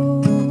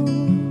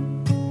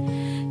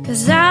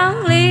 'Cause I'm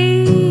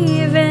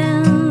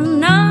leaving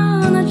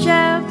on a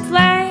jet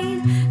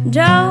plane,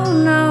 don't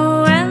know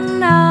when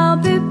I'll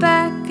be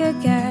back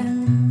again.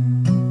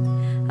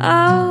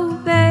 Oh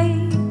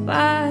babe,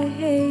 I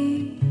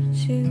hate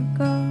to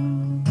go.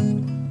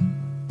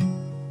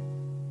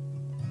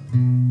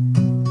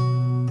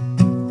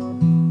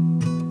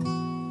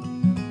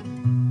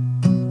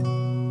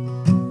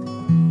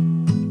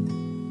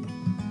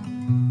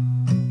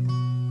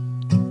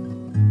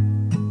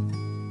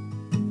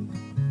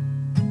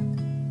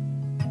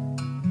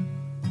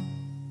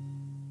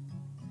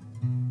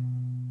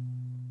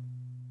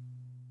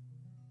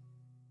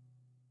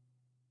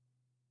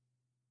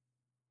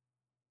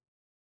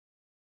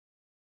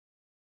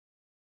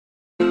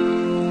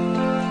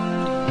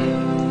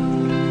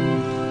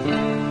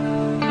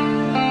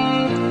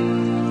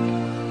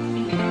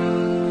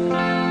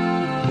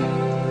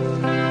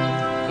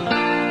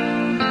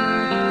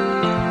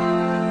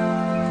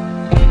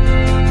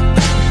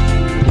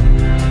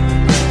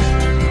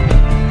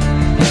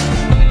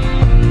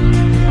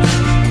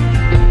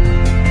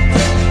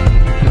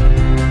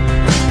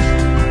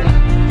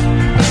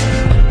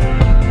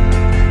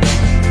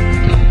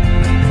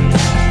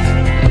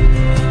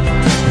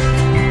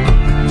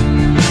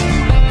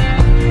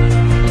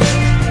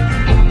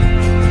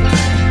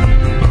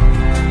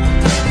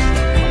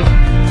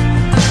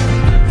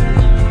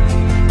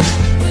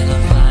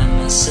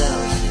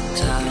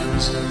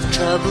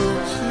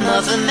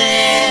 Mother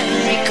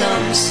Mary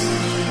comes to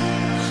me,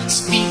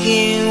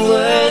 speaking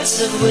words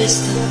of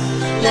wisdom,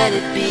 let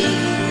it be.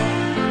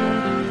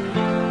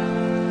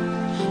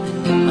 And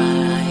in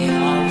my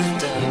hour of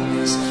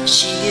darkness,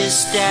 she is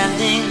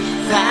standing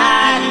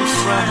right in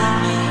front of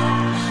me,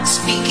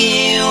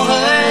 speaking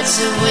words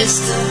of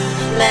wisdom,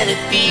 let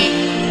it be.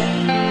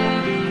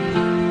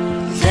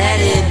 Let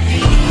it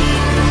be,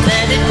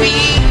 let it be,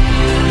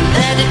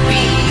 let it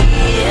be,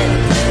 let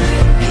it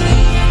be.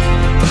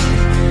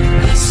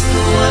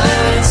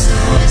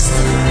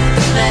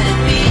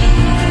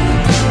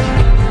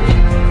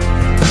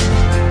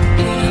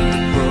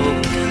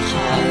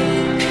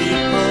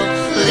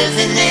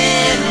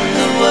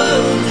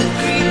 world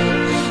agree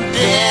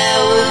there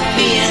will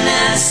be an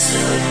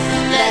answer.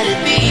 Let it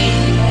be.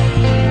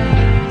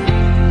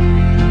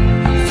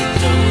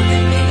 Though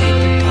they may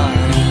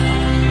depart,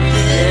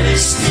 there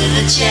is still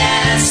a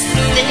chance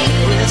that they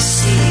will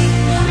see.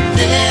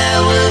 There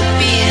will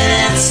be an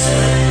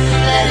answer.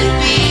 Let it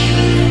be.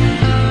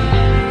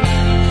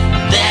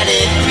 Let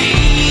it be.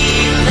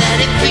 Let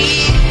it be.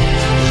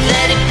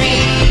 Let it be.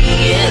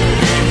 Yeah,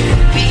 let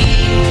it be.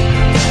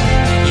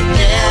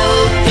 There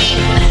will be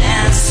an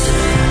answer.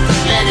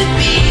 Let it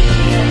be.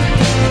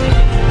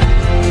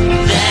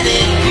 Let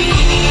it be.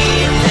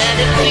 Let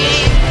it be.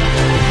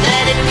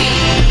 Let it be.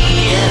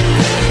 Yeah,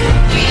 let it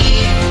be.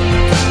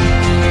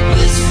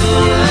 Whisper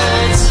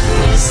words of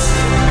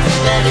wisdom.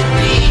 Let it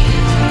be.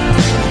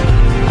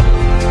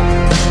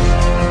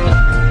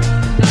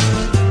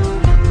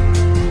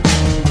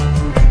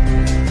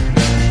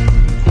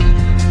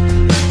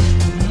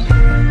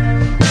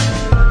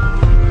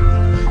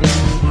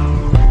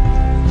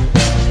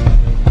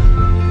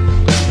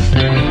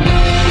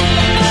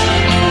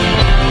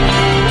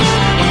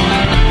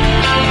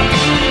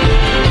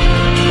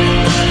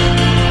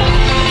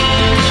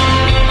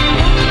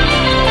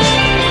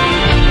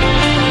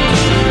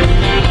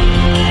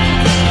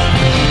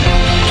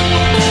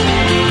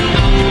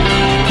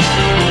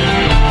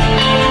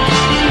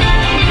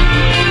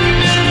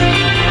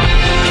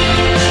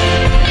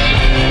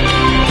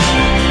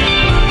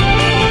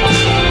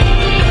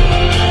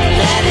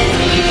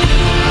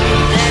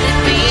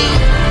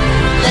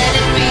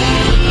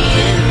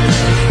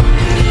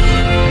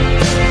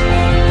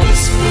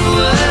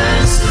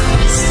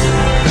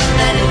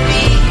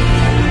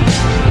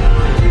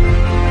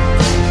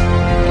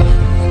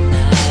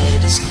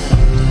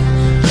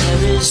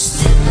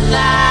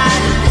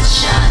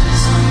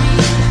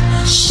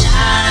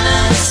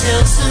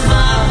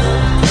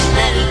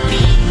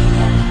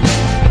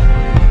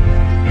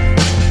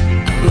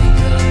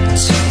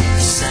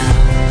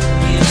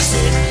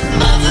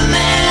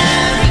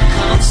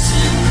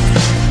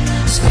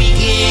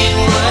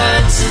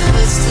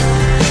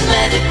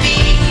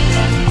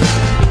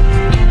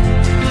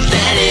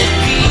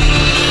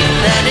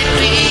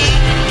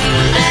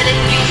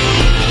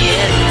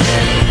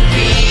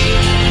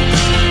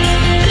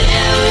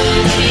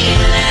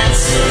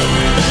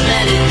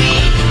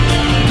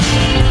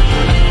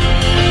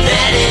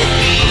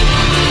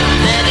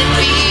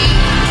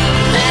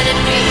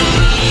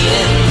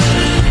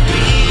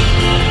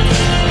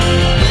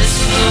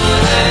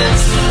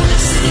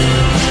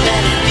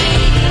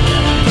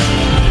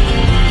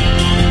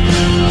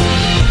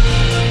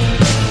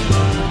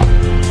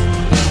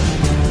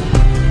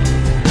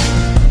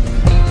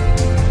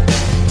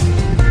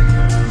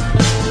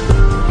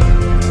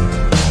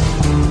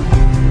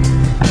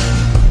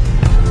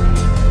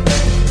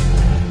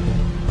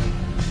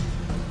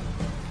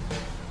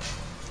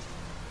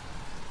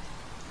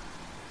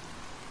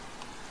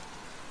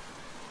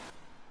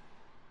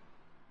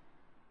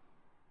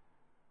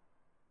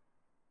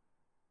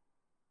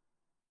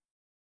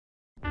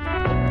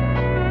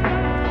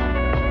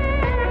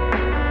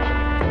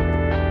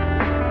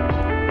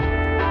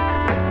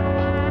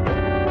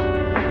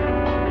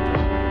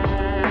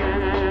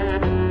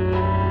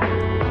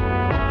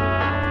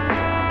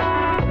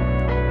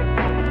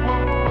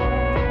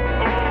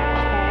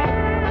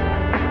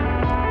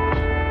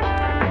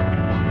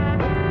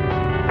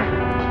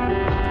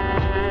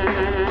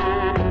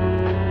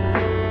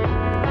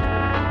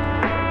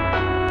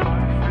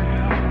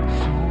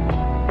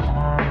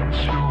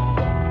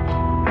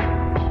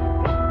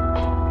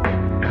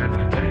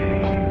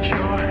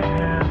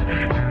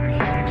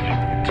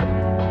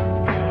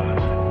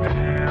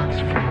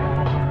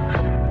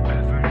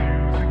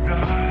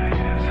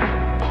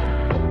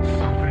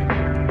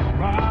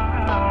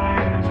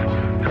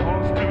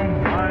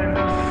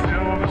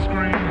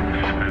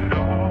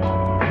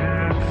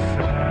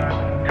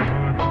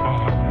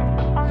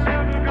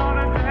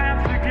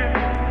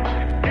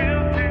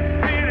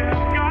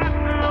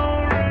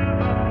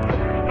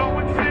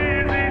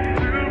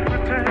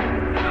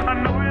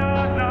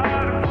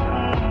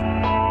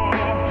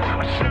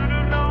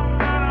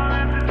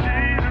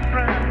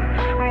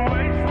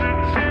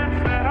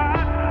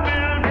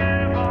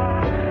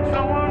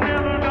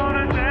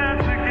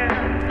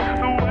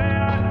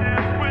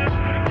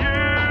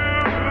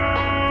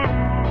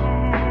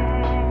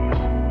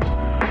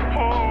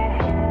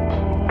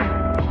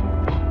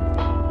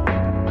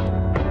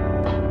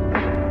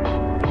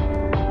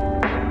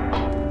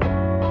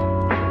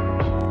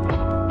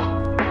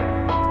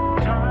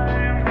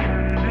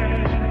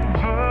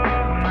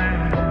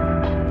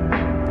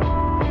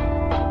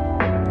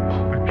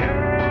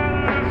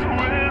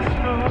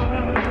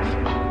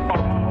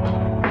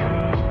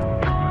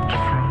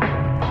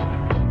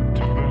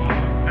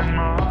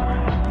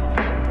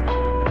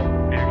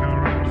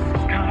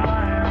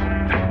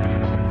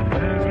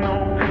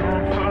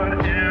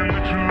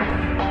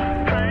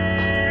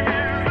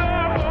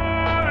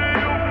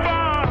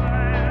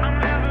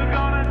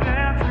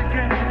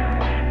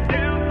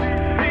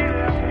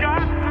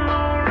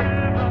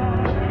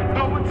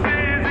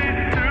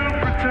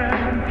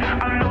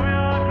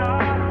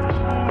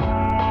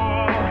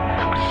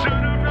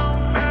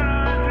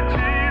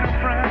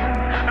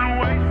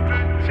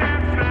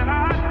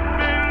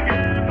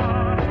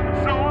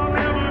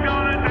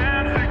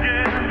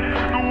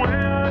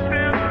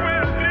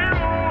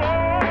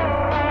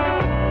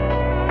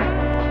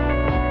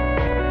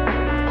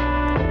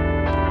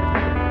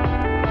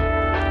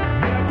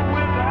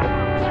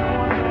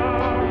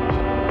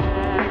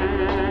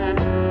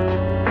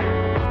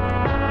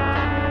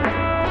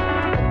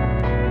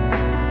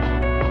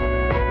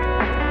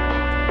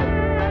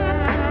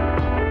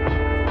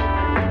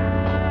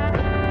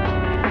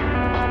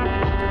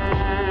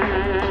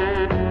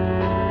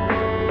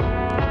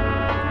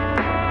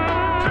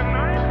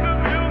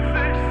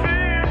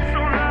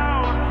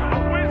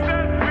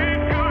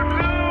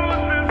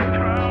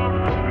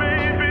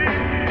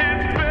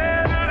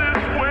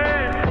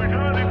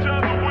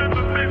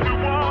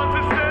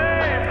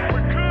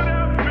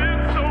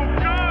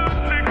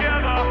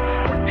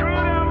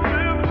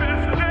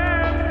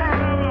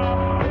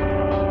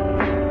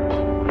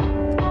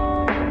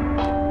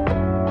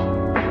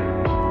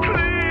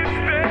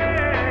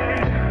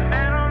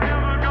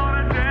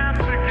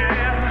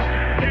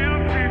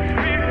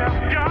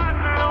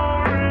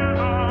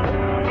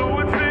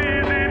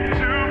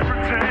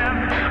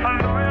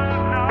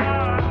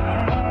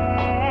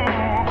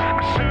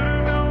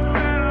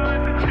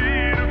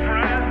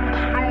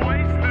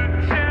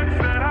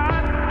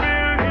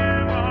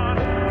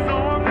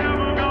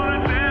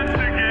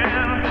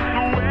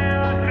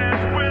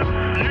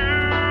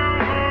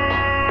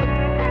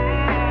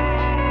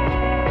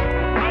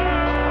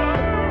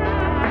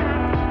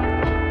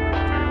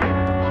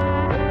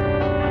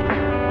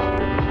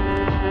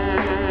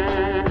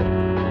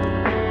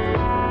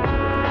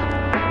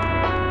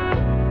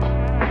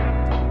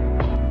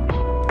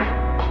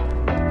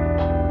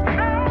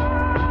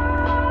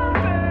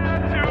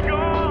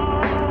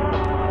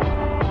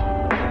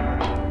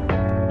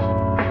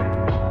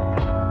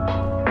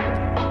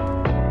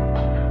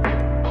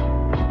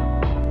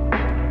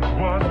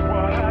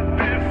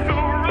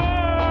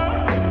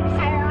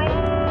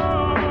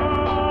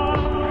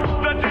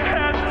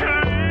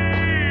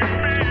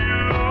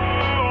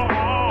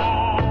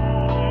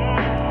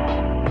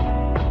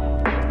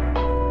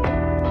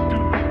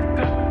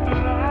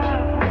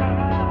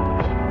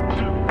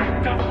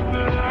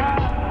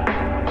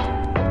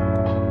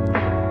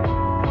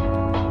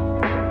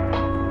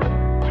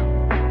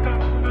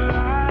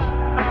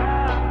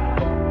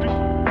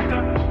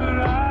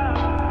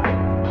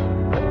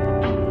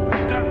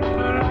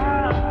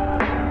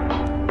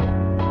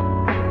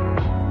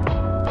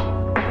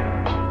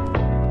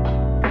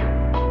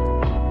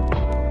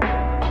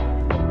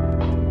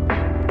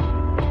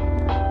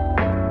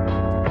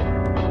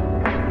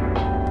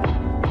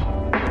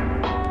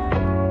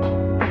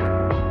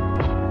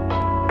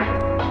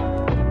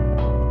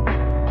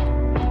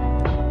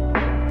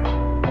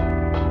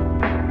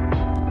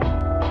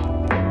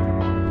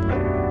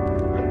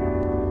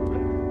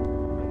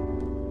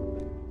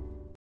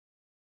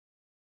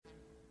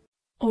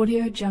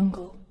 Audio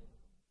Jungle.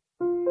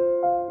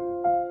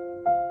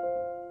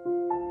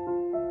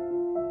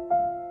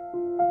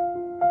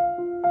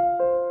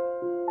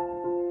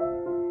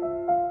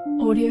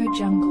 Audio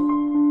Jungle.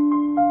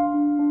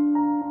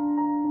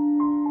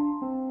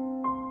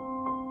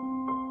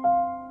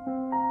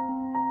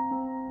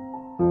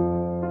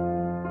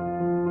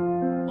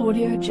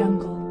 Audio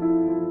Jungle.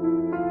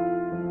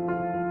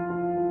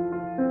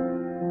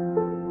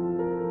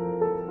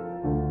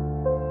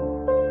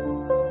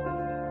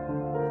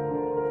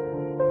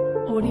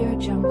 Audio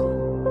Jungle.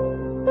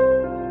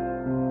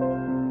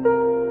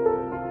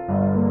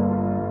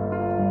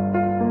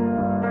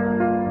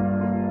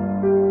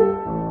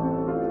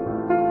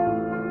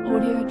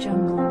 Audio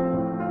Jungle.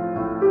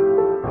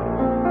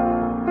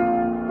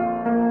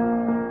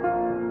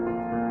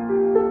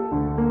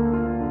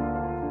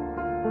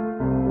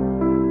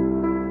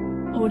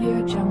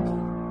 Audio Jungle.